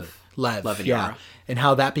her? Lev, and yeah. Yara. And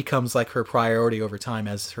how that becomes like her priority over time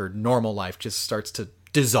as her normal life just starts to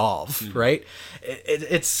dissolve, right?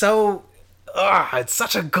 It's so... it's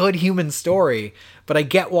such a good human story, but I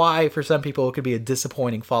get why for some people it could be a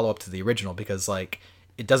disappointing follow-up to the original, because like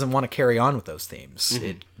it doesn't want to carry on with those themes.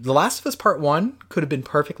 The Last of Us Part 1 could have been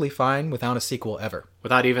perfectly fine without a sequel ever.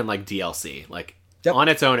 Without even like DLC. Like on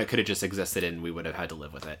its own, it could have just existed and we would have had to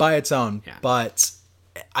live with it. By its own. Yeah. But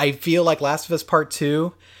I feel like Last of Us Part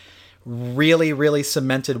 2 really, really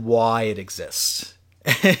cemented why it exists.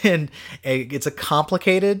 And it's a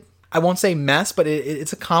complicated, I won't say mess, but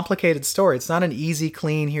it's a complicated story. It's not an easy,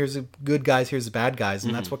 clean, here's the good guys, here's the bad guys.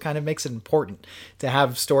 And that's what kind of makes it important to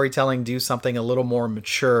have storytelling do something a little more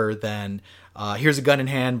mature than here's a gun in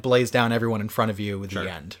hand, blaze down everyone in front of you with the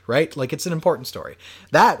end, right? Like it's an important story.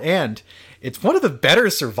 That, and it's one of the better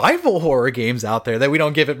survival horror games out there that we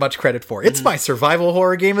don't give it much credit for. It's my survival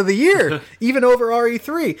horror game of the year, even over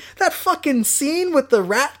RE3. That fucking scene with the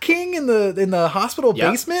Rat King in the hospital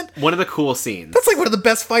basement. One of the cool scenes. That's like one of the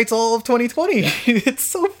best fights all of 2020. It's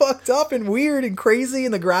so fucked up and weird and crazy,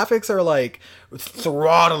 and the graphics are like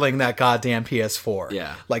throttling that goddamn PS4.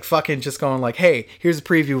 Yeah. Like fucking just going like, hey, here's a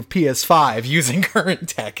preview of PS5 using current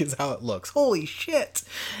tech is how it looks. Holy shit.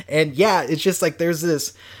 And yeah, it's just like there's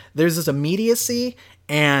this immediacy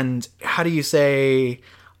and how do you say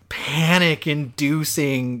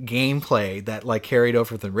panic-inducing gameplay that like carried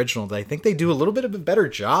over the original that I think they do a little bit of a better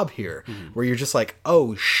job here, where you're just like,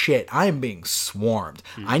 oh shit, I am being swarmed.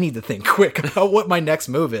 I need to think quick about what my next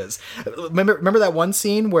move is. Remember that one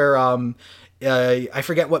scene where I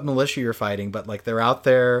forget what militia you're fighting, but like they're out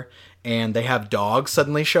there and they have dogs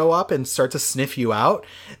suddenly show up and start to sniff you out.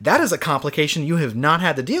 That is a complication you have not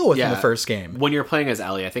had to deal with in the first game. When you're playing as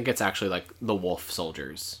Ellie, I think it's actually like the wolf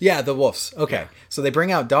soldiers. Yeah, the wolves. Okay. Yeah. So they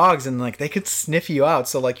bring out dogs and like they could sniff you out.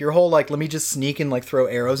 So like your whole like, let me just sneak and like throw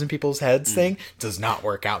arrows in people's heads thing does not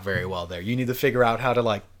work out very well there. You need to figure out how to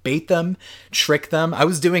like bait them, trick them. I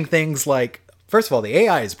was doing things like, first of all, the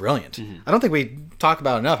AI is brilliant. I don't think we talk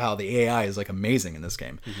about enough how the AI is like amazing in this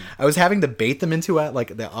game. I was having to bait them into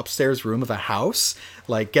like the upstairs room of a house,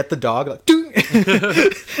 like get the dog, like,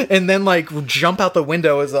 and then like jump out the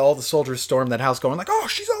window as all the soldiers storm that house, going like, oh,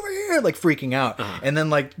 she's over here, like freaking out, and then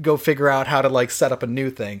like go figure out how to like set up a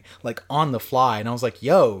new thing like on the fly. And I was like,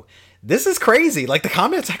 yo, this is crazy. Like, the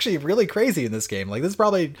combat's actually really crazy in this game. Like, this is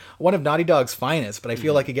probably one of Naughty Dog's finest, but I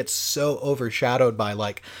feel like it gets so overshadowed by,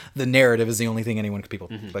 like, the narrative is the only thing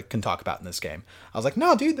like can talk about in this game. I was like,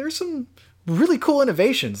 no, dude, there's some really cool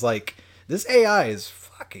innovations. Like, this AI is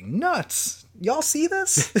fucking nuts. Y'all see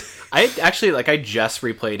this? I just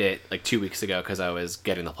replayed it like 2 weeks ago because I was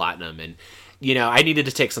getting the platinum, and I needed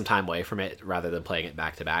to take some time away from it rather than playing it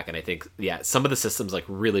back to back. And I think, some of the systems like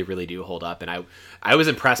really, really do hold up. And I was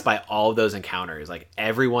impressed by all of those encounters. Like,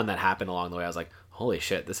 everyone that happened along the way, I was like, holy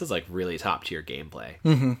shit, this is like really top tier gameplay,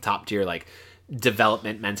 top tier like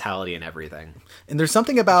development mentality and everything. And there's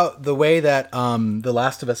something about the way that the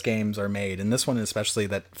Last of Us games are made, and this one especially,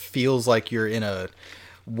 that feels like you're in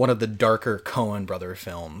one of the darker Coen brother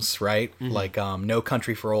films, right? Like No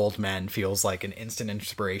Country for Old Men feels like an instant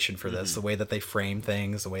inspiration for this. The way that they frame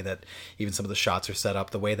things, the way that even some of the shots are set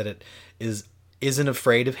up, the way that it isn't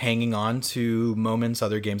afraid of hanging on to moments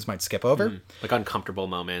other games might skip over. Like uncomfortable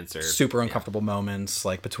moments or super uncomfortable moments,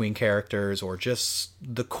 like between characters, or just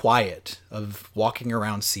the quiet of walking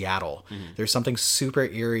around Seattle. There's something super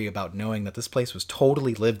eerie about knowing that this place was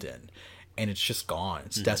totally lived in. And it's just gone.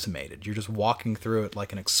 It's decimated. You're just walking through it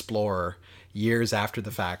like an explorer years after the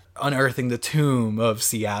fact, unearthing the tomb of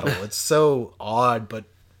Seattle. It's so odd, but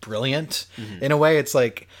brilliant. In a way, it's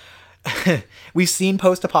like, we've seen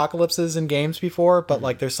post-apocalypses in games before, but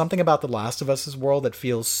like there's something about The Last of Us' world that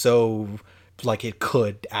feels so like it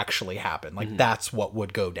could actually happen. Like that's what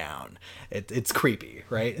would go down. It's creepy,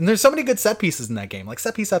 right? And there's so many good set pieces in that game, like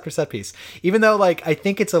set piece after set piece. Even though like I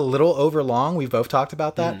think it's a little overlong, we've both talked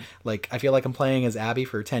about that. Like I feel like I'm playing as Abby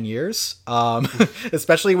for 10 years,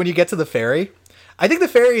 especially when you get to the ferry. I think the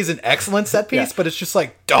ferry is an excellent set piece, but it's just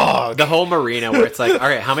like, dog. The whole marina where it's like, all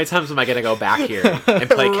right, how many times am I going to go back here and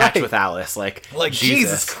play catch with Alice? Like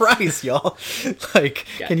Jesus Christ, y'all. Like,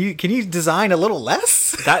 can you design a little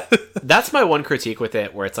less? That's my one critique with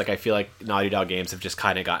it, where it's like, I feel like Naughty Dog games have just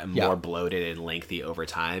kind of gotten more bloated and lengthy over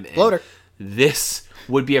time. And Bloater. This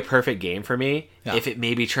would be a perfect game for me if it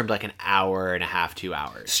maybe trimmed like an hour and a half, 2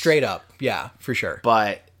 hours. Straight up. Yeah, for sure.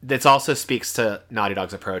 But this also speaks to Naughty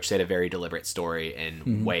Dog's approach. They had a very deliberate story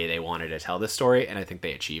and way they wanted to tell this story, and I think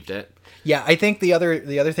they achieved it. Yeah, I think the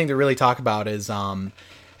other thing to really talk about is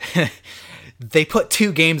they put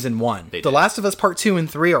 2 games in one. The Last of Us Part 2 and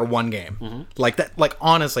 3 are one game. Like that. Like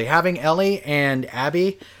honestly, having Ellie and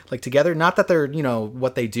Abby like together, not that they're,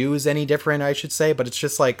 what they do is any different, I should say, but it's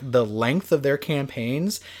just like the length of their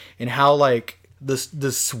campaigns and how like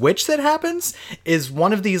the switch that happens is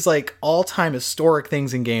one of these like all-time historic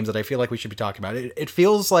things in games that I feel like we should be talking about. It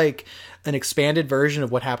feels like an expanded version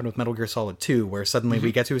of what happened with Metal Gear Solid 2, where suddenly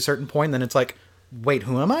we get to a certain point and then it's like, wait,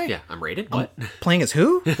 who am I? Yeah, I'm rated. What? Playing as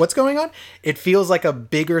who? What's going on? It feels like a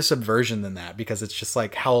bigger subversion than that, because it's just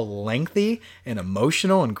like how lengthy and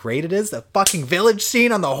emotional and great it is. The fucking village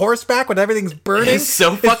scene on the horseback when everything's burning is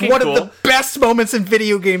so fucking one cool. of the best moments in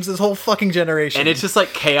video games this whole fucking generation. And it's just like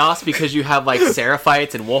chaos because you have like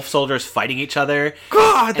Seraphites and wolf soldiers fighting each other.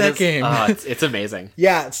 God, that game. It's amazing.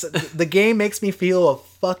 Yeah, the game makes me feel a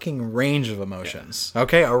fucking range of emotions. Yeah.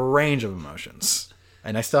 Okay, a range of emotions.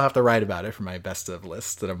 And I still have to write about it for my best of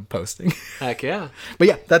list that I'm posting. Heck yeah. But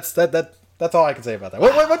yeah, that's all I can say about that.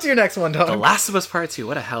 What's your next one, Tom? The Last of Us Part 2.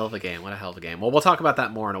 What a hell of a game. Well, we'll talk about that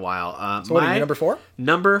more in a while. So what are you, number 4?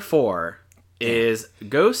 Number 4 is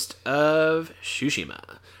Ghost of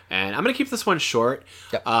Tsushima. And I'm going to keep this one short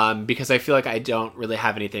because I feel like I don't really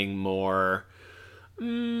have anything more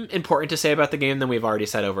important to say about the game than we've already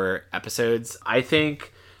said over episodes. I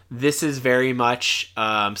think this is very much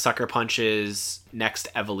Sucker Punch's next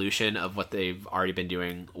evolution of what they've already been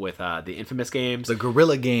doing with the Infamous games. The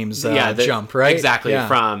Guerrilla Games jump, right? Exactly. Yeah.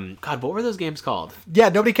 From, God, what were those games called? Yeah,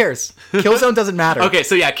 nobody cares. Killzone doesn't matter. Okay,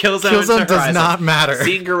 so yeah, Killzone does not matter.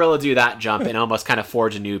 Seeing Guerrilla do that jump and almost kind of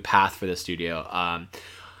forge a new path for the studio.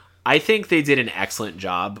 I think they did an excellent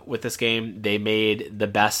job with this game. They made the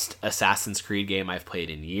best Assassin's Creed game I've played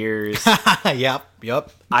in years.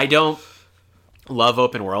 Yep. I don't love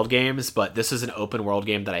open world games, but this is an open world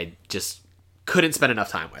game that I just couldn't spend enough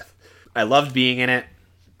time with. I loved being in it,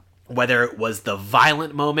 whether it was the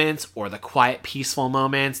violent moments or the quiet, peaceful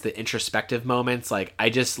moments, the introspective moments. Like, I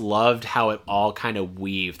just loved how it all kind of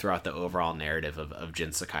weaved throughout the overall narrative of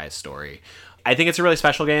Jin Sakai's story. I think it's a really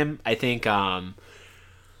special game. I think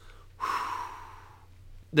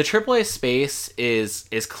the AAA space is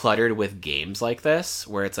cluttered with games like this,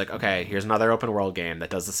 where it's like, okay, here's another open world game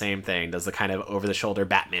that does the same thing, does the kind of over-the-shoulder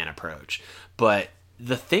Batman approach. But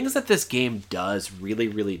the things that this game does really,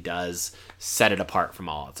 really does set it apart from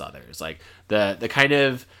all its others. Like the kind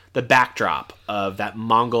of the backdrop of that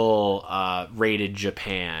Mongol raided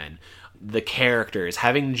Japan, the characters,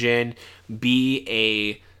 having Jin be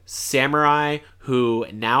a samurai who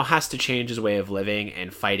now has to change his way of living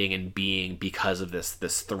and fighting and being because of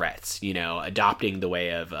this threat, you know, adopting the way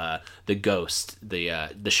of the ghost, the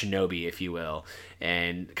shinobi, if you will,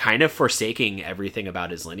 and kind of forsaking everything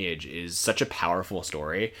about his lineage is such a powerful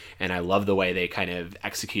story. And I love the way they kind of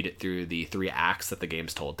execute it through the 3 acts that the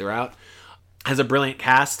game's told throughout. Has a brilliant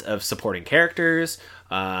cast of supporting characters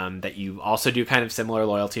that you also do kind of similar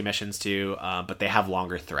loyalty missions to, but they have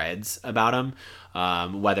longer threads about them.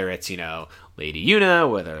 Whether it's, you know, Lady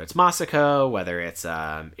Yuna, whether it's Masako, whether it's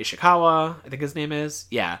Ishikawa, I think his name is.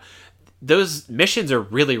 Yeah, those missions are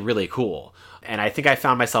really, really cool. And I think I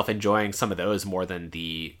found myself enjoying some of those more than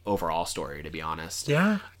the overall story, to be honest.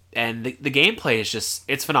 Yeah. And the gameplay is just,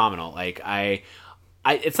 it's phenomenal. Like,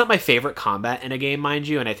 it's not my favorite combat in a game, mind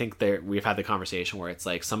you, and I think we've had the conversation where it's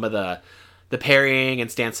like some of the parrying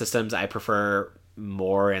and stance systems I prefer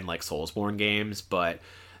more in like Soulsborne games, but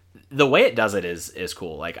the way it does it is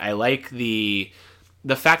cool. Like, I like the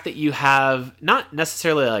fact that you have not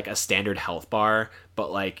necessarily like a standard health bar,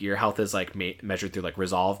 but like your health is like measured through like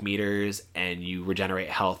resolve meters, and you regenerate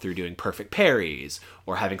health through doing perfect parries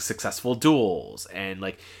or having successful duels, and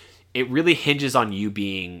like it really hinges on you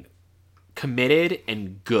being committed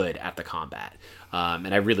and good at the combat,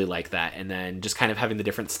 and I really like that. And then just kind of having the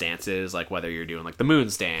different stances, like whether you're doing like the moon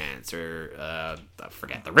stance or I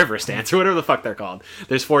forget, the river stance or whatever the fuck they're called.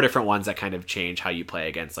 There's 4 different ones that kind of change how you play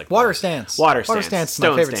against, like water stance, stone is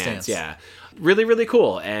my favorite stance. Yeah, really, really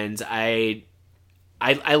cool. And I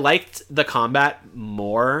liked the combat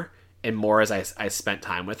more and more as I spent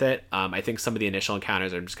time with it. I think some of the initial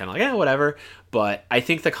encounters are just kind of like, yeah, whatever. But I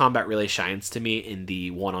think the combat really shines to me in the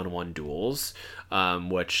one-on-one duels,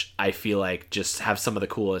 which I feel like just have some of the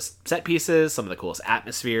coolest set pieces, some of the coolest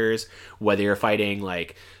atmospheres, whether you're fighting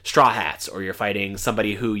like Straw Hats or you're fighting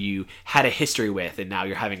somebody who you had a history with and now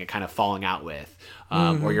you're having a kind of falling out with.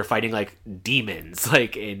 Or you're fighting like demons,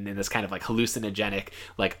 like in this kind of like hallucinogenic,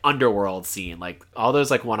 like underworld scene. Like all those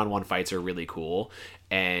like one-on-one fights are really cool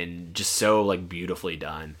and just so like beautifully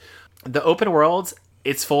done. The open worlds,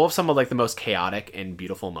 it's full of some of like the most chaotic and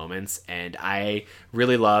beautiful moments, and I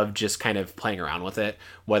really love just kind of playing around with it,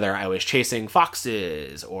 whether I was chasing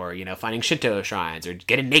foxes or, you know, finding Shinto shrines or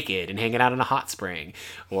getting naked and hanging out in a hot spring,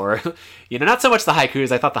 or, you know, not so much the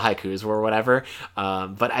haikus. I thought the haikus were whatever,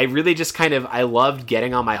 but I really just kind of, I loved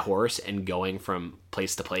getting on my horse and going from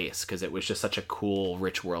place to place because it was just such a cool,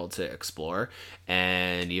 rich world to explore.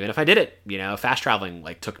 And even if I did it, you know, fast traveling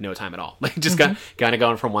like took no time at all. Like just kind of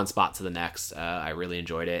going from one spot to the next. I really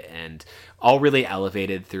enjoyed it, and all really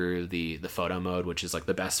elevated through the photo mode, which is like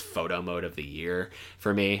the best photo mode of the year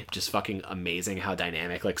for me. Just fucking amazing how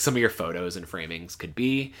dynamic like some of your photos and framings could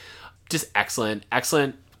be. Just excellent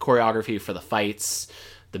choreography for the fights.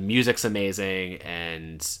 The music's amazing,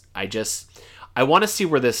 and I want to see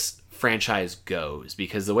where this franchise goes,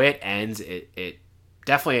 because the way it ends, it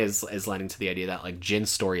definitely is lending to the idea that like Jin's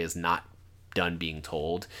story is not done being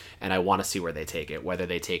told, and I want to see where they take it, whether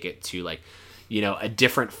they take it to like, you know, a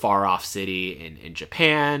different far off city in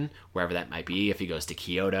Japan, wherever that might be, if he goes to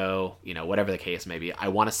Kyoto, you know, whatever the case may be. I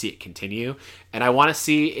want to see it continue, and I want to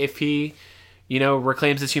see if he, you know,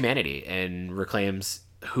 reclaims his humanity and reclaims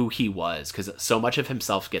who he was, because so much of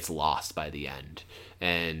himself gets lost by the end.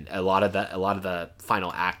 And a lot of the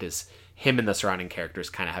final act is him and the surrounding characters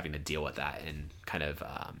kind of having to deal with that and kind of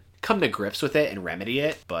come to grips with it and remedy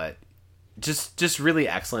it. But just really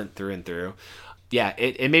excellent through and through. Yeah,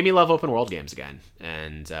 it made me love open world games again,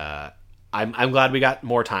 and I'm glad we got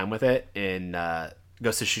more time with it in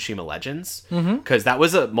Ghost of Tsushima Legends, because that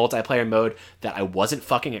was a multiplayer mode that I wasn't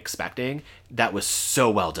fucking expecting. That was so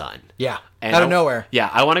well done. Yeah, and out of nowhere. Yeah,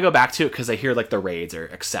 I want to go back to it because I hear like the raids are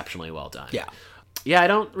exceptionally well done. Yeah, I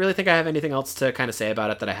don't really think I have anything else to kind of say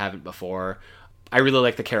about it that I haven't before. I really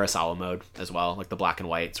like the Kurosawa mode as well, like the black and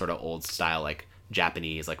white sort of old style, like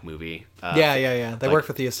Japanese like movie. Yeah. They like, worked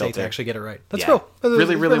with the estate to actually get it right. That's yeah. cool.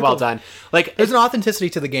 Really well cool. done. Like there's an authenticity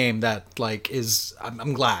to the game that like is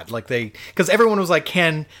I'm glad like because everyone was like,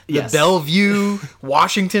 can the Bellevue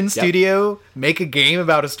Washington studio make a game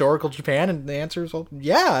about historical Japan? And the answer is, well,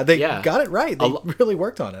 yeah, they got it right. They really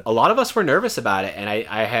worked on it. A lot of us were nervous about it, and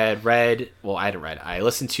I hadn't read. I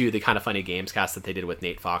listened to the Kind of Funny Games cast that they did with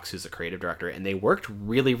Nate Fox, who's the creative director, and they worked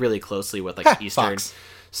really, really closely with like Eastern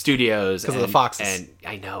studios because of the foxes, and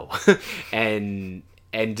I know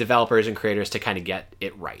and developers and creators to kind of get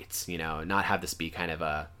it right, you know, not have this be kind of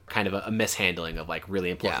a mishandling of like really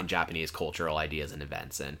important Japanese cultural ideas and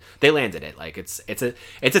events, and they landed it. Like it's a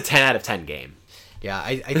 10 out of 10 game.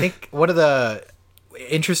 I think one of the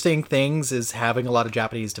interesting things is having a lot of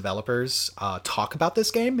Japanese developers talk about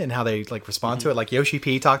this game and how they like respond to it. Like Yoshi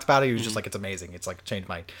P talked about it. He was just like, it's amazing. It's like changed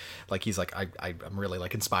my, like, he's like, I'm really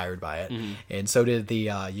like inspired by it. And so did the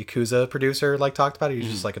Yakuza producer, like, talked about it. He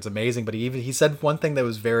was just like, it's amazing. But he said one thing that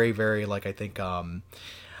was very, very, like, I think kind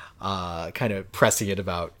of prescient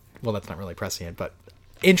about, well, that's not really prescient, but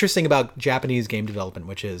interesting about Japanese game development,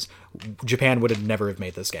 which is Japan would have never have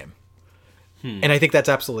made this game. And I think that's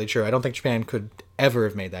absolutely true. I don't think Japan could ever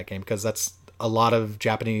have made that game because that's a lot of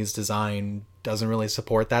Japanese design doesn't really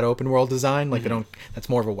support that open world design. Like they don't, that's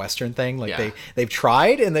more of a Western thing. Like they've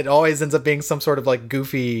tried and it always ends up being some sort of like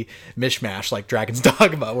goofy mishmash like Dragon's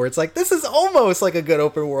Dogma where it's like, this is almost like a good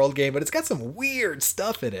open world game, but it's got some weird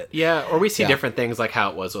stuff in it. Yeah. Or we see different things like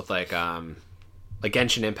how it was with like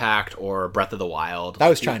Genshin Impact or Breath of the Wild. That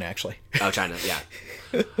was China actually. Oh, China.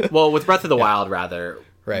 Yeah. Well, with Breath of the Wild rather,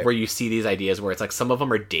 right. Where you see these ideas where it's like some of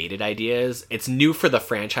them are dated ideas. It's new for the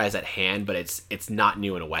franchise at hand, but it's not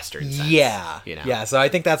new in a Western sense. Yeah. You know? Yeah, so I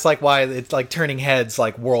think that's like why it's like turning heads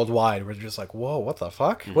like worldwide. We're just like, whoa, what the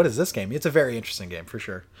fuck? What is this game? It's a very interesting game for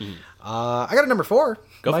sure. I got a number 4.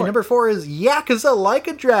 Go for it. Number 4 is Yakuza Like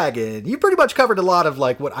a Dragon. You pretty much covered a lot of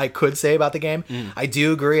like what I could say about the game. I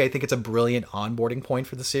do agree. I think it's a brilliant onboarding point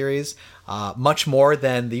for the series. Much more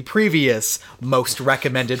than the previous most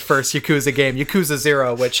recommended first Yakuza game, Yakuza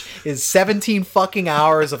 0, which is 17 fucking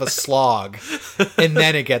hours of a slog, and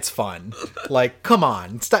then it gets fun. Like, come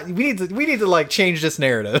on, stop. We need to like change this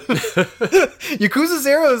narrative. Yakuza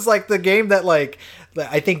 0 is like the game that like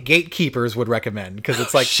I think gatekeepers would recommend because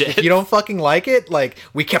it's like if you don't fucking like it, like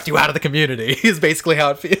we kept you out of the community is basically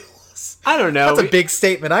how it feels. I don't know. That's a big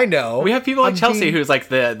statement. I know. We have people like Chelsea who's like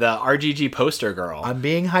the RGG poster girl. I'm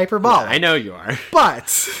being hyperbolic. Yeah, I know you are.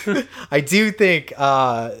 But I do think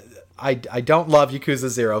I don't love Yakuza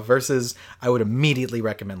 0 versus I would immediately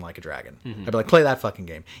recommend Like a Dragon. I'd be like, play that fucking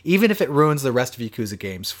game. Even if it ruins the rest of Yakuza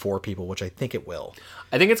games for people, which I think it will.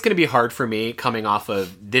 I think it's going to be hard for me coming off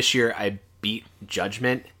of this year. I beat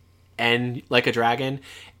Judgment and Like a Dragon,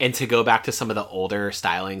 and to go back to some of the older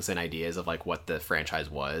stylings and ideas of like what the franchise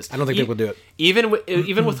was. I don't think people do it. Even with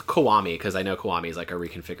Kiwami, because I know Kiwami is like a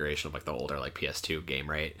reconfiguration of like the older like PS2 game,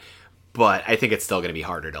 right? But I think it's still going to be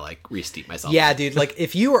harder to like re-steep myself. Yeah, dude. Like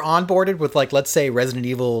if you were onboarded with like, let's say Resident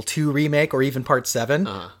Evil 2 remake or even Part 7,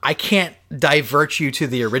 I can't divert you to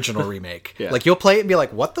the original remake. Like you'll play it and be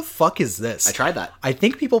like, what the fuck is this? I tried that. I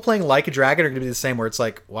think people playing Like a Dragon are going to be the same where it's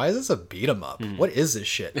like, why is this a beat 'em up? What is this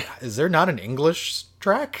shit? Is there not an English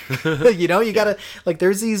track? You know, you gotta like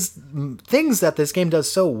there's these things that this game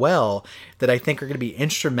does so well that I think are going to be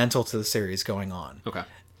instrumental to the series going on. Okay.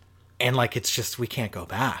 And, like, it's just, we can't go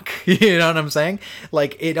back. You know what I'm saying?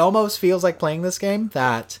 Like, it almost feels like playing this game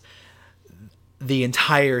that the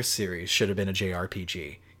entire series should have been a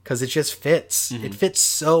JRPG. Because it just fits. It fits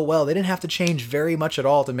so well. They didn't have to change very much at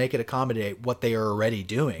all to make it accommodate what they are already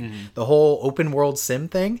doing. The whole open world sim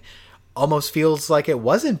thing almost feels like it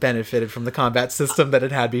wasn't benefited from the combat system that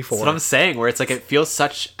it had before. That's what I'm saying, where it's like it feels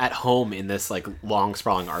such at home in this like long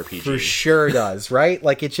sprawling RPG. For sure does, right?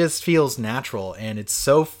 Like it just feels natural and it's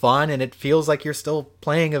so fun and it feels like you're still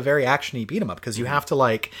playing a very actiony beat 'em up because you have to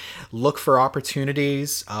like look for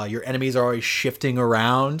opportunities. Your enemies are always shifting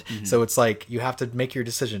around, so it's like you have to make your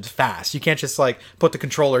decisions fast. You can't just like put the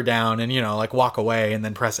controller down and like walk away and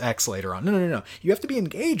then press X later on. No. You have to be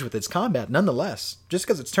engaged with its combat nonetheless. Just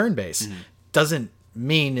because it's turn-based doesn't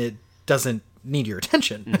mean it doesn't need your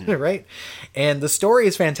attention, right? And the story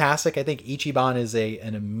is fantastic. I think Ichiban is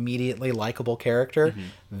an immediately likable character,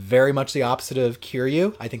 very much the opposite of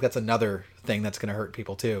Kiryu. I think that's another thing that's going to hurt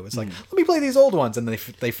people too. It's like, let me play these old ones, and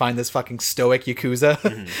they find this fucking stoic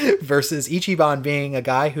Yakuza versus Ichiban being a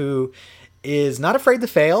guy who is not afraid to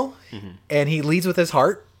fail, and he leads with his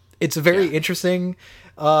heart. It's a very interesting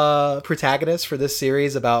protagonist for this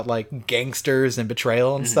series about like gangsters and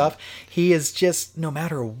betrayal and stuff. He is just, no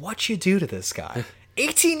matter what you do to this guy,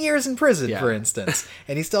 18 years in prison, for instance,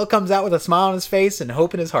 and he still comes out with a smile on his face and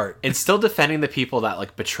hope in his heart. And still defending the people that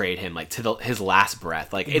like betrayed him, like to his last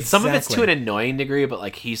breath. Like it's some of it's to an annoying degree, but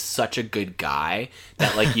like he's such a good guy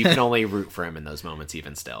that like you can only root for him in those moments,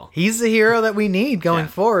 even still. He's the hero that we need going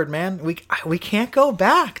forward, man. We can't go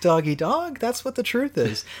back, doggy dog. That's what the truth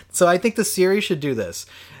is. So I think the series should do this.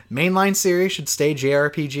 Mainline series should stay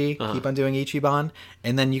JRPG, keep on doing Ichiban,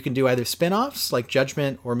 and then you can do either spin-offs like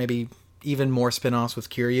Judgment or maybe even more spin-offs with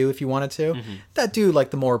Kiryu if you wanted to, that do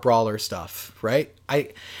like the more brawler stuff, right?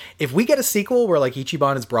 If we get a sequel where like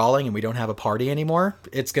Ichiban is brawling and we don't have a party anymore,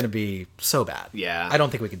 it's going to be so bad. Yeah. I don't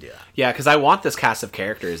think we can do that. Yeah, because I want this cast of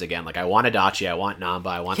characters again. Like, I want Adachi, I want Namba,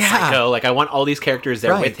 I want Psycho. Like, I want all these characters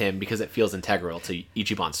there with him because it feels integral to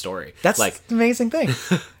Ichiban's story. That's like the amazing thing.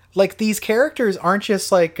 Like, these characters aren't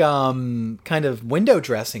just like kind of window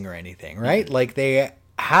dressing or anything, right? Like, they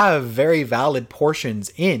have very valid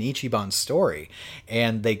portions in Ichiban's story,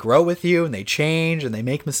 and they grow with you and they change and they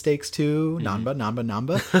make mistakes too.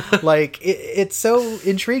 Namba. Like, it's so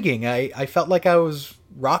intriguing. I felt like I was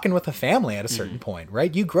rocking with a family at a certain point,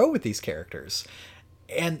 right? You grow with these characters,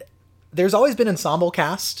 and there's always been ensemble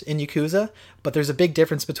cast in Yakuza, but there's a big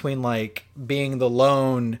difference between like being the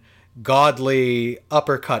lone godly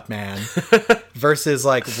uppercut man versus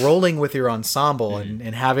like rolling with your ensemble and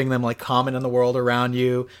having them like comment on the world around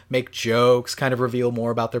you, make jokes, kind of reveal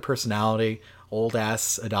more about their personality. Old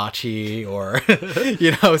ass Adachi or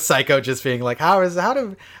Psycho just being like, how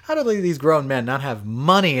do these grown men not have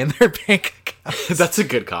money in their bank accounts? That's a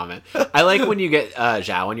good comment. I like when you get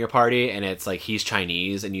Zhao in your party and it's like he's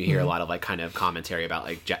Chinese and you hear a lot of like kind of commentary about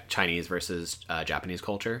like Chinese versus Japanese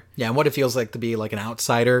culture. Yeah, and what it feels like to be like an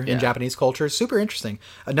outsider in Japanese culture. Super interesting.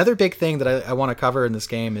 Another big thing that I want to cover in this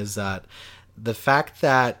game is that the fact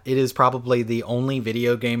that it is probably the only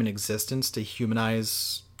video game in existence to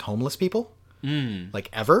humanize homeless people. Like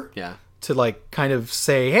ever. Yeah. To like kind of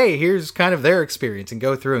say, hey, here's kind of their experience and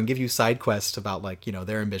go through and give you side quests about like,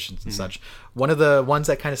 their ambitions and such. One of the ones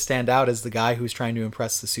that kind of stand out is the guy who's trying to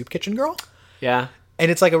impress the soup kitchen girl. Yeah.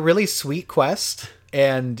 And it's like a really sweet quest,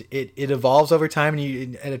 and it evolves over time,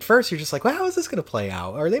 and at first you're just like, well, how is this going to play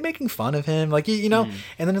out? Are they making fun of him? Like, and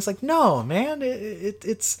then it's like, no, man,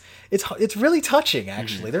 it's really touching,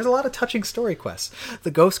 actually. There's a lot of touching story quests.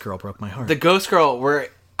 The ghost girl broke my heart. The ghost girl,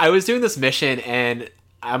 I was doing this mission and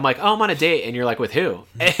I'm like, oh, I'm on a date. And you're like, with who?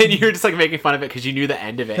 And you're just like making fun of it because you knew the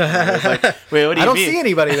end of it. And I was like, wait, what do you mean? I don't see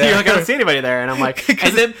anybody there. You're like, I don't see anybody there. And I'm like,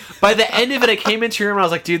 and then by the end of it, I came into your room and I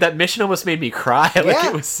was like, dude, that mission almost made me cry. Like,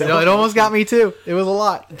 it was so it almost got me too. It was a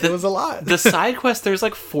lot. The side quests, there's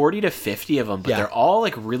like 40 to 50 of them, but they're all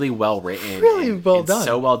like really well written. Really well done.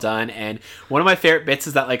 So well done. And one of my favorite bits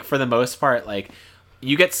is that like for the most part, like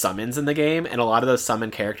you get summons in the game, and a lot of those summon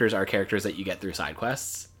characters are characters that you get through side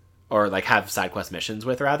quests. Or like have side quest missions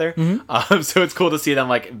with, rather. So it's cool to see them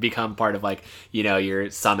like become part of like your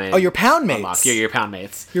summon. Oh, your pound mates. Your pound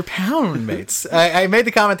mates. Your pound mates. I made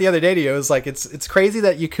the comment the other day to you. It was like it's crazy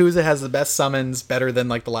that Yakuza has the best summons, better than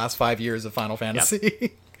like the last 5 years of Final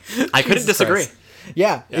Fantasy. Yep. I couldn't disagree.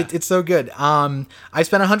 Yeah. It's so good. I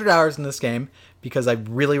spent 100 hours in this game because I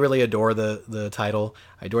really, really adore the title.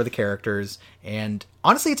 I adore the characters, and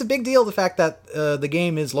honestly, it's a big deal the fact that the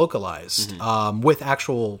game is localized with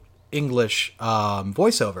actual English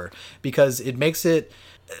voiceover, because it makes it,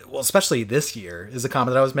 well, especially this year is the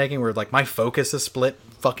comment that I was making where like my focus is split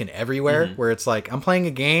fucking everywhere, where it's like I'm playing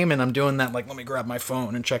a game and I'm doing that like let me grab my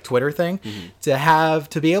phone and check Twitter thing,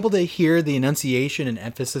 to be able to hear the enunciation and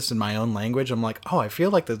emphasis in my own language. I'm like, oh, I feel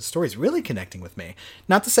like the story's really connecting with me.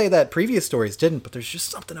 Not to say that previous stories didn't, but there's just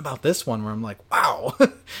something about this one where I'm like, wow,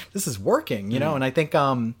 this is working, and I think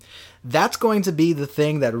that's going to be the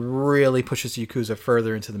thing that really pushes Yakuza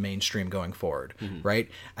further into the mainstream going forward, right?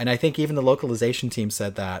 And I think even the localization team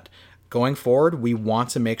said that going forward, we want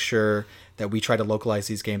to make sure that we try to localize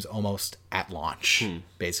these games almost at launch,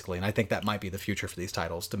 basically. And I think that might be the future for these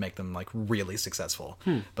titles, to make them like really successful.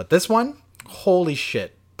 But this one, holy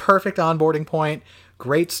shit, perfect onboarding point,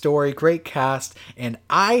 great story, great cast, and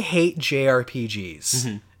I hate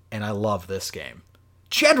JRPGs, and I love this game.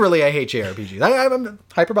 Generally, I hate JRPGs. I'm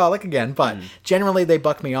hyperbolic again, but generally they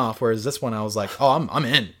buck me off. Whereas this one, I was like, "Oh, I'm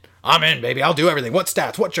in. I'm in, baby. I'll do everything. What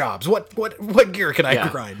stats? What jobs? What gear can I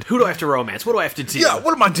grind? Who do I have to romance? What do I have to do? Yeah,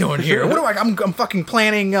 what am I doing here? I'm fucking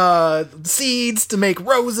planting seeds to make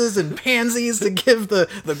roses and pansies to give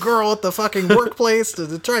the girl at the fucking workplace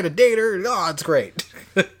to try to date her. Oh, it's great."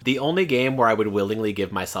 The only game where I would willingly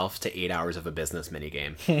give myself to 8 hours of a business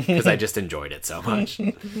minigame, because I just enjoyed it so much.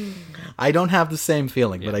 I don't have the same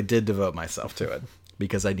feeling, but I did devote myself to it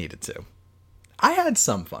because I needed to. I had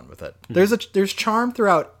some fun with it. There's charm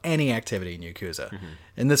throughout any activity in Yakuza,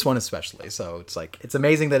 and this one especially. So it's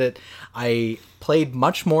amazing that I played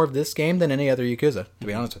much more of this game than any other Yakuza, to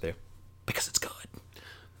be honest with you, because it's good.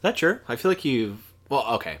 That's true. I feel like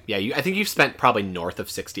okay, yeah, I think you've spent probably north of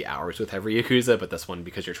 60 hours with every Yakuza, but this one,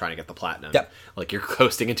 because you're trying to get the platinum, like you're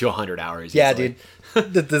coasting into 100 hours. Yeah, easily.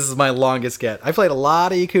 Dude. This is my longest get. I played a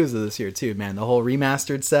lot of Yakuza this year, too, man. The whole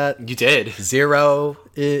remastered set. You did. Zero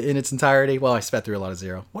in its entirety. Well, I sped through a lot of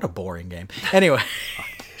Zero. What a boring game. Anyway.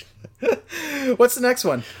 What's the next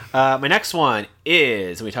one? My next one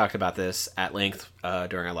is, and we talked about this at length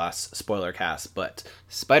during our last spoiler cast, but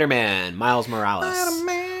Spider-Man Miles Morales.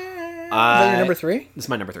 Spider-Man. Is that your number 3? This is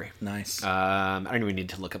my number 3. Nice. I don't even need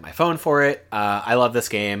to look at my phone for it. I love this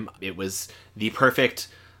game. It was the perfect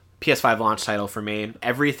PS5 launch title for me.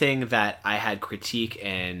 Everything that I had critique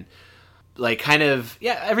and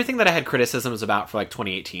everything that I had criticisms about for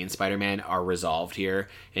 2018 Spider-Man are resolved here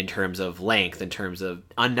in terms of length, in terms of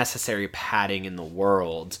unnecessary padding in the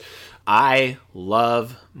world. I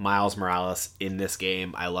love Miles Morales in this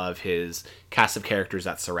game. I love his cast of characters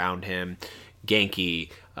that surround him.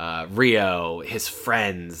 Genki, Rio, his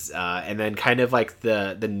friends, and then kind of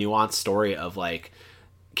the nuanced story of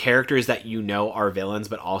characters that are villains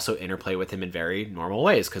but also interplay with him in very normal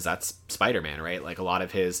ways, because that's Spider-Man, right? A lot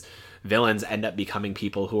of his villains end up becoming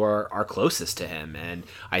people who are closest to him, and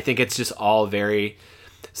I think it's just all very,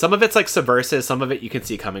 some of it's subversive, some of it you can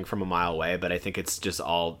see coming from a mile away, but I think it's just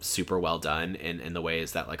all super well done in the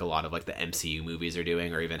ways that a lot of the MCU movies are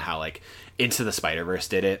doing, or even how Into the Spider-Verse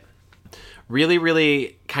did it. Really,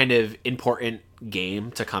 really kind of important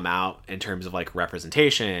game to come out in terms of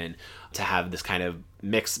representation, to have this kind of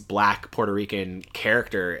mixed Black Puerto Rican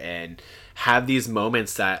character and have these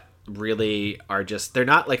moments that really are just, they're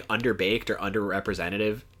not underbaked or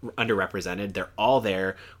underrepresented. They're all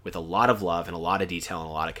there with a lot of love and a lot of detail and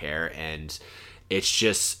a lot of care, and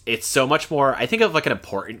it's so much more, I think, of an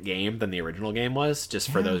important game than the original game was, just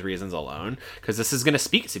for those reasons alone, because this is going to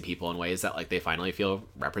speak to people in ways that they finally feel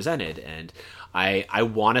represented, and I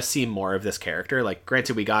want to see more of this character.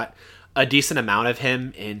 Granted, we got a decent amount of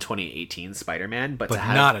him in 2018 Spider-Man, but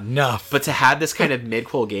not enough. But to have this kind of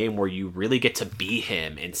mid-quel game where you really get to be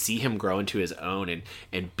him and see him grow into his own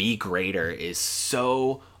and be greater is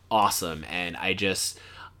so awesome. And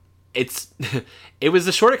it was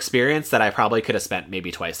a short experience that I probably could have spent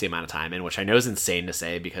maybe twice the amount of time in, which I know is insane to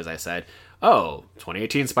say because I said,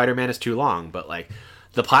 2018 Spider-Man is too long, but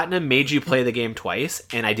the Platinum made you play the game twice,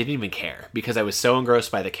 and I didn't even care because I was so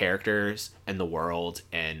engrossed by the characters and the world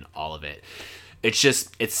and all of it.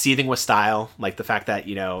 It's seething with style, the fact that,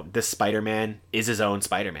 this Spider-Man is his own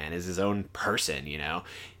Spider-Man, is his own person,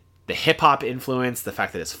 The hip-hop influence, the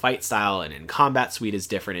fact that his fight style and in combat suite is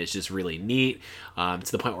different is just really neat,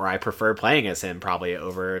 to the point where I prefer playing as him probably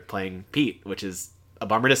over playing Pete, which is a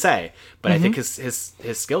bummer to say, but I think his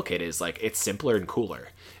skill kit is it's simpler and cooler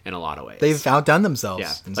in a lot of ways. They've outdone themselves.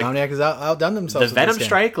 Yeah. Insomniac has outdone themselves. The Venom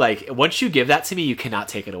Strike, once you give that to me, you cannot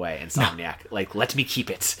take it away, Insomniac. No. Let me keep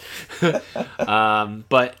it.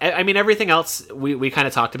 But I mean, everything else we kind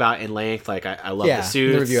of talked about in length. I love the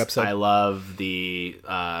suits. The review episode. I love the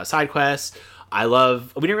side quests.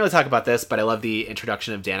 we didn't really talk about this, but I love the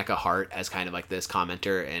introduction of Danica Hart as kind of this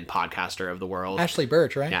commenter and podcaster of the world. Ashly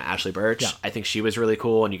Burch, right? Yeah, Ashly Burch. Yeah. I think she was really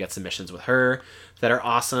cool, and you get submissions with her that are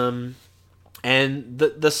awesome. And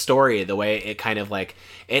the story, the way it kind of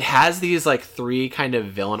it has these three kind of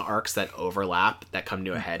villain arcs that overlap that come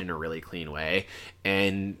to a head in a really clean way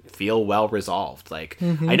and feel well resolved.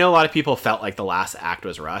 I know a lot of people felt the last act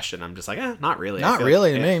was rushed, and I'm just not really. Not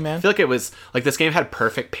really to me, man. I feel it was this game had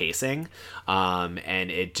perfect pacing,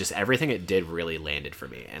 and it just everything it did really landed for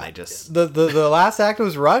me. And I just the last act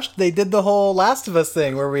was rushed. They did the whole Last of Us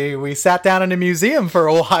thing where we sat down in a museum for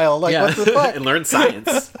a while. What the fuck? And learned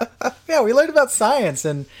science. Yeah, we learned about science,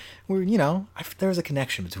 and there was a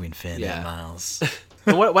connection between Finn and Miles.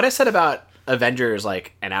 And what I said about Avengers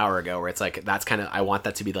an hour ago, where it's that's kind of, I want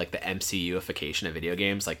that to be the MCU-ification of video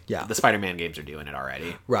games. The Spider-Man games are doing it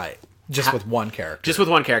already, right? Just with one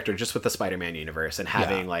character, just with the Spider-Man universe, and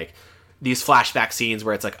having these flashback scenes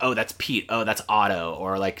where it's oh, that's Pete, oh, that's Otto,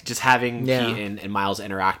 or just having Pete and Miles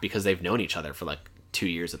interact because they've known each other for 2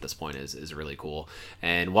 years at this point is really cool.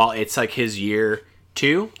 And while it's his year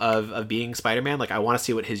 2 of being Spider-Man, I want to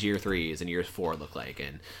see what his year 3 and year 4 look like,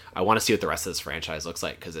 and I want to see what the rest of this franchise looks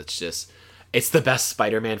like, because it's the best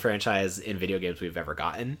Spider-Man franchise in video games we've ever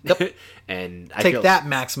gotten. Yep. And Take that,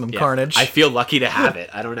 Maximum Carnage. I feel lucky to have it.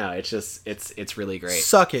 I don't know. It's just it's really great.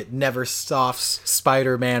 Suck it, Neversoft's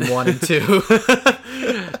Spider-Man 1 and 2.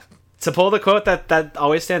 To pull the quote that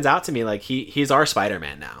always stands out to me, he's our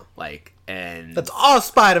Spider-Man now. And that's all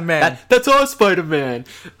Spider-Man. That's all Spider-Man.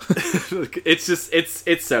 It's just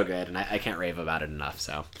it's so good, and I can't rave about it enough.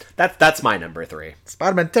 So that's my number 3.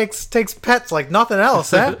 Spider-Man takes pets like nothing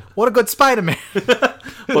else, eh? What a good Spider-Man.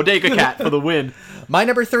 Bodega Cat for the win. My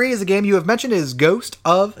number 3 is a game you have mentioned, is Ghost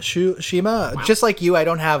of Tsushima. Wow. Just like you, I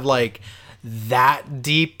don't have that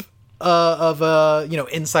deep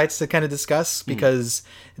insights to kind of discuss, because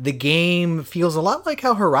the game feels a lot like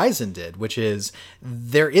how Horizon did, which is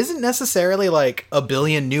there isn't necessarily like a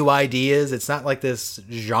billion new ideas. It's not like this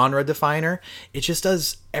genre definer. It just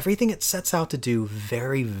does everything it sets out to do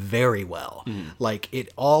very, very well. Like, it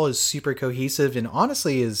all is super cohesive and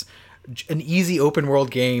honestly is an easy open world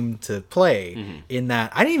game to play, in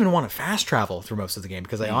that I didn't even want to fast travel through most of the game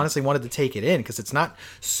because I honestly wanted to take it in, because it's not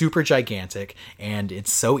super gigantic and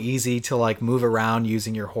it's so easy to like move around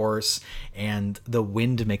using your horse, and the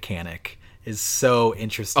wind mechanic is so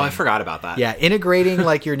interesting. Oh, I forgot about that. Yeah, integrating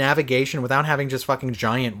like your navigation without having just fucking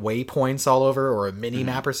giant waypoints all over or a mini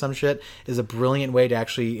map or some shit is a brilliant way to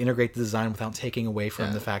actually integrate the design without taking away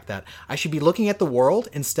from the fact that I should be looking at the world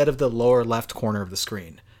instead of the lower left corner of the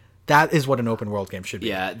screen. That is what an open world game should be.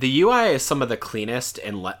 Yeah, the UI is some of the cleanest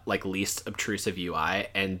and least obtrusive UI,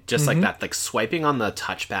 and just like that, like swiping on the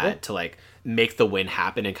touchpad to like make the win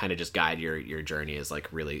happen and kind of just guide your journey is like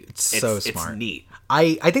really it's so smart. It's neat.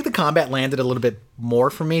 I think the combat landed a little bit more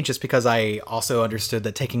for me just because I also understood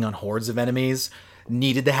that taking on hordes of enemies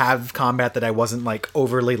needed to have combat that I wasn't like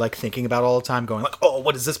overly like thinking about all the time, going like, oh,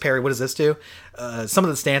 what does this parry? What does this do? Some of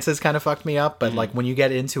the stances kind of fucked me up, but like when you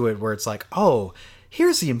get into it where it's like, oh,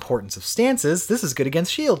 here's the importance of stances. This is good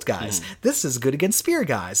against shield guys. This is good against spear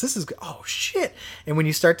guys. This is good. Oh, shit. And when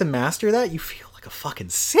you start to master that, you feel like a fucking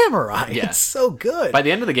samurai. Yeah. It's so good. By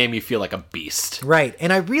the end of the game, you feel like a beast. Right.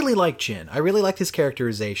 And I really like Jin. I really liked his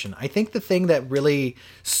characterization. I think the thing that really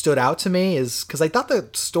stood out to me is because I thought the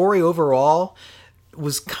story overall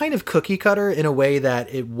was kind of cookie cutter in a way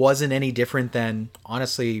that it wasn't any different than,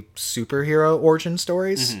 honestly, superhero origin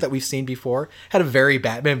stories that we've seen before. Had a very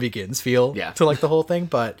Batman Begins feel to like the whole thing.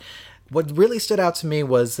 But what really stood out to me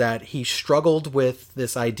was that he struggled with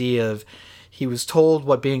this idea of, he was told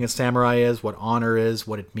what being a samurai is, what honor is,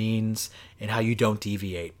 what it means, and how you don't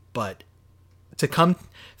deviate. But to come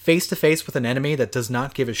face to face with an enemy that does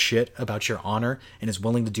not give a shit about your honor and is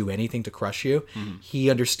willing to do anything to crush you, he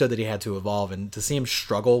understood that he had to evolve. And to see him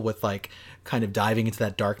struggle with like kind of diving into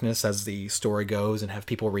that darkness as the story goes and have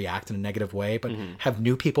people react in a negative way, but have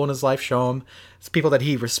new people in his life show him, people that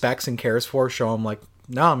he respects and cares for, show him like,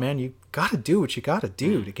 no, man, you gotta do what you gotta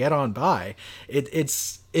do to get on by.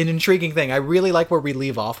 It's an intriguing thing. I really like where we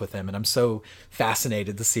leave off with him, and I'm so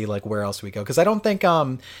fascinated to see like where else we go, because I don't think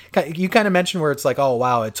you kind of mentioned where it's like, oh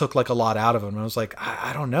wow, it took like a lot out of him, and I was like,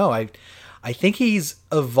 I don't know, I think he's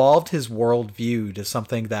evolved his worldview to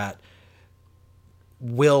something that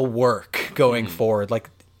will work going forward. Like,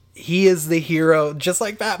 he is the hero, just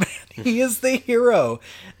like Batman. He is the hero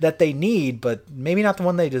that they need, but maybe not the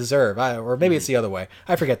one they deserve. Or maybe it's the other way.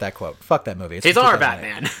 I forget that quote. Fuck that movie. He's our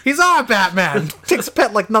Batman. He's our Batman. Takes a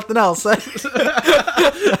pet like nothing else.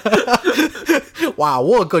 Wow,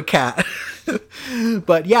 what a good cat.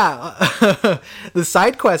 But yeah, the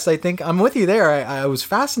side quests, I think I'm with you there. I was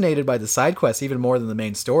fascinated by the side quests even more than the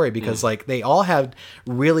main story, because like they all had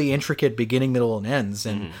really intricate beginning, middle, and ends.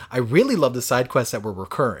 And I really love the side quests that were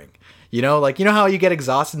recurring. You know, like, you know how you get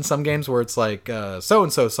exhausted in some games where it's like,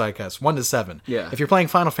 so-and-so side quest, 1 to 7. Yeah. If you're playing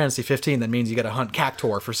Final Fantasy 15, that means you got to hunt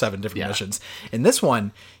Cactuar for 7 different missions. In this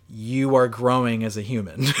one, you are growing as a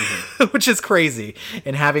human, which is crazy.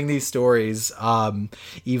 And having these stories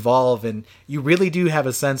evolve, and you really do have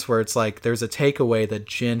a sense where it's like there's a takeaway that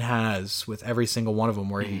Jin has with every single one of them,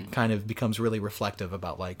 where he kind of becomes really reflective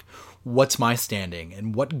about like, what's my standing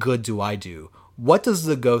and what good do I do? What does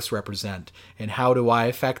the ghost represent, and how do I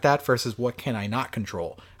affect that versus what can I not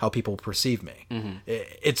control, how people perceive me?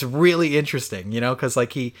 It's really interesting, you know, because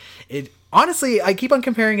like honestly, I keep on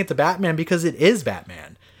comparing it to Batman because it is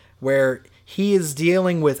Batman, where he is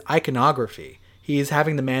dealing with iconography. He is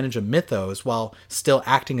having to manage a mythos while still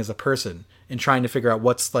acting as a person and trying to figure out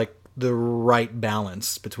what's like the right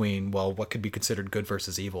balance between, well, what could be considered good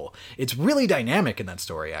versus evil. It's really dynamic in that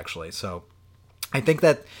story, actually. So I think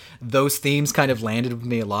that those themes kind of landed with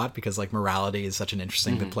me a lot, because like morality is such an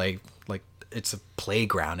interesting to play. Like, it's a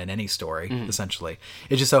playground in any story, essentially.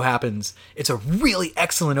 It just so happens it's a really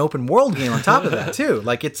excellent open world game on top of that too.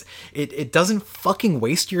 Like, it doesn't fucking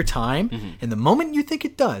waste your time. And the moment you think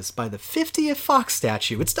it does, by the 50th Fox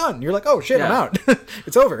statue, it's done. You're like, oh shit, I'm out.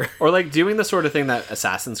 It's over. Or like doing the sort of thing that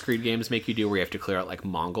Assassin's Creed games make you do, where you have to clear out like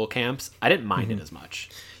Mongol camps. I didn't mind it as much.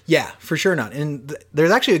 Yeah, for sure not. And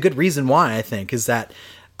there's actually a good reason why, I think, is that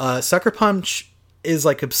Sucker Punch is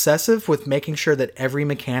like obsessive with making sure that every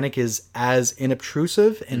mechanic is as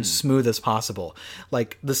inobtrusive and smooth as possible.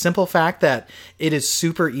 Like, the simple fact that it is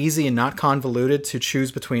super easy and not convoluted to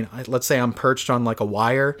choose between, let's say I'm perched on like a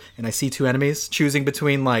wire and I see 2 enemies, choosing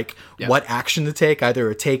between like what action to take, either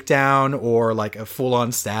a takedown or like a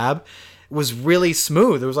full-on stab. was really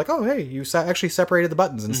smooth. It was like, oh, hey, you actually separated the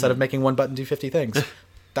buttons instead of making one button do 50 things.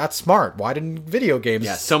 That's smart. Why didn't video games?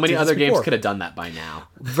 Yeah, so many do this other games before? could have done that by now.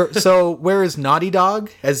 So whereas Naughty Dog,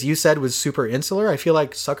 as you said, was super insular, I feel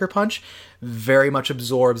like Sucker Punch very much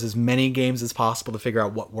absorbs as many games as possible to figure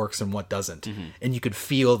out what works and what doesn't. And you could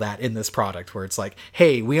feel that in this product where it's like,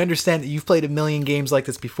 hey, we understand that you've played a million games like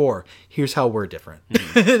this before. Here's how we're different.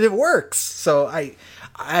 It works. So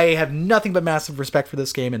I have nothing but massive respect for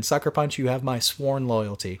this game, and Sucker Punch, you have my sworn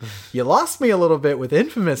loyalty. You lost me a little bit with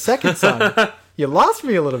Infamous Second Son. You lost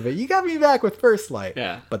me a little bit. You got me back with First Light.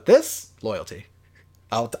 Yeah. But this, loyalty.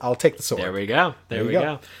 I'll take the sword. There we go. There we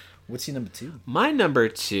go. What's your number 2? My number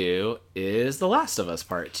 2 is The Last of Us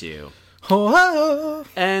Part 2. Oh,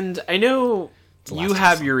 And I know Last you of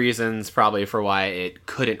have Us. your reasons probably for why it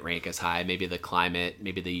couldn't rank as high. Maybe the climate,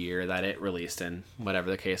 maybe the year that it released in, whatever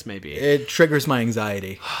the case may be. it triggers my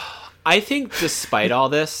anxiety. I think despite all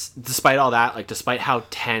that, like despite how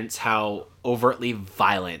tense, how overtly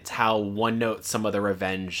violent, how one note some of the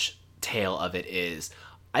revenge tale of it is,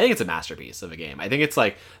 I think it's a masterpiece of a game. I think it's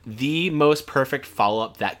like the most perfect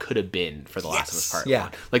follow-up that could have been for The Last of Us Part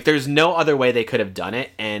 1. Like there's no other way they could have done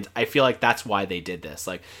it, and I feel like that's why they did this.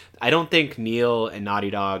 Like I don't think Neil and Naughty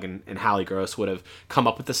Dog and Hallie Gross would have come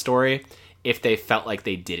up with the story if they felt like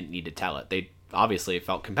they didn't need to tell it. They obviously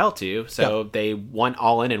felt compelled to, so they went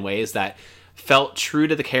all in ways that felt true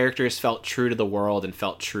to the characters, felt true to the world, and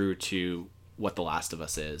felt true to what The Last of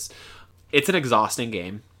Us is. It's an exhausting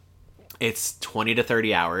game. It's 20 to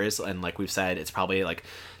 30 hours, and like we've said, it's probably like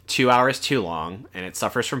 2 hours too long, and it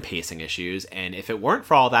suffers from pacing issues, and if it weren't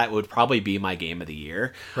for all that, it would probably be my game of the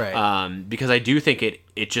year. Right. Because I do think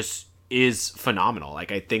it just is phenomenal.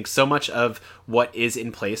 Like I think so much of what is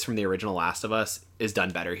in place from the original Last of Us is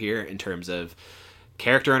done better here in terms of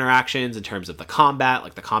character interactions, in terms of the combat.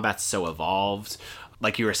 Like the combat's so evolved.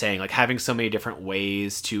 Like you were saying, like having so many different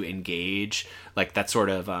ways to engage, like that sort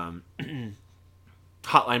of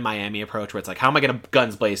Hotline Miami approach where it's like, how am I going to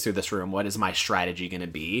guns blaze through this room? What is my strategy going to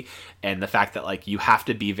be? And the fact that like you have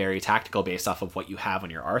to be very tactical based off of what you have on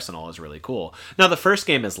your arsenal is really cool. Now the first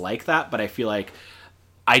game is like that, but I feel like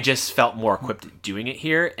I just felt more equipped at doing it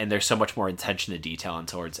here, and there's so much more attention to detail and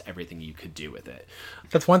towards everything you could do with it.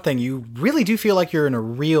 That's one thing. You really do feel like you're in a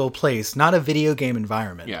real place, not a video game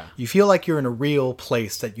environment. Yeah. You feel like you're in a real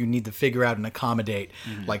place that you need to figure out and accommodate,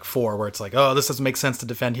 like 4, where it's like, oh, this doesn't make sense to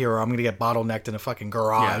defend here, or I'm going to get bottlenecked in a fucking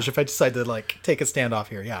garage if I decide to, like, take a standoff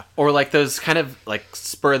here. Yeah. Or like those kind of like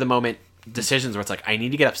spur of the moment decisions where it's like, I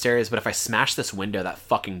need to get upstairs, but if I smash this window, that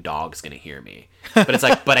fucking dog's gonna hear me. But it's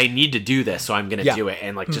like, but I need to do this, so I'm gonna do it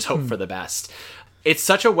and like just hope for the best. It's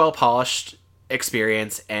such a well polished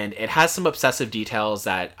experience, and it has some obsessive details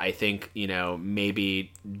that I think, you know,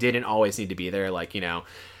 maybe didn't always need to be there. Like, you know,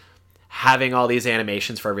 having all these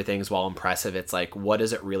animations for everything is while impressive, it's like, what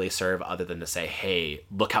does it really serve other than to say, hey,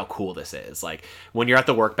 look how cool this is? Like when you're at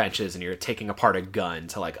the workbenches and you're taking apart a gun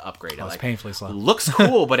to like upgrade it, It's like painfully slow. looks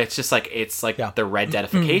cool, but it's just like the Red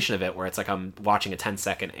Deadification of it, where it's like I'm watching a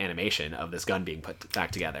 10-second animation of this gun being put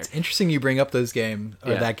back together. Interesting you bring up those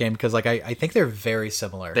that game, because like I think they're very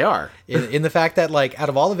similar. They are. in the fact that like out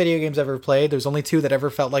of all the video games I've ever played, there's only 2 that ever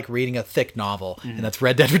felt like reading a thick novel, and that's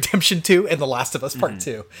Red Dead Redemption 2 and The Last of Us Part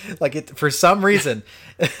 2. Like it, for some reason,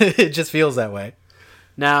 it just feels that way.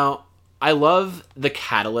 Now, I love the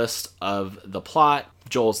catalyst of the plot,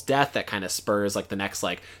 Joel's death, that kind of spurs like the next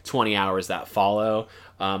like 20 hours that follow.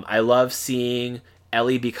 I love seeing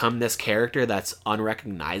Ellie become this character that's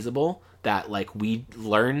unrecognizable, that like we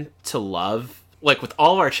learn to love, like with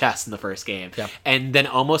all of our chests in the first game, and then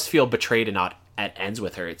almost feel betrayed and not at ends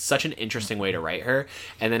with her. It's such an interesting way to write her,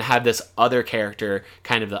 and then have this other character,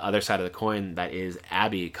 kind of the other side of the coin, that is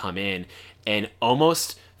Abby, come in and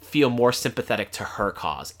almost feel more sympathetic to her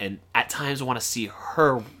cause, and at times want to see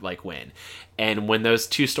her like win. And when those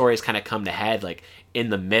two stories kind of come to head, like in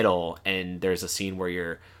the middle, and there's a scene where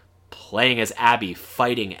you're playing as Abby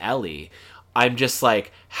fighting Ellie, I'm just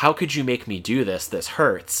like, how could you make me do this? This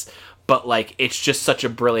hurts. But like, it's just such a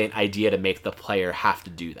brilliant idea to make the player have to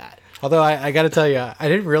do that. Although I got to tell you, I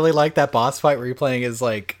didn't really like that boss fight where you're playing as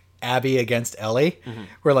like Abby against Ellie,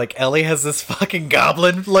 where like Ellie has this fucking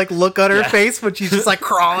goblin like look on her face when she's just like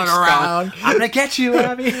crawling around. I'm gonna get you,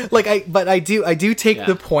 Abby. Like I do take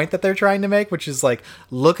the point that they're trying to make, which is like,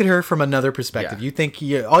 look at her from another perspective. Yeah. You think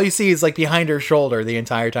all you see is like behind her shoulder the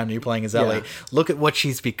entire time that you're playing as Ellie. Look at what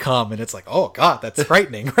she's become, and it's like, oh god, that's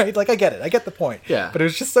frightening, right? Like I get it, I get the point. Yeah. But it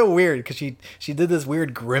was just so weird because she did this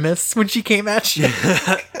weird grimace when she came at you.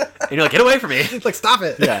 And you're like, get away from me. It's like, stop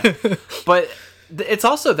it. Yeah. But it's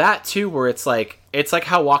also that too, where it's like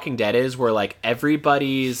how Walking Dead is, where like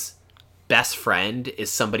everybody's best friend is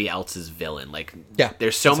somebody else's villain. Like, Yeah,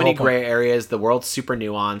 there's so that's the many whole point. gray areas. The world's super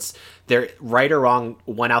nuanced. They're right or wrong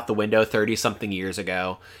went out the window 30 something years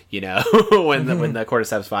ago, you know, when the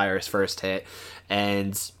Cordyceps virus first hit.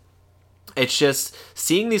 And it's just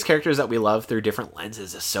seeing these characters that we love through different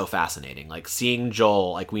lenses is so fascinating. Like, seeing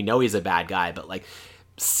Joel, like, we know he's a bad guy, but like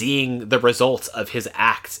seeing the results of his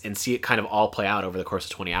acts and see it kind of all play out over the course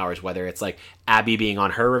of 20 hours, whether it's like Abby being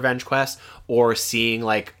on her revenge quest or seeing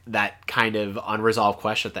like that kind of unresolved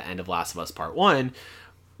question at the end of Last of Us Part 1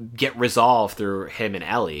 get resolved through him and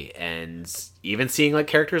Ellie, and even seeing like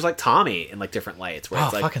characters like Tommy in like different lights where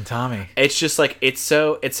it's like fucking Tommy. it's just like it's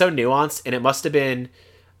so nuanced, and it must have been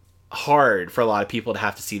hard for a lot of people to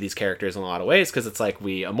have to see these characters in a lot of ways, because it's like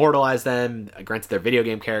we immortalize them, granted they're video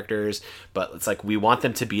game characters, but it's like we want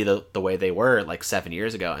them to be the way they were like 7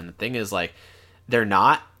 years ago, and the thing is like they're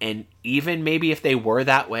not. And even maybe if they were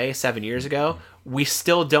that way 7 years ago, we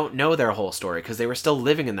still don't know their whole story because they were still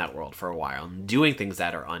living in that world for a while and doing things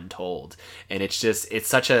that are untold. And it's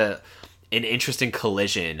such an interesting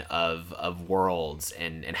collision of worlds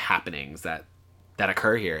and happenings that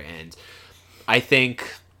occur here. And I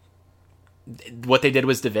think what they did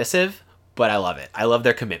was divisive, but I love it. I love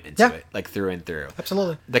their commitment to it, like through and through.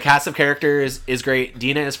 Absolutely. The cast of characters is great.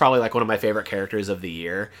 Dina is probably like one of my favorite characters of the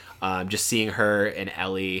year. Just seeing her and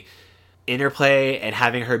Ellie interplay and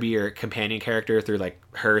having her be your companion character through like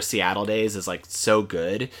her Seattle days is like so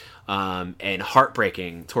good, and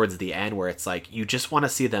heartbreaking towards the end where it's like you just want to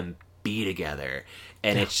see them be together.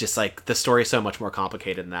 And it's just like the story's so much more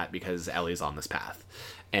complicated than that because Ellie's on this path.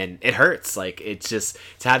 And it hurts. Like, it's just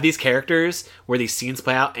to have these characters where these scenes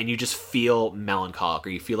play out and you just feel melancholic, or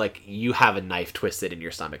you feel like you have a knife twisted in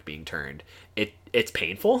your stomach being turned. It's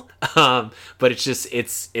painful, but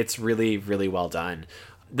it's really, really well done.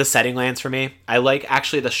 The setting lands for me. I like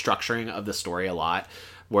actually the structuring of the story a lot,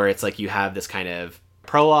 where it's like you have this kind of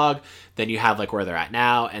prologue, then you have like where they're at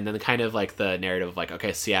now, and then kind of like the narrative of like,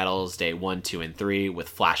 okay, Seattle's day 1, 2, and 3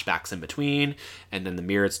 with flashbacks in between, and then the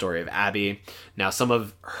mirrored story of Abby. Now some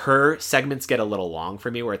of her segments get a little long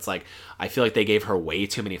for me, where it's like I feel like they gave her way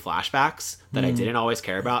too many flashbacks that I didn't always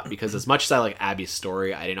care about, because as much as I like Abby's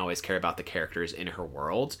story, I didn't always care about the characters in her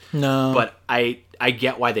world. No. But I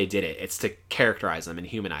get why they did it. It's to characterize them and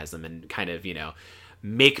humanize them and kind of, you know,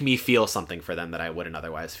 make me feel something for them that I wouldn't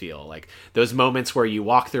otherwise feel. Like those moments where you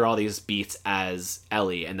walk through all these beats as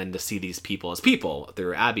Ellie and then to see these people as people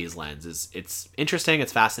through Abby's lens it's interesting,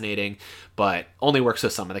 it's fascinating, but only works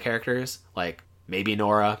with some of the characters. Like maybe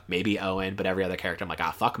Nora, maybe Owen, but every other character I'm like,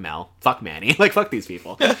 fuck Mel, fuck Manny, like fuck these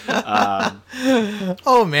people.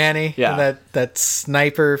 Oh, Manny. Yeah. And that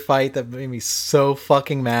sniper fight that made me so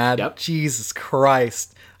fucking mad. Yep. Jesus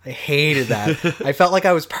Christ. I hated that. I felt like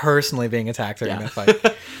I was personally being attacked during that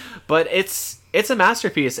fight. But it's a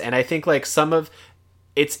masterpiece, and I think like some of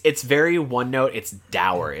it's very one note, it's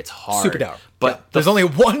dour, it's hard. Super dour. But Yeah. There's only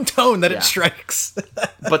one tone that Yeah. it strikes.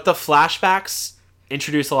 but the flashbacks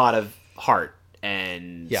introduce a lot of heart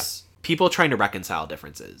and people trying to reconcile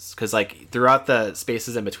differences, because like throughout the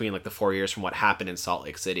spaces in between, like the 4 years from what happened in Salt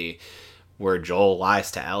Lake City where Joel lies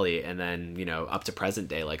to Ellie, and then, you know, up to present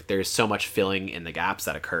day, like there's so much filling in the gaps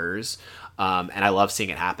that occurs. And I love seeing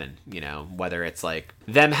it happen, you know, whether it's like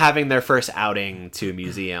them having their first outing to a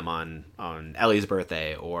museum on Ellie's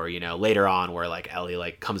birthday, or, you know, later on where like Ellie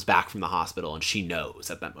like comes back from the hospital and she knows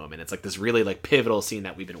at that moment. It's like this really like pivotal scene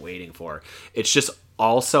that we've been waiting for. It's just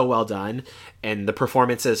all so well done. And the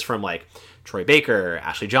performances from like Troy Baker,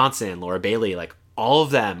 Ashley Johnson, Laura Bailey, like all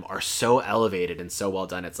of them are so elevated and so well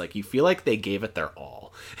done. It's like you feel like they gave it their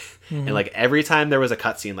all. And like every time there was a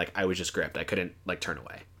cutscene, like I was just gripped. I couldn't like turn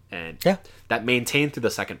away. And that maintained through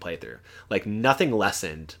the second playthrough. Like nothing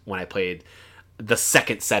lessened when I played the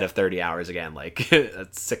second set of 30 hours again, like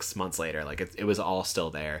 6 months later. Like it was all still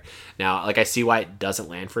there. Now, like I see why it doesn't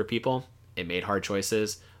land for people. It made hard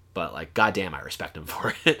choices, but like goddamn, I respect them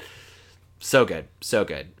for it. So good, so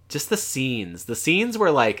good. Just the scenes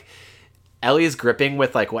where like Ellie's gripping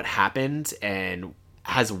with like what happened and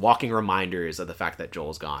has walking reminders of the fact that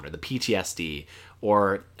Joel's gone, or the PTSD,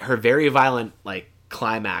 or her very violent like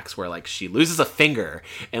climax where like she loses a finger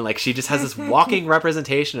and like she just has this walking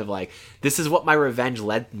representation of like, this is what my revenge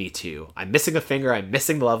led me to. I'm missing a finger, I'm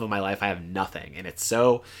missing the love of my life, I have nothing. And it's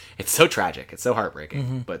so tragic, it's so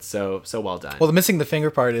heartbreaking, but so well done. Well, the missing the finger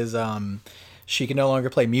part is she can no longer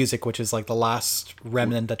play music, which is like the last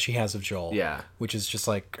remnant that she has of Joel. Yeah. Which is just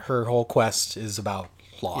like her whole quest is about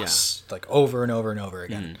loss, like over and over and over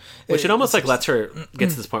again. Which it almost like lets her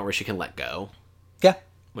get to this point where she can let go. Yeah.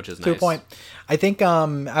 Which is To a nice. point. I think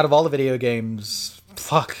out of all the video games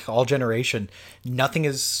fuck, all generation, nothing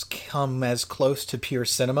has come as close to pure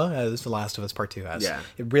cinema as The Last of Us Part 2 has. Yeah.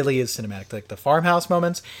 It really is cinematic. Like the farmhouse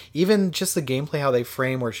moments, even just the gameplay, how they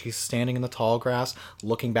frame where she's standing in the tall grass,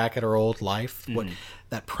 looking back at her old life. What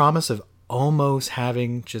that promise of almost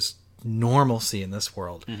having just normalcy in this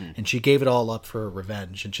world. And she gave it all up for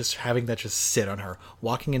revenge, and just having that just sit on her,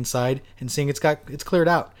 walking inside and seeing it's cleared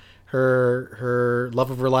out. Her love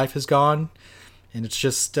of her life is gone, and it's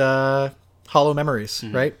just hollow memories,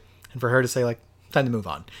 right? And for her to say, like, time to move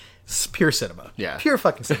on. It's pure cinema. Yeah. Pure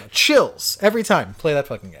fucking cinema. Chills every time. Play that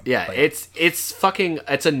fucking game. Yeah, Play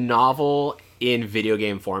it's a novel in video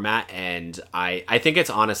game format, and I think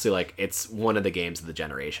it's honestly like it's one of the games of the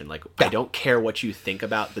generation. Like, I don't care what you think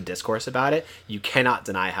about the discourse about it, you cannot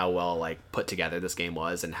deny how well like put together this game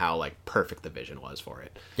was and how like perfect the vision was for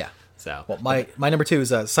it. Yeah. So Well, my number 2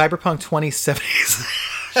 is Cyberpunk 2070s.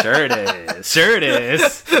 sure it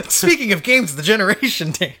is. Speaking of games of the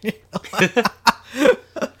generation, Daniel.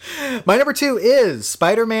 My number 2 is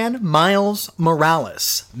Spider-Man Miles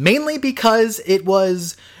Morales. Mainly because it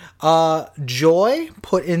was joy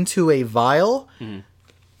put into a vial,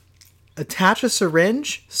 attach a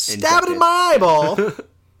syringe, stab it in my eyeball,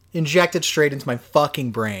 inject it straight into my fucking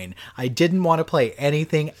brain. I didn't want to play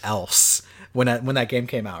anything else when that game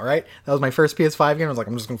came out, right? That was my first PS5 game. I was like,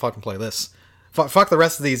 I'm just going to fucking play this. Fuck the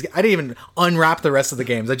rest of these. I didn't even unwrap the rest of the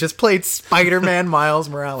games. I just played Spider-Man Miles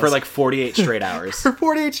Morales. For like 48 straight hours. For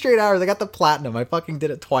 48 straight hours. I got the platinum. I fucking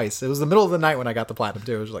did it twice. It was the middle of the night when I got the platinum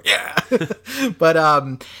too. I was like, yeah.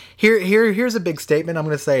 But here's a big statement. I'm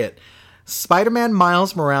going to say it. Spider-Man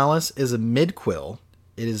Miles Morales is a midquill.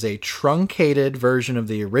 It is a truncated version of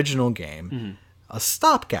the original game. A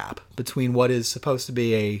stopgap between what is supposed to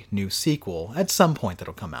be a new sequel at some point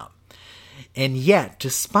that'll come out. And yet,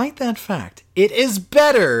 despite that fact, it is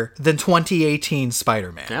better than 2018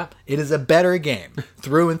 Spider-Man. Yeah. It is a better game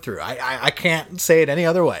through and through. I can't say it any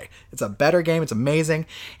other way. It's a better game. It's amazing.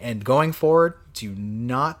 And going forward, do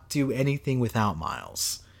not do anything without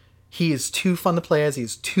Miles. He is too fun to play as.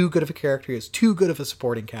 He's too good of a character. He is too good of a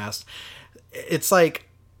supporting cast. It's like,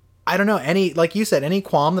 I don't know, like you said, any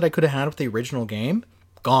qualm that I could have had with the original game,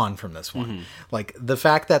 gone from this one. Like the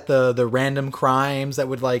fact that the random crimes that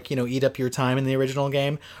would like, eat up your time in the original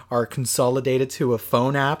game are consolidated to a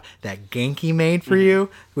phone app that Genki made for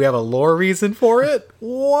you. We have a lore reason for it.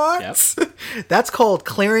 What? Yep. That's called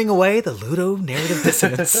clearing away the Ludo narrative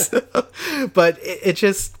dissonance. But it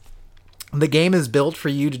just, the game is built for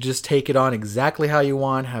you to just take it on exactly how you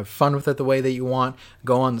want, have fun with it the way that you want,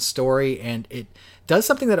 go on the story, and it does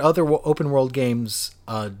something that other open world games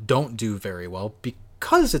don't do very well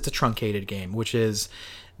because it's a truncated game, which is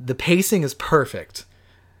the pacing is perfect.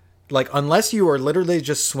 Like, unless you are literally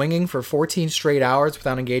just swinging for 14 straight hours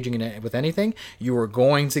without engaging in it with anything, you are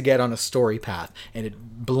going to get on a story path, and it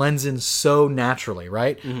blends in so naturally,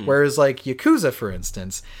 right? Whereas, like, Yakuza, for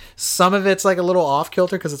instance, some of it's, like, a little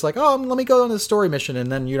off-kilter because it's like, oh, let me go on this story mission, and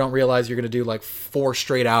then you don't realize you're going to do, like, 4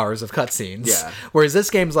 straight hours of cutscenes. Yeah. Whereas this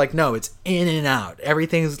game's like, no, it's in and out.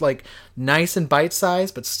 Everything's, like, nice and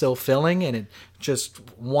bite-sized, but still filling, and it just,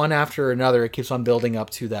 one after another, it keeps on building up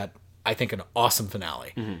to that, I think, an awesome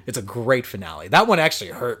finale. It's a great finale. That one actually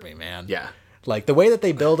hurt me, man. Yeah. Like, the way that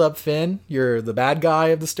they build up Finn, you're the bad guy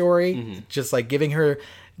of the story, just, like, giving her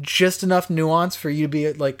just enough nuance for you to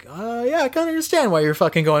be like, yeah, I kind of understand why you're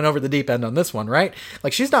fucking going over the deep end on this one, right?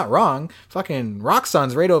 Like, she's not wrong. Fucking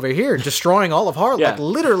Roxxon's right over here, destroying all of Harlem. Yeah. Like,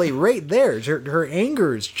 literally right there. Her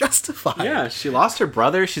anger is justified. Yeah, she lost her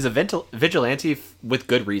brother. She's a vigilante with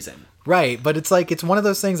good reason. Right, but it's like, it's one of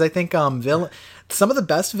those things, I think, some of the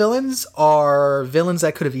best villains are villains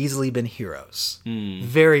that could have easily been heroes.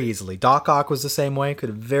 Very easily. Doc Ock was the same way, could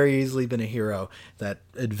have very easily been a hero that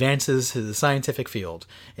advances the scientific field.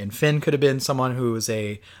 And Finn could have been someone who was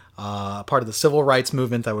a part of the civil rights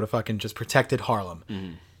movement that would have fucking just protected Harlem.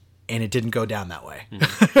 And it didn't go down that way.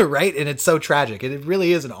 Right? And it's so tragic. And it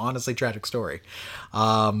really is an honestly tragic story.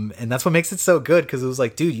 And that's what makes it so good, because it was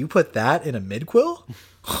like, dude, you put that in a midquill?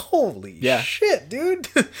 Holy shit, dude.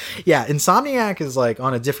 Yeah, Insomniac is like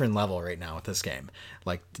on a different level right now with this game.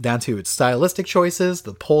 Like, down to its stylistic choices,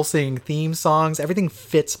 the pulsing theme songs, everything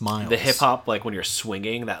fits Miles. The hip hop, like when you're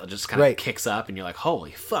swinging, that just kind of kicks up and you're like, holy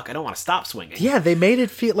fuck, I don't want to stop swinging. Yeah, they made it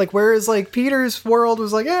feel like, whereas like Peter's world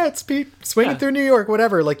was like, yeah, it's Pete swinging through New York,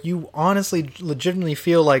 whatever. Like, you honestly legitimately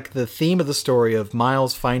feel like the theme of the story of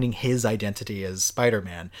Miles finding his identity as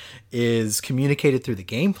Spider-Man is communicated through the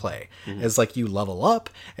gameplay. As like you level up,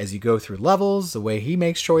 as you go through levels, the way he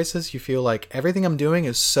makes choices, you feel like everything I'm doing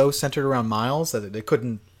is so centered around Miles that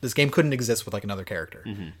this game couldn't exist with like another character.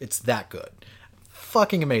 It's that good.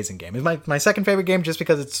 fucking amazing game. It's my second favorite game just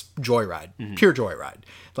because it's joyride, pure joyride.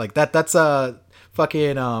 Like that's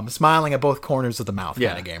fucking smiling at both corners of the mouth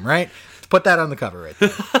kind of game, right? Put that on the cover right there.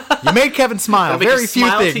 You made Kevin smile. Very few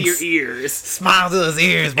smile things. To your ears. Smile to his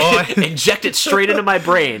ears, boy. Inject it straight into my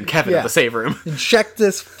brain, Kevin of the Save Room. Inject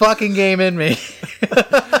this fucking game in me.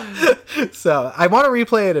 So I want to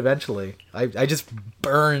replay it eventually. I just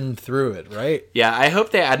burned through it, right? Yeah, I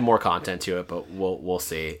hope they add more content to it, but we'll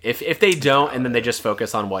see. If they don't, and then they just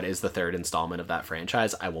focus on what is the third installment of that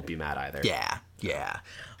franchise, I won't be mad either. Yeah.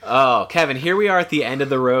 Oh, Kevin, here we are at the end of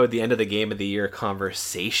the road, the end of the Game of the Year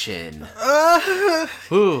conversation.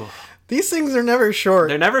 Ooh. These things are never short.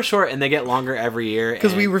 They're never short, and they get longer every year.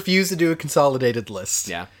 Because we refuse to do a consolidated list.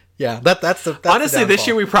 Yeah. Yeah, that's honestly, the this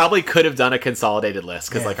year we probably could have done a consolidated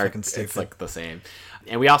list because it's like the same.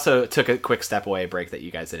 And we also took a quick step away break that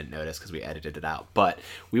you guys didn't notice because we edited it out. But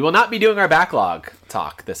we will not be doing our backlog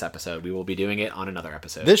talk this episode. We will be doing it on another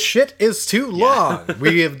episode. This shit is too long.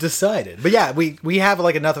 We have decided. But yeah, we have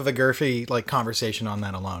like enough of a girthy like conversation on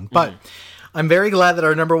that alone. But I'm very glad that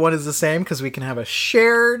our number one is the same because we can have a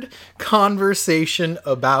shared conversation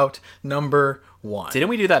about number one. Didn't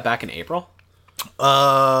we do that back in April?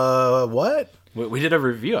 What? We did a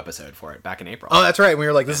review episode for it back in April. Oh, that's right. We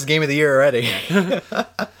were like, this is Game of the Year already.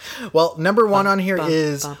 Well, number one on here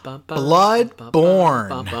is Bloodborne.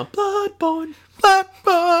 Bloodborne.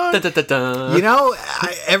 Bloodborne. You know,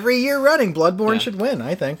 every year running, Bloodborne should win,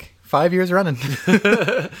 I think. 5 years running.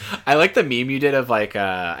 I like the meme you did of like,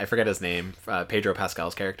 I forget his name, Pedro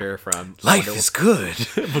Pascal's character from... Life is good.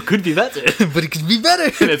 But could be better. But it could be better.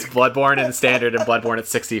 And it's Bloodborne in standard and Bloodborne at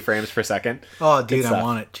 60 frames per second. Oh, dude, I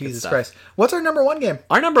want it. Jesus Christ. What's our number one game?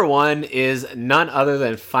 Our number one is none other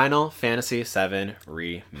than Final Fantasy VII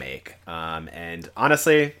Remake. And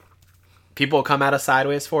honestly, people come at us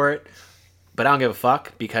sideways for it. But I don't give a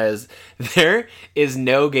fuck because there is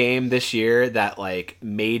no game this year that like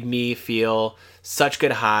made me feel such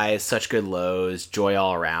good highs, such good lows, joy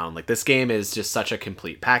all around. Like this game is just such a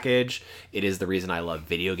complete package. It is the reason I love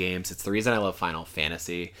video games. It's the reason I love Final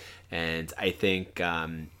Fantasy. And I think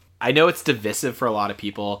I know it's divisive for a lot of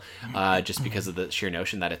people just because of the sheer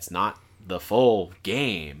notion that it's not the full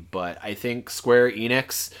game. But I think Square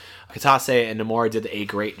Enix, Kitase, and Nomura did a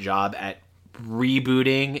great job at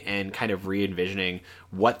rebooting and kind of re-envisioning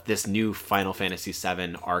what this new Final Fantasy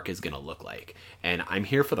VII arc is going to look like. And I'm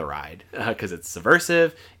here for the ride because it's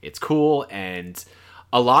subversive, it's cool, and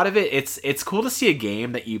a lot of it, it's cool to see a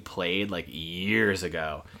game that you played like years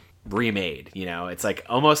ago remade. You know, it's like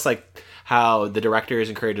almost like how the directors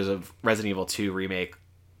and creators of Resident Evil 2 remake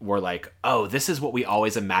were like, oh, this is what we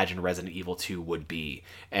always imagined Resident Evil 2 would be.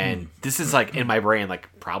 And this is like in my brain, like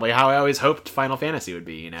probably how I always hoped Final Fantasy would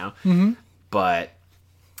be, you know? Mm-hmm. But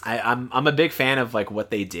I'm a big fan of like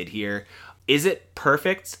what they did here. Is it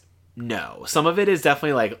perfect? No. Some of it is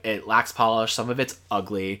definitely like it lacks polish. Some of it's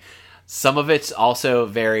ugly. Some of it's also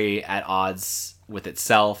very at odds with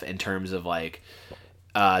itself in terms of like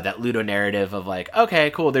that Ludo narrative of like,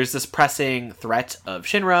 okay, cool, there's this pressing threat of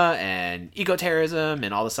Shinra and eco-terrorism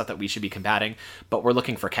and all the stuff that we should be combating, but we're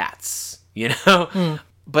looking for cats, you know?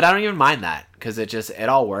 But I don't even mind that because it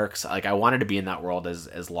all works. Like I wanted to be in that world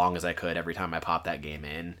as long as I could every time I pop that game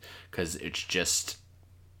in because it's just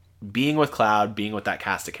being with Cloud, being with that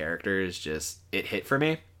cast of characters, just it hit for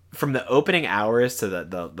me. From the opening hours to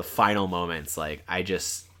the final moments, like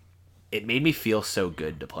it made me feel so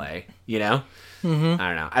good to play, you know? Mm-hmm. I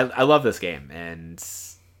don't know. I love this game and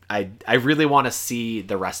I really want to see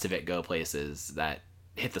the rest of it go places that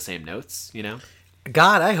hit the same notes, you know?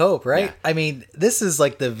 God, I hope, right? Yeah. I mean, this is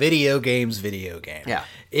like the video game. Yeah.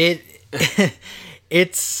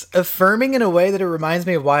 It's affirming in a way that it reminds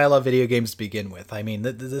me of why I love video games to begin with. I mean,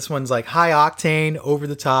 this one's like high octane, over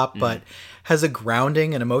the top, but has a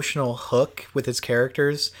grounding and emotional hook with its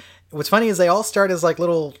characters. What's funny is they all start as like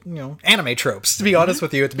little, anime tropes, to be honest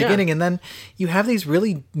with you, at the beginning. And then you have these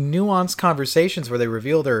really nuanced conversations where they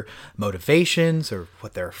reveal their motivations or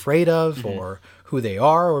what they're afraid of or who they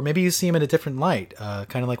are, or maybe you see them in a different light,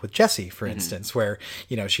 kind of like with Jessie, for instance, where,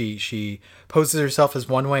 she poses herself as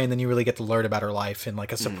one way and then you really get to learn about her life in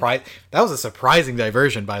like a surprise. That was a surprising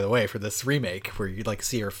diversion, by the way, for this remake where you like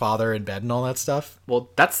see her father in bed and all that stuff. Well,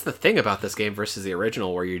 that's the thing about this game versus the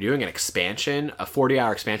original, where you're doing an expansion, a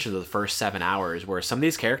 40-hour expansion of the first 7 hours, where some of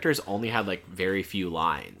these characters only had like very few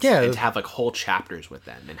lines. Yeah. And to have like whole chapters with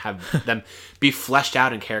them and have them be fleshed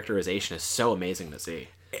out in characterization is so amazing to see.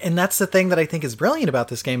 And that's the thing that I think is brilliant about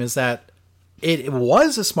this game is that it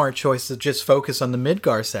was a smart choice to just focus on the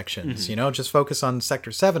Midgar sections, just focus on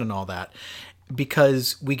Sector 7 and all that,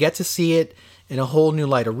 because we get to see it in a whole new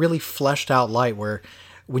light, a really fleshed out light where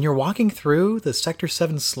when you're walking through the Sector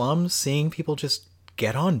 7 slums, seeing people just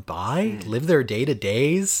get on by, live their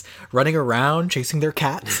day-to-days, running around, chasing their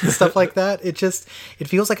cats and stuff like that. It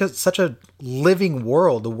feels like such a living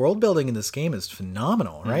world. The world building in this game is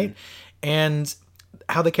phenomenal, right? And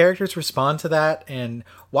how the characters respond to that, and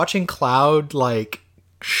watching Cloud like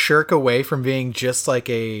shirk away from being just like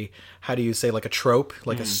a, how do you say, like a trope,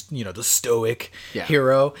 like the stoic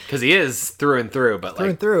hero. Because he is through and through, but through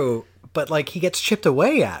and through. But like he gets chipped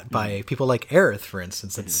away at by people like Aerith, for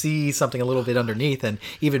instance, that see something a little bit underneath, and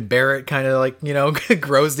even Barrett kind of like,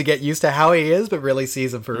 grows to get used to how he is, but really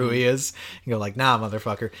sees him for who he is. You go like, nah,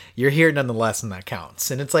 motherfucker, you're here nonetheless, and that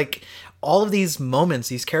counts. And it's like all of these moments,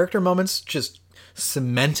 these character moments, just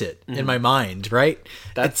cement it in my mind, right?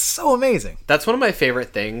 It's so amazing. That's one of my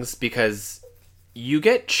favorite things, because you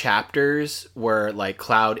get chapters where like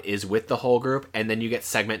Cloud is with the whole group, and then you get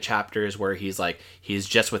segment chapters where he's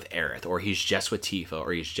just with Aerith, or he's just with Tifa,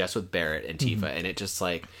 or he's just with Barrett and Tifa, and it just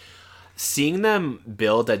like seeing them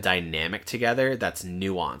build a dynamic together that's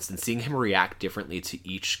nuanced, and seeing him react differently to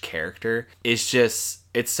each character is just,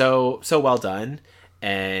 it's so well done.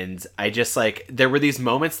 And I just like, there were these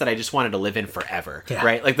moments that I just wanted to live in forever,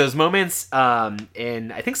 right? Like those moments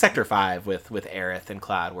in I think Sector 5 with Aerith and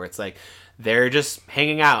Cloud, where it's like they're just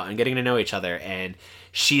hanging out and getting to know each other, and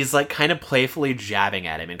she's like kind of playfully jabbing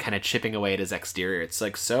at him and kind of chipping away at his exterior. It's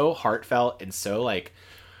like so heartfelt and so like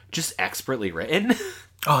just expertly written.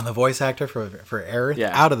 Oh, and the voice actor for Aerith,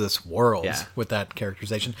 out of this world with that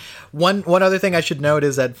characterization. One other thing I should note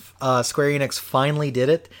is that Square Enix finally did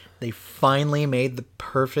it. They finally made the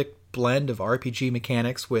perfect blend of RPG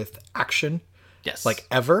mechanics with action. Yes. Like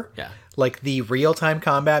ever. Yeah. Like the real-time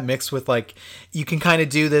combat mixed with like, you can kind of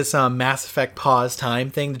do this Mass Effect pause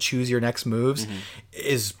time thing to choose your next moves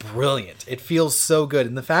is brilliant. It feels so good.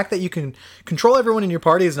 And the fact that you can control everyone in your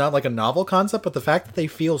party is not like a novel concept, but the fact that they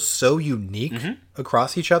feel so unique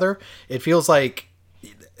across each other, it feels like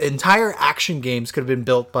entire action games could have been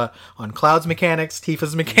built on Cloud's mechanics,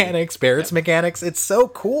 Tifa's mechanics, Barrett's mechanics. It's so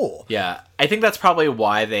cool. Yeah, I think that's probably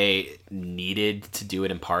why they needed to do it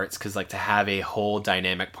in parts, because like to have a whole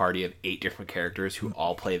dynamic party of 8 different characters who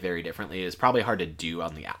all play very differently is probably hard to do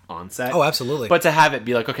on the onset. Oh, absolutely. But to have it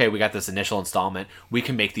be like, okay, we got this initial installment, we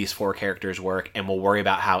can make these 4 characters work, and we'll worry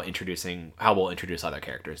about how we'll introduce other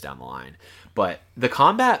characters down the line. But the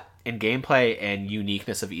combat and gameplay and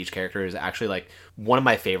uniqueness of each character is actually like one of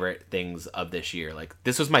my favorite things of this year. Like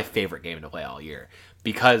this was my favorite game to play all year,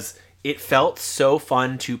 because it felt so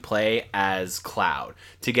fun to play as Cloud,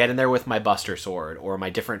 to get in there with my Buster Sword or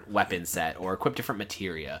my different weapon set or equip different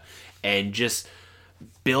materia and just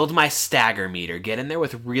build my stagger meter, get in there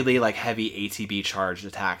with really like heavy ATB charged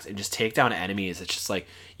attacks and just take down enemies. It's just like,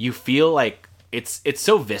 you feel like it's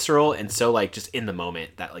so visceral and so like just in the moment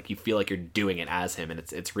that like you feel like you're doing it as him, and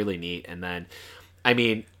it's really neat. And then I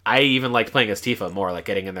mean, I even liked playing as Tifa more, like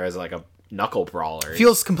getting in there as like a knuckle brawler.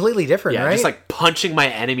 Feels completely different, right? Just like punching my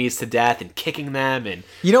enemies to death and kicking them. And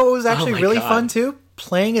you know what was actually really fun too?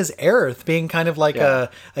 Playing as Aerith, being kind of like a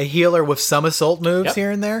healer with some assault moves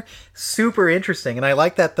here and there. Super interesting. And I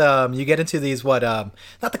like that you get into these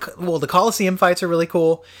the Coliseum fights are really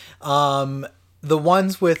cool. The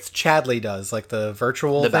ones with Chadley does, like the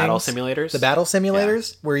virtual battle simulators. The battle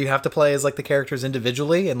simulators, where you have to play as like the characters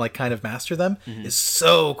individually and like kind of master them, is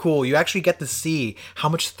so cool. You actually get to see how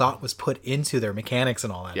much thought was put into their mechanics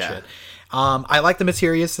and all that shit. I like the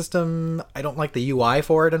materia system. I don't like the UI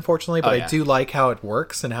for it, unfortunately, but I do like how it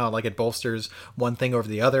works and how like it bolsters one thing over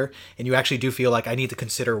the other. And you actually do feel like I need to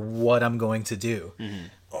consider what I'm going to do.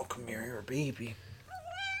 Oh, come here, you're a baby.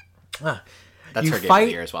 That's her game of the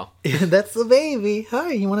year as well. That's the baby.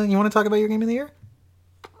 Hi, you want to talk about your game of the year?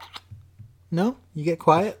 No? You get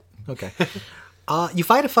quiet? Okay. You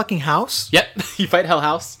fight a fucking house. Yep. You fight Hell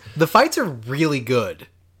House. The fights are really good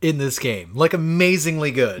in this game. Like,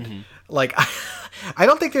 amazingly good. Like, I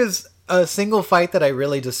don't think there's a single fight that I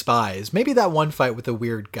really despise. Maybe that one fight with the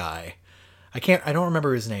weird guy. I don't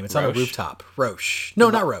remember his name. It's on a rooftop. Roche. No,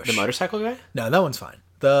 not Roche. The motorcycle guy? No, that one's fine.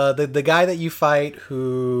 The guy that you fight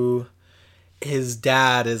who... His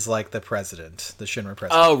dad is like the president, the Shinra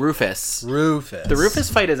president. Oh, Rufus. The Rufus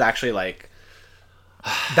fight is actually like...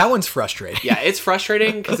 That one's frustrating. Yeah, it's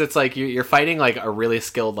frustrating because it's like you're fighting like a really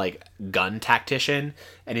skilled like gun tactician,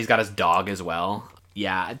 and he's got his dog as well.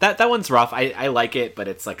 Yeah, that one's rough. I like it, but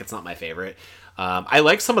it's not my favorite. I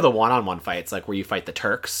like some of the one-on-one fights, like where you fight the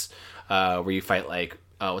Turks, where you fight like...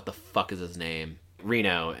 what the fuck is his name?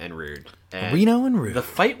 Reno and Rude. Reno and Rude. The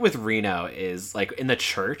fight with Reno is like in the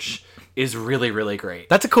church is really, really great.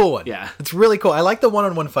 That's a cool one. Yeah. It's really cool. I like the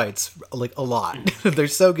one-on-one fights like a lot. They're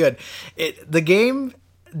so good. The game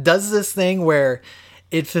does this thing where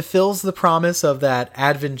It fulfills the promise of that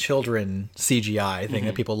Advent Children CGI thing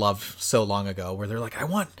that people loved so long ago, where they're like, I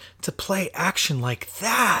want to play action like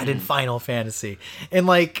that in Final Fantasy. And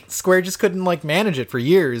like Square just couldn't like manage it for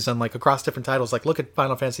years on like across different titles. Like look at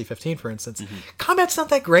Final Fantasy 15, for instance. Combat's not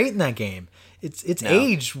that great in that game. It's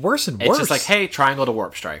aged worse and worse. It's just like, hey, triangle to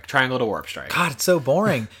warp strike, triangle to warp strike. God, it's so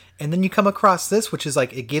boring. And then you come across this, which is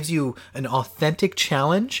like, it gives you an authentic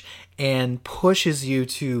challenge and pushes you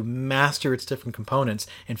to master its different components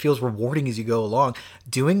and feels rewarding as you go along.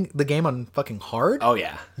 Doing the game on fucking hard? Oh,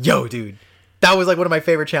 yeah. Yo, dude. That was like one of my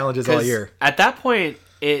favorite challenges all year. At that point,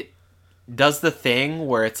 it does the thing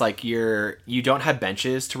where it's like you don't have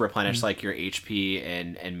benches to replenish like your HP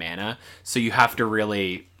and mana, so you have to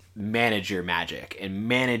really manage your magic and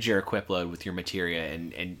manage your equip load with your materia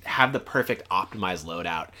and have the perfect optimized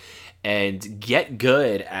loadout and get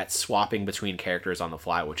good at swapping between characters on the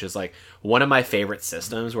fly, which is like one of my favorite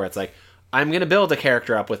systems, where it's like, I'm going to build a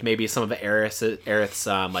character up with maybe some of Aerith's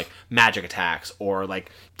like magic attacks or like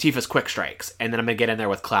Tifa's quick strikes, and then I'm going to get in there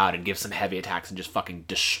with Cloud and give some heavy attacks and just fucking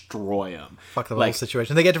destroy them. Fuck the whole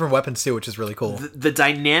situation. They get different weapons too, which is really cool. The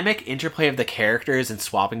dynamic interplay of the characters and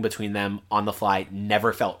swapping between them on the fly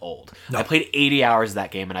never felt old. No. I played 80 hours of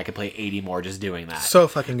that game, and I could play 80 more just doing that. So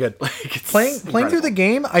fucking good. Playing through the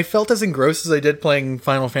game, I felt as engrossed as I did playing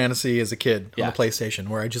Final Fantasy as a kid on the PlayStation,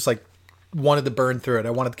 where I just like wanted to burn through it. I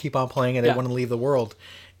wanted to keep on playing it. I wanted to leave the world.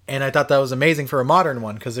 And I thought that was amazing for a modern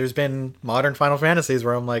one, because there's been modern Final Fantasies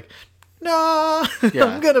where I'm like, nah,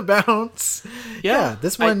 I'm going to bounce. Yeah,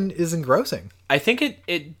 this one is engrossing. I think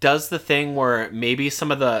it does the thing where maybe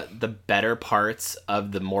some of the better parts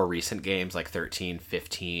of the more recent games, like 13,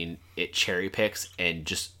 15, it cherry picks and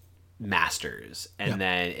just masters. And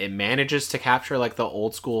then it manages to capture like the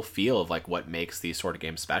old school feel of like what makes these sort of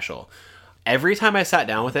games special. Every time I sat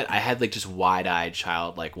down with it, I had like just wide-eyed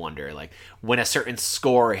childlike wonder, like when a certain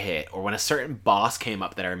score hit or when a certain boss came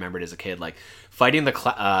up that I remembered as a kid, like fighting the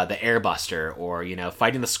Airbuster or, you know,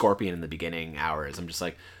 fighting the Scorpion in the beginning hours. I'm just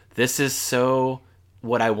like, this is so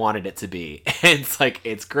what I wanted it to be. And it's like,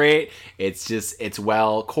 it's great. It's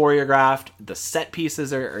well choreographed. The set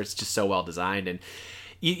pieces are it's just so well designed. And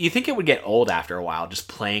you think it would get old after a while, just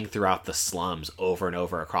playing throughout the slums over and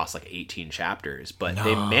over across like 18 chapters. But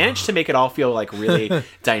they managed to make it all feel like really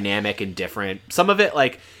dynamic and different. Some of it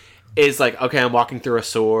like is like, okay, I'm walking through a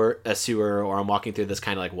sewer, or I'm walking through this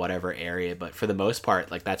kind of like whatever area. But for the most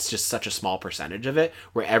part, like that's just such a small percentage of it,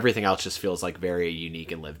 where everything else just feels like very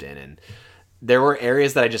unique and lived in. And there were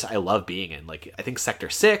areas that I love being in. Like I think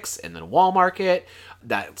Sector 6 and then Wall Market,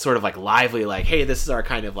 that sort of like lively, like, hey, this is our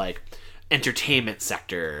kind of like entertainment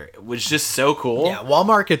sector, was just so cool. Yeah, Wall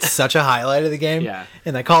Market's such a highlight of the game. Yeah.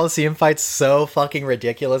 And that Coliseum fight's so fucking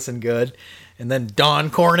ridiculous and good. And then Don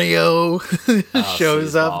Corneo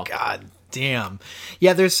shows up. God damn.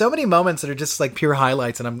 Yeah, there's so many moments that are just like pure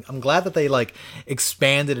highlights, and I'm glad that they like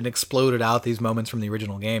expanded and exploded out these moments from the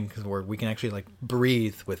original game, because where we can actually like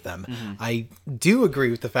breathe with them. I do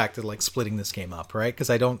agree with the fact that like splitting this game up, right? Because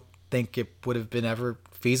I don't think it would have been ever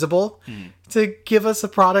feasible to give us a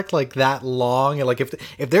product like that long. And like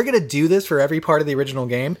if they're gonna do this for every part of the original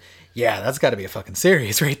game, yeah, that's got to be a fucking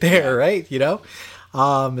series right there, right? You know,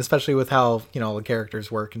 especially with how, you know, all the characters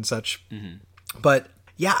work and such. But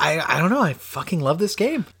yeah, I don't know, I fucking love this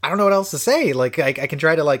game. I don't know what else to say. Like I can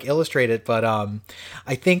try to like illustrate it, but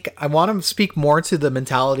I think I want to speak more to the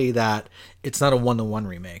mentality that it's not a 1-to-1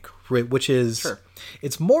 remake, which is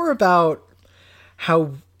it's more about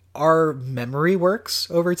how our memory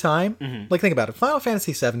works over time. Like think about it. Final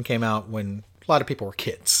Fantasy VII came out when a lot of people were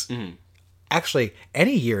kids. Actually,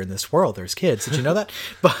 any year in this world, there's kids. Did you know that?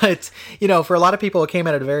 But, you know, for a lot of people, it came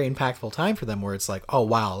at a very impactful time for them, where it's like, oh,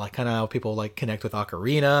 wow, like kind of how people like connect with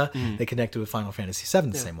Ocarina. They connected with Final Fantasy VII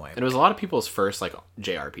the same way. And it was a lot of people's first like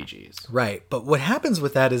JRPGs. Right. But what happens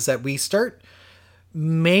with that is that we start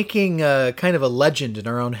making a kind of a legend in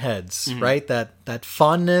our own heads, right? That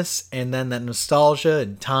fondness and then that nostalgia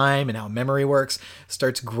and time and how memory works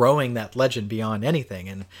starts growing that legend beyond anything.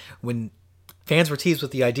 And when fans were teased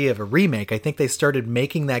with the idea of a remake, I think they started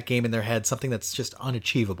making that game in their head something that's just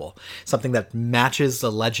unachievable, something that matches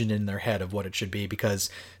the legend in their head of what it should be, because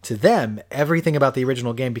to them, everything about the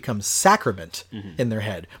original game becomes sacrament in their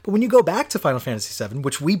head. But when you go back to Final Fantasy VII,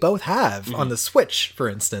 which we both have on the Switch, for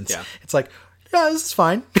instance, it's like, yeah, this is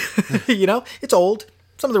fine. You know, it's old.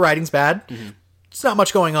 Some of the writing's bad. It's not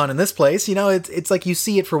much going on in this place. You know, it's like you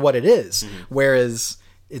see it for what it is. Whereas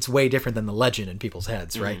it's way different than the legend in people's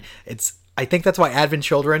heads, right? It's I think that's why Advent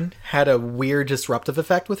Children had a weird disruptive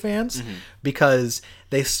effect with fans, because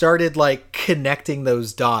they started like connecting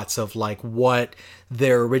those dots of like what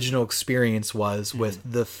their original experience was with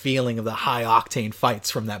the feeling of the high octane fights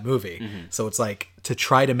from that movie. So it's like, to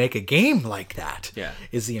try to make a game like that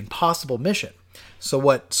is the impossible mission. So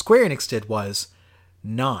what Square Enix did was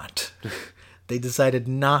not. They decided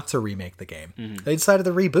not to remake the game. They decided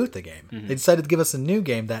to reboot the game. They decided to give us a new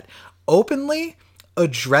game that openly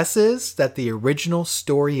addresses that the original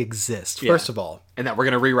story exists, first of all. And that we're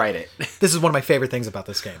going to rewrite it. This is one of my favorite things about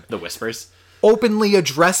this game. The whispers. Openly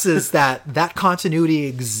addresses that continuity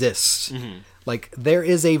exists. Like, there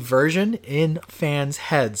is a version in fans'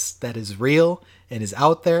 heads that is real and is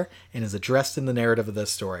out there and is addressed in the narrative of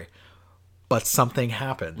this story. But something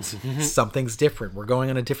happens. Something's different. We're going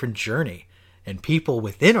on a different journey. And people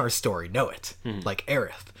within our story know it. Like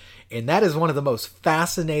Aerith. And that is one of the most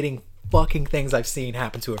fascinating fucking things I've seen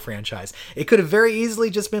happen to a franchise. It could have very easily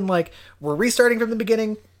just been like, we're restarting from the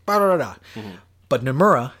beginning, blah, blah, blah. But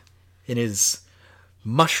Nomura, in his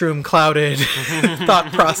mushroom clouded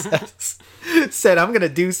thought process, said, I'm gonna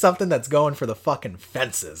do something that's going for the fucking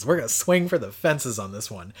fences. We're gonna swing for the fences on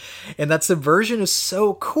this one. And that subversion is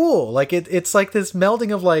so cool. Like, it's like this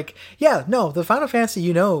melding of like, yeah, no, the Final Fantasy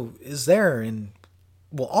is there and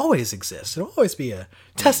will always exist. It'll always be a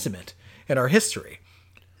testament in our history.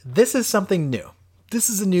 This is something new. This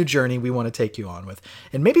is a new journey we want to take you on with.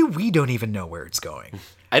 And maybe we don't even know where it's going.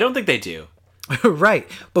 I don't think they do. Right.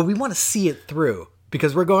 But we want to see it through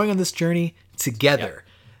because we're going on this journey together,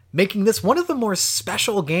 making this one of the more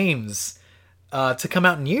special games to come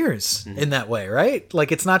out in years in that way, right?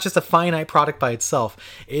 Like, it's not just a finite product by itself.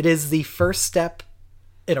 It is the first step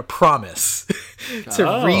in a promise to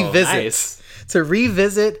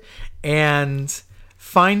revisit and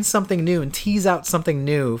find something new and tease out something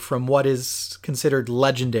new from what is considered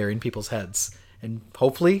legendary in people's heads, and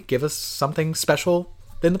hopefully give us something special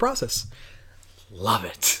in the process. Love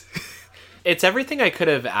it. It's everything I could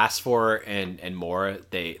have asked for and more.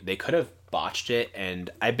 They could have botched it, and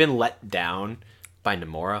I've been let down by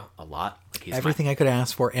Nomura a lot. Like, he's everything I could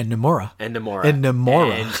ask for, and Nomura. And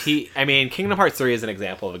Kingdom Hearts 3 is an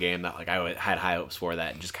example of a game that like I had high hopes for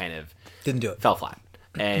that just kind of didn't do it. Fell flat.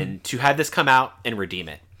 And to have this come out and redeem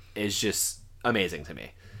it is just amazing to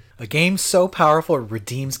me. A game so powerful it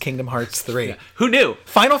redeems Kingdom Hearts 3. Yeah. Who knew?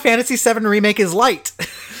 Final Fantasy VII Remake is light.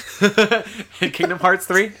 And Kingdom Hearts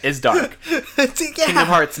 3 is dark. Kingdom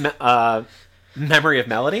Hearts Memory of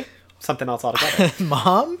Melody, something else altogether.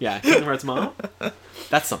 Mom? Yeah, Kingdom Hearts Mom.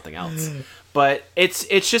 That's something else. But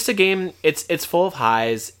it's just a game. It's full of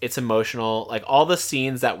highs. It's emotional. Like, all the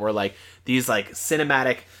scenes that were like these like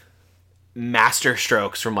cinematic master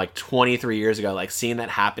strokes from like 23 years ago, like seeing that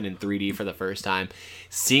happen in 3D for the first time,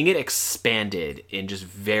 seeing it expanded in just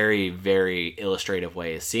very, very illustrative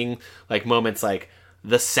ways, seeing like moments like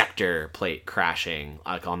the sector plate crashing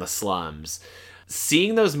like on the slums,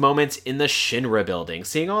 seeing those moments in the Shinra building,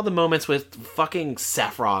 seeing all the moments with fucking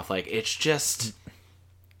Sephiroth, like, it's just,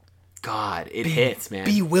 God, it hits, man.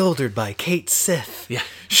 Bewildered by Kate Sith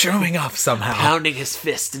showing up somehow, pounding his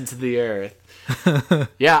fist into the earth.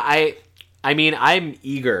 Yeah, I mean, I'm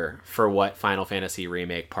eager for what Final Fantasy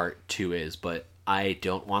Remake Part 2 is, but I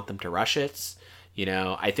don't want them to rush it. You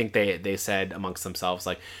know, I think they said amongst themselves,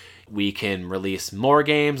 like, we can release more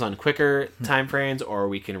games on quicker time frames, or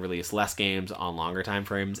we can release less games on longer time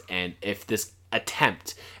frames. And if this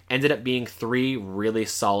attempt ended up being 3 really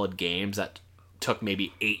solid games that took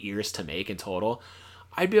maybe 8 years to make in total,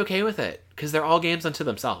 I'd be okay with it, because they're all games unto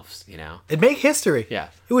themselves, you know? It'd make history. Yeah.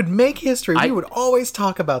 It would make history. We would always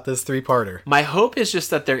talk about this 3-parter. My hope is just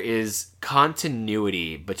that there is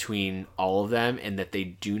continuity between all of them, and that they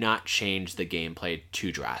do not change the gameplay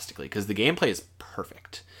too drastically, because the gameplay is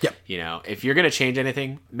perfect. Yep. You know, if you're going to change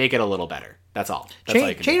anything, make it a little better. That's all. That's all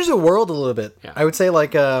you can change the world a little bit. Yeah. I would say,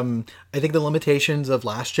 like, I think the limitations of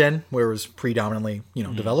last gen, where it was predominantly,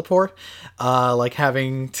 developed for, like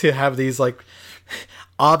having to have these, like,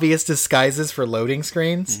 obvious disguises for loading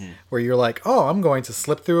screens, where you're like, oh, I'm going to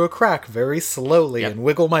slip through a crack very slowly and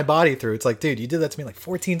wiggle my body through. It's like, dude, you did that to me like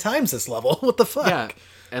 14 times this level. What the fuck? Yeah.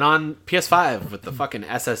 And on PS5 with the fucking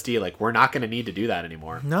SSD, like, we're not going to need to do that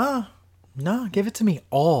anymore. No, give it to me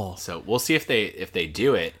all. So we'll see if they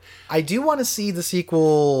do it. I do want to see the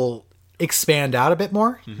sequel expand out a bit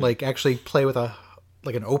more, like actually play with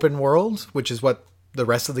an open world, which is what the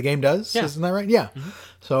rest of the game does. Yeah. Isn't that right? Yeah.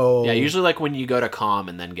 So yeah, usually like when you go to COM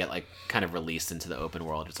and then get like kind of released into the open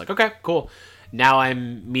world, it's like, okay, cool. Now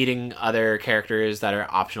I'm meeting other characters that are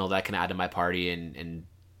optional that I can add to my party, and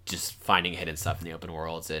just finding hidden stuff in the open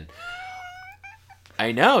worlds. And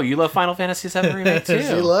I know you love Final Fantasy VII Remake too.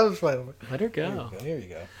 She loves Final. Let her go. Here you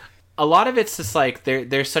go. A lot of it's just like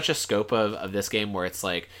there's such a scope of this game where it's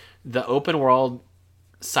like the open world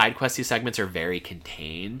side questy segments are very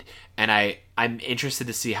contained, and I'm interested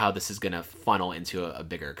to see how this is gonna funnel into a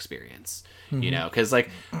bigger experience. You know, because like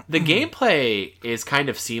the gameplay is kind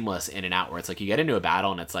of seamless in and out, where it's like you get into a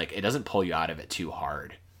battle and it's like it doesn't pull you out of it too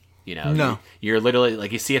hard. You know, No. you're literally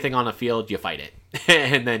like you see a thing on the field, you fight it,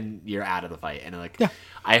 and then you're out of the fight. And like,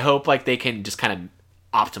 I hope like they can just kind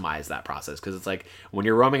of optimize that process, because it's like when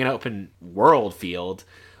you're roaming an open world field,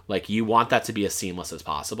 like you want that to be as seamless as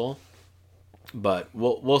possible. But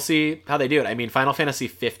we'll see how they do it. I mean, Final Fantasy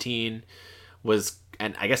 15 was,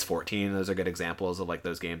 and I guess 14, those are good examples of like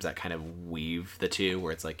those games that kind of weave the two,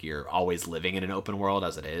 where it's like you're always living in an open world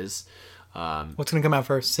as it is. What's going to come out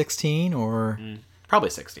first, 16 or? Probably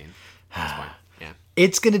 16 at this point. Yeah.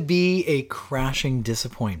 It's going to be a crashing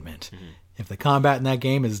disappointment if the combat in that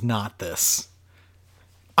game is not this.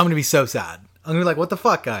 I'm going to be so sad. I'm going to be like, what the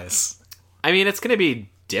fuck, guys? I mean, it's going to be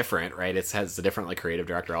different, right? It has a different like creative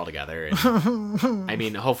director altogether. And, I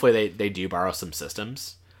mean, hopefully they do borrow some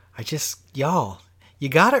systems. Y'all, you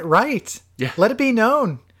got it right. Yeah. Let it be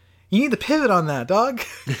known. You need to pivot on that, dog.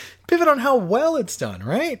 Pivot on how well it's done,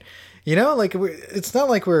 right? You know, like it's not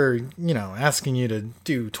like we're, you know, asking you to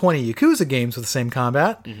do 20 Yakuza games with the same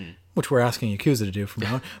combat, which we're asking Yakuza to do from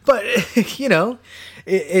now on. But, you know,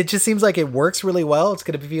 it just seems like it works really well. It's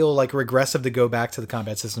going to feel like regressive to go back to the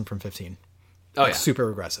combat system from 15. Oh, Like, yeah. super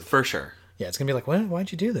regressive. For sure. Yeah, it's going to be like,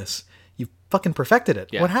 why'd you do this? You fucking perfected it.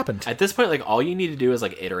 Yeah. What happened? At this point, like all you need to do is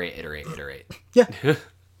like iterate. Yeah.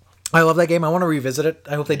 I love that game. I want to revisit it.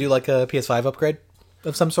 I hope they do like a PS5 upgrade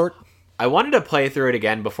of some sort. I wanted to play through it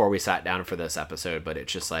again before we sat down for this episode, but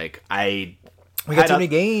it's just like We got too many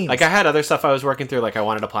games. Like I had other stuff I was working through. Like I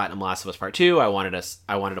wanted to platinum Last of Us Part 2. I wanted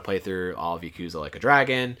to play through all of Yakuza Like a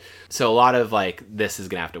Dragon. So a lot of like this is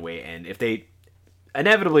gonna have to wait. And if they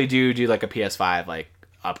inevitably do like a PS5 like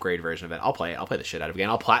upgrade version of it, I'll play it. I'll play the shit out of it again.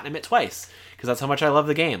 I'll platinum it twice because that's how much I love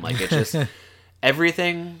the game. Like it just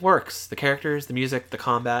everything works. The characters, the music, the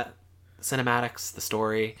combat, the cinematics, the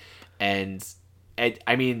story, and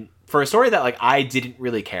I mean, for a story that like I didn't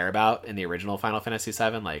really care about in the original Final Fantasy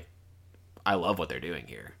VII, like I love what they're doing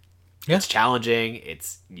here. Yeah. It's challenging,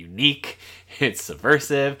 it's unique, it's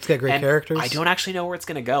subversive. It's got great characters. I don't actually know where it's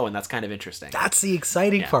going to go, and that's kind of interesting. That's the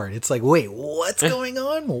exciting part. It's like, wait, what's going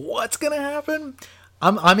on? What's going to happen?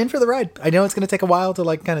 I'm in for the ride. I know it's going to take a while to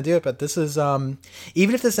like kind of do it, but this is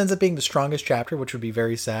even if this ends up being the strongest chapter, which would be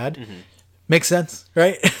very sad, makes sense,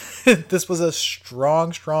 right? This was a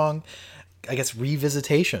strong, I guess,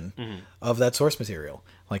 revisitation of that source material.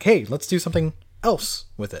 Like, hey, let's do something else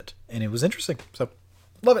with it, and it was interesting. So,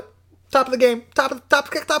 love it. Top of the game. Top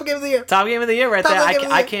game of the year. Top game of the year, right Top there.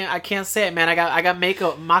 game of the year. I can't say it, man. I got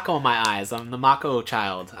Mako in my eyes. I'm the Mako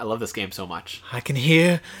child. I love this game so much. I can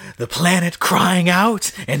hear the planet crying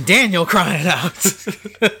out and Daniel crying out.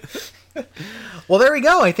 Well, there we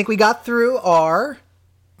go. I think we got through our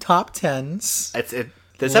top 10s.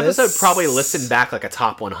 This episode probably listened back like a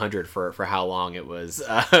top 100 for how long it was.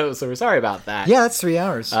 So we're sorry about that. Yeah, that's 3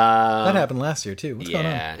 hours. That happened last year, too. What's going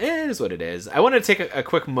on? Yeah, it is what it is. I wanted to take a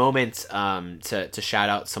quick moment to shout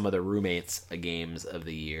out some of the roommates games of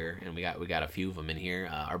the year, and we got a few of them in here.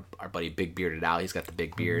 Our buddy Big Bearded Al, he's got the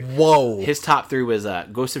big beard. Whoa. His top 3 was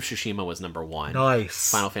Ghost of Tsushima was number 1.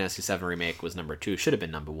 Nice. Final Fantasy VII Remake was number 2. Should have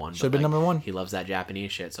been number 1. Should have been number 1. He loves that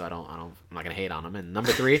Japanese shit, so I'm not gonna hate on him. And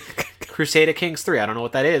number 3, Crusader Kings 3. I don't know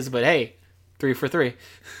what that is, but hey, 3 for 3.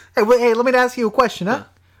 Hey, let me ask you a question, huh?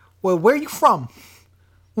 Well, where are you from?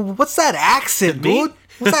 What's that accent, Me? dude?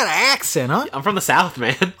 What's that accent, huh? I'm from the South,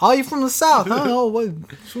 man. Oh, you from the South, huh? Oh, what?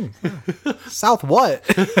 South what?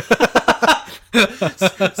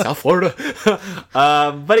 South Florida.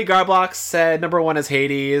 Buddy Garblox said number 1 is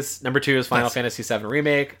Hades, number 2 is Final Fantasy VII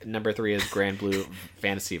Remake, number 3 is Grand Blue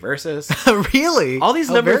Fantasy Versus. Really? All these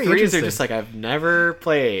Oh, number very 3s are interesting. just like I've never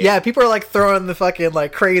played. Yeah, people are like throwing the fucking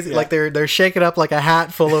like crazy, like they're shaking up like a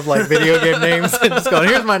hat full of like video game names and just going,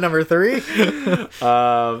 "Here's my number 3."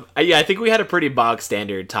 I think we had a pretty bog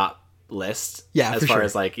standard top list. Yeah, as for far sure.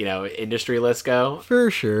 as like industry lists go.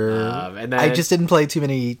 For sure. And then I just didn't play too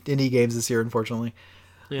many indie games this year, unfortunately.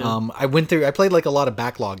 Yeah. I played like a lot of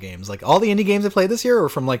backlog games. Like all the indie games I played this year are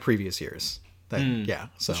from like previous years. Yeah,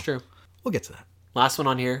 so That's true. we'll get to that. Last one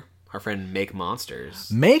on here, our friend Make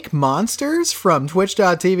Monsters. Make Monsters from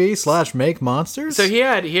twitch.tv/Make Monsters. So he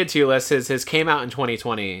had 2 lists. His came out in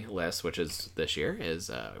 2020 list, which is this year,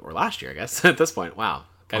 or last year, I guess. At this point, wow,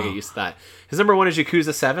 gotta get used to that. His number 1 is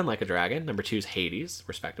Yakuza 7, Like a Dragon. Number 2 is Hades,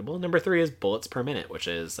 respectable. Number 3 is Bullets Per Minute, which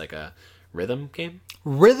is like a rhythm game.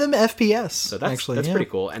 Rhythm FPS. So that's pretty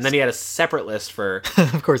cool. And then he had a separate list for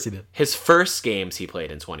of course he did. his first games he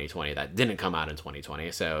played in 2020 that didn't come out in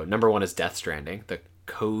 2020. So number 1 is Death Stranding, the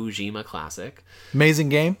Kojima classic. Amazing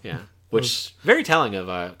game. Yeah, which very telling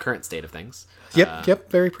of current state of things. Yep,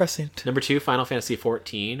 very prescient. Number 2, Final Fantasy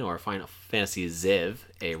 14 or Final Fantasy Ziv,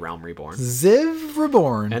 A Realm Reborn. Ziv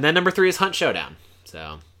Reborn. And then number 3 is Hunt Showdown.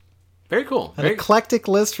 So very cool. An eclectic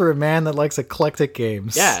list for a man that likes eclectic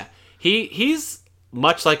games. Yeah, he's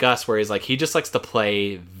much like us, where he's like, he just likes to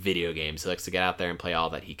play video games. He likes to get out there and play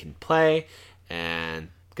all that he can play, and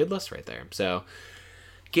good list right there. So,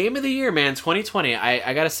 game of the year, man, 2020.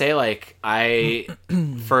 I gotta say, like,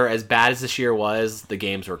 for as bad as this year was, the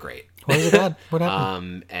games were great. What was it bad? What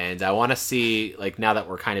happened? And I want to see, like, now that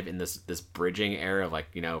we're kind of in this bridging era of, like,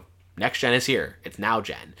 you know, next gen is here. It's now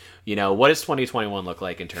gen. You know, what does 2021 look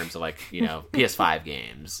like in terms of, like, you know, PS5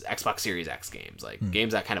 games, Xbox Series X games, like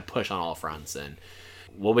games that kind of push on all fronts? And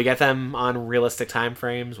will we get them on realistic time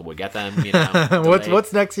frames? Will we get them, you know,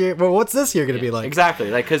 what's next year? Well, what's this year going to be like? Exactly.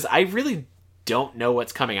 Like, because I really don't know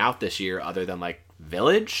what's coming out this year other than, like,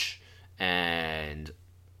 Village and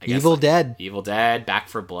I guess, Evil Dead. Evil Dead, Back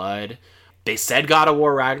 4 Blood. They said God of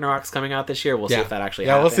War Ragnarok's coming out this year. We'll see if that actually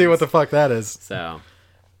happens. Yeah, we'll see what the fuck that is. So,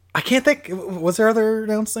 I can't think. Was there other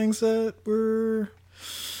announced things that were?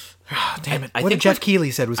 Oh, damn it! What did Jeff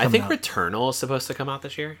Keighley said was coming out? I think Returnal is supposed to come out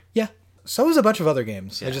this year. Yeah. So is a bunch of other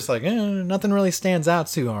games. Yeah. I just like nothing really stands out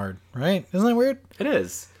too hard, right? Isn't that weird? It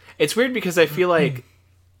is. It's weird because I feel like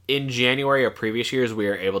in January or previous years we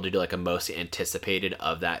were able to do like a most anticipated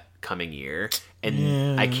of that coming year,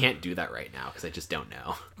 and I can't do that right now because I just don't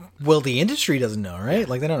know. Well, the industry doesn't know, right?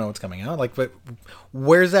 Like they don't know what's coming out. Like, but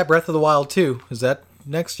where's that Breath of the Wild 2? Is that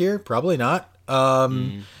next year? Probably not.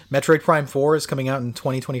 Metroid Prime 4 is coming out in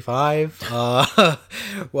 2025.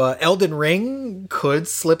 Well, Elden Ring could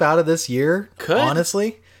slip out of this year.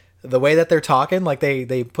 Honestly, the way that they're talking, like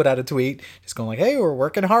they put out a tweet just going like, "Hey, we're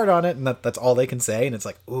working hard on it," and that's all they can say. And it's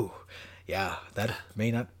like, ooh, yeah, that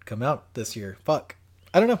may not come out this year. Fuck,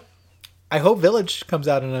 I don't know. I hope Village comes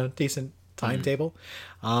out in a decent timetable,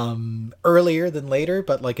 earlier than later.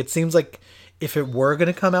 But like, it seems like if it were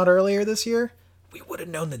going to come out earlier this year, we would have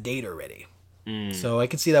known the date already. So I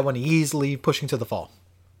can see that one easily pushing to the fall.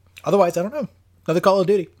 Otherwise, I don't know. Another Call of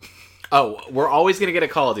Duty. Oh, we're always going to get a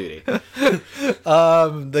Call of Duty.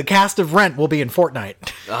 The cast of Rent will be in Fortnite.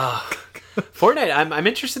 Fortnite, I'm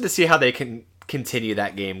interested to see how they can continue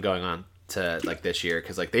that game going on to like this year.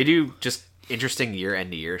 Because like they do just interesting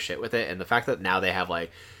year-end-to-year shit with it. And the fact that now they have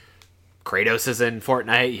like Kratos is in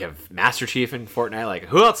Fortnite. You have Master Chief in Fortnite. Like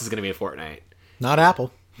who else is going to be in Fortnite? Not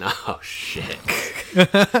Apple. Oh shit!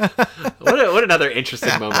 what another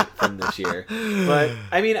interesting moment from this year. But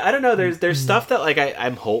I mean, I don't know. There's stuff that like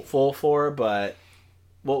I'm hopeful for, but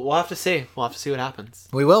we'll have to see. We'll have to see what happens.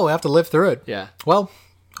 We will. We have to live through it. Yeah. Well,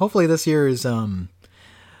 hopefully this year is a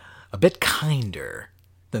bit kinder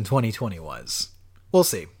than 2020 was. We'll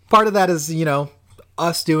see. Part of that is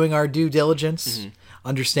us doing our due diligence,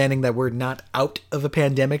 understanding that we're not out of a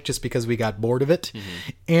pandemic just because we got bored of it,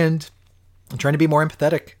 and I'm trying to be more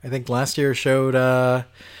empathetic. I think last year showed a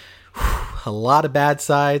lot of bad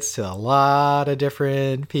sides to a lot of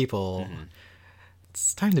different people.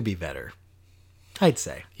 It's time to be better, I'd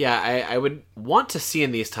say. Yeah, I would want to see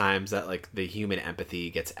in these times that like the human empathy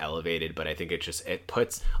gets elevated, but I think it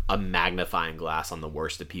puts a magnifying glass on the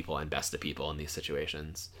worst of people and best of people in these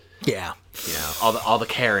situations. Yeah. All the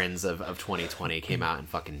Karens of 2020 came out in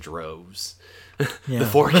fucking droves. Yeah. The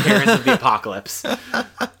 4 Karens of the apocalypse.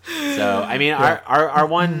 So, I mean, our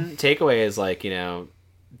one takeaway is like, the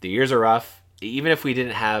years are rough. Even if we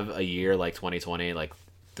didn't have a year like 2020, like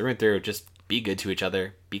through and through, just be good to each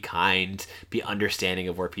other, be kind, be understanding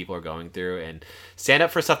of where people are going through, and stand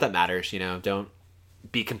up for stuff that matters. Don't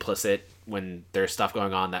be complicit when there's stuff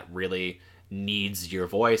going on that really needs your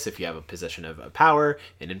voice. If you have a position of power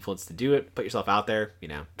and influence to do it, put yourself out there,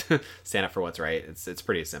 stand up for what's right. It's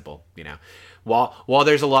pretty simple, While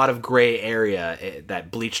there's a lot of gray area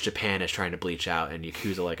that Bleach Japan is trying to bleach out and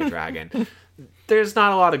Yakuza Like a Dragon, there's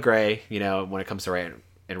not a lot of gray, when it comes to right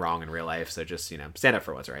and wrong in real life. So just, stand up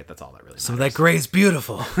for what's right. That's all that really matters. Some of that gray is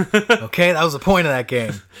beautiful. Okay, that was the point of that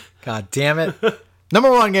game. God damn it.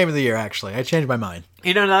 Number 1 game of the year, actually. I changed my mind.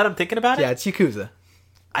 Now that I'm thinking about it? Yeah, it's Yakuza.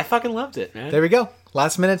 I fucking loved it, man. There we go.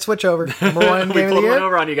 Last minute switch over. Number 1 game of the year. One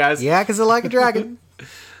over on you guys. Yeah, because I like a dragon.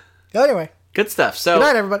 Anyway. Good stuff. So, good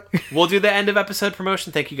night, everybody. We'll do the end of episode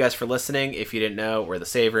promotion. Thank you guys for listening. If you didn't know, we're the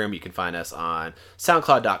Save Room. You can find us on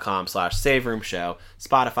SoundCloud.com/SaveRoomShow,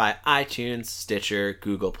 Spotify, iTunes, Stitcher,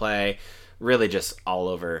 Google Play. really just all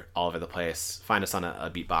over the place. Find us on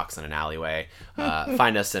a beatbox in an alleyway.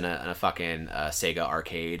 Find us in a fucking Sega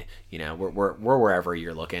arcade. You know, we're wherever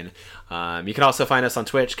you're looking. You can also find us on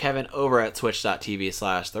Twitch. Kevin over at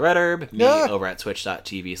twitch.tv/theredherb. Me over at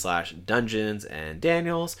twitch.tv/Dungeons and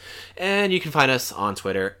Daniels. And you can find us on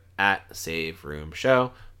Twitter at Save Room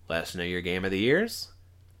Show. Let us know your game of the years.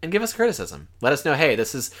 And give us criticism. Let us know, hey,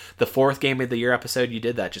 this is the 4th game of the year episode you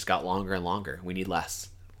did that just got longer and longer. We need less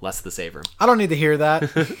of the save room. I don't need to hear that.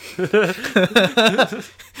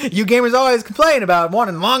 You gamers always complain about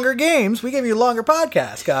wanting longer games. We give you longer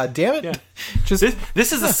podcasts. God damn it. Yeah. Just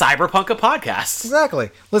this is a cyberpunk of podcasts. Exactly.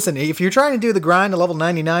 Listen, if you're trying to do the grind to level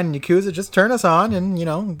 99 in Yakuza, just turn us on and,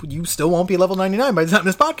 you still won't be level 99 by the time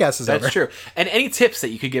this podcast is over. That's true. And any tips that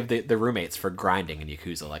you could give the roommates for grinding in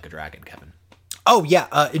Yakuza like a dragon, Kevin? Oh,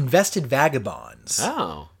 yeah. Invested vagabonds.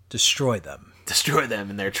 Oh. Destroy them. Destroy them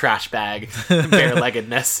in their trash bag,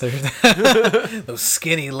 bare-leggedness. Those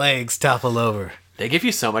skinny legs topple over. They give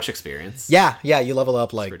you so much experience. Yeah, you level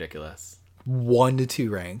up like it's ridiculous. 1 to 2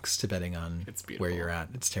 ranks depending on It's beautiful. where you're at.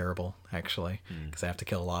 It's terrible, actually, because I have to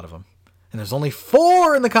kill a lot of them. And there's only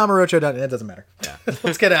 4 in the Kamurocho dungeon. It doesn't matter. Yeah.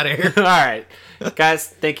 Let's get out of here. All right. Guys,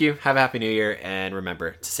 thank you. Have a happy new year. And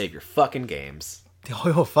remember to save your fucking games.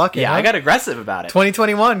 Oh, fuck it. Yeah, huh? I got aggressive about it.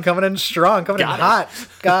 2021 coming in strong, coming Got in it. hot.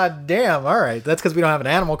 God damn. All right. That's because we don't have an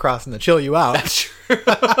Animal Crossing to chill you out. That's true.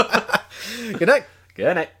 Good night.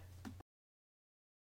 Good night.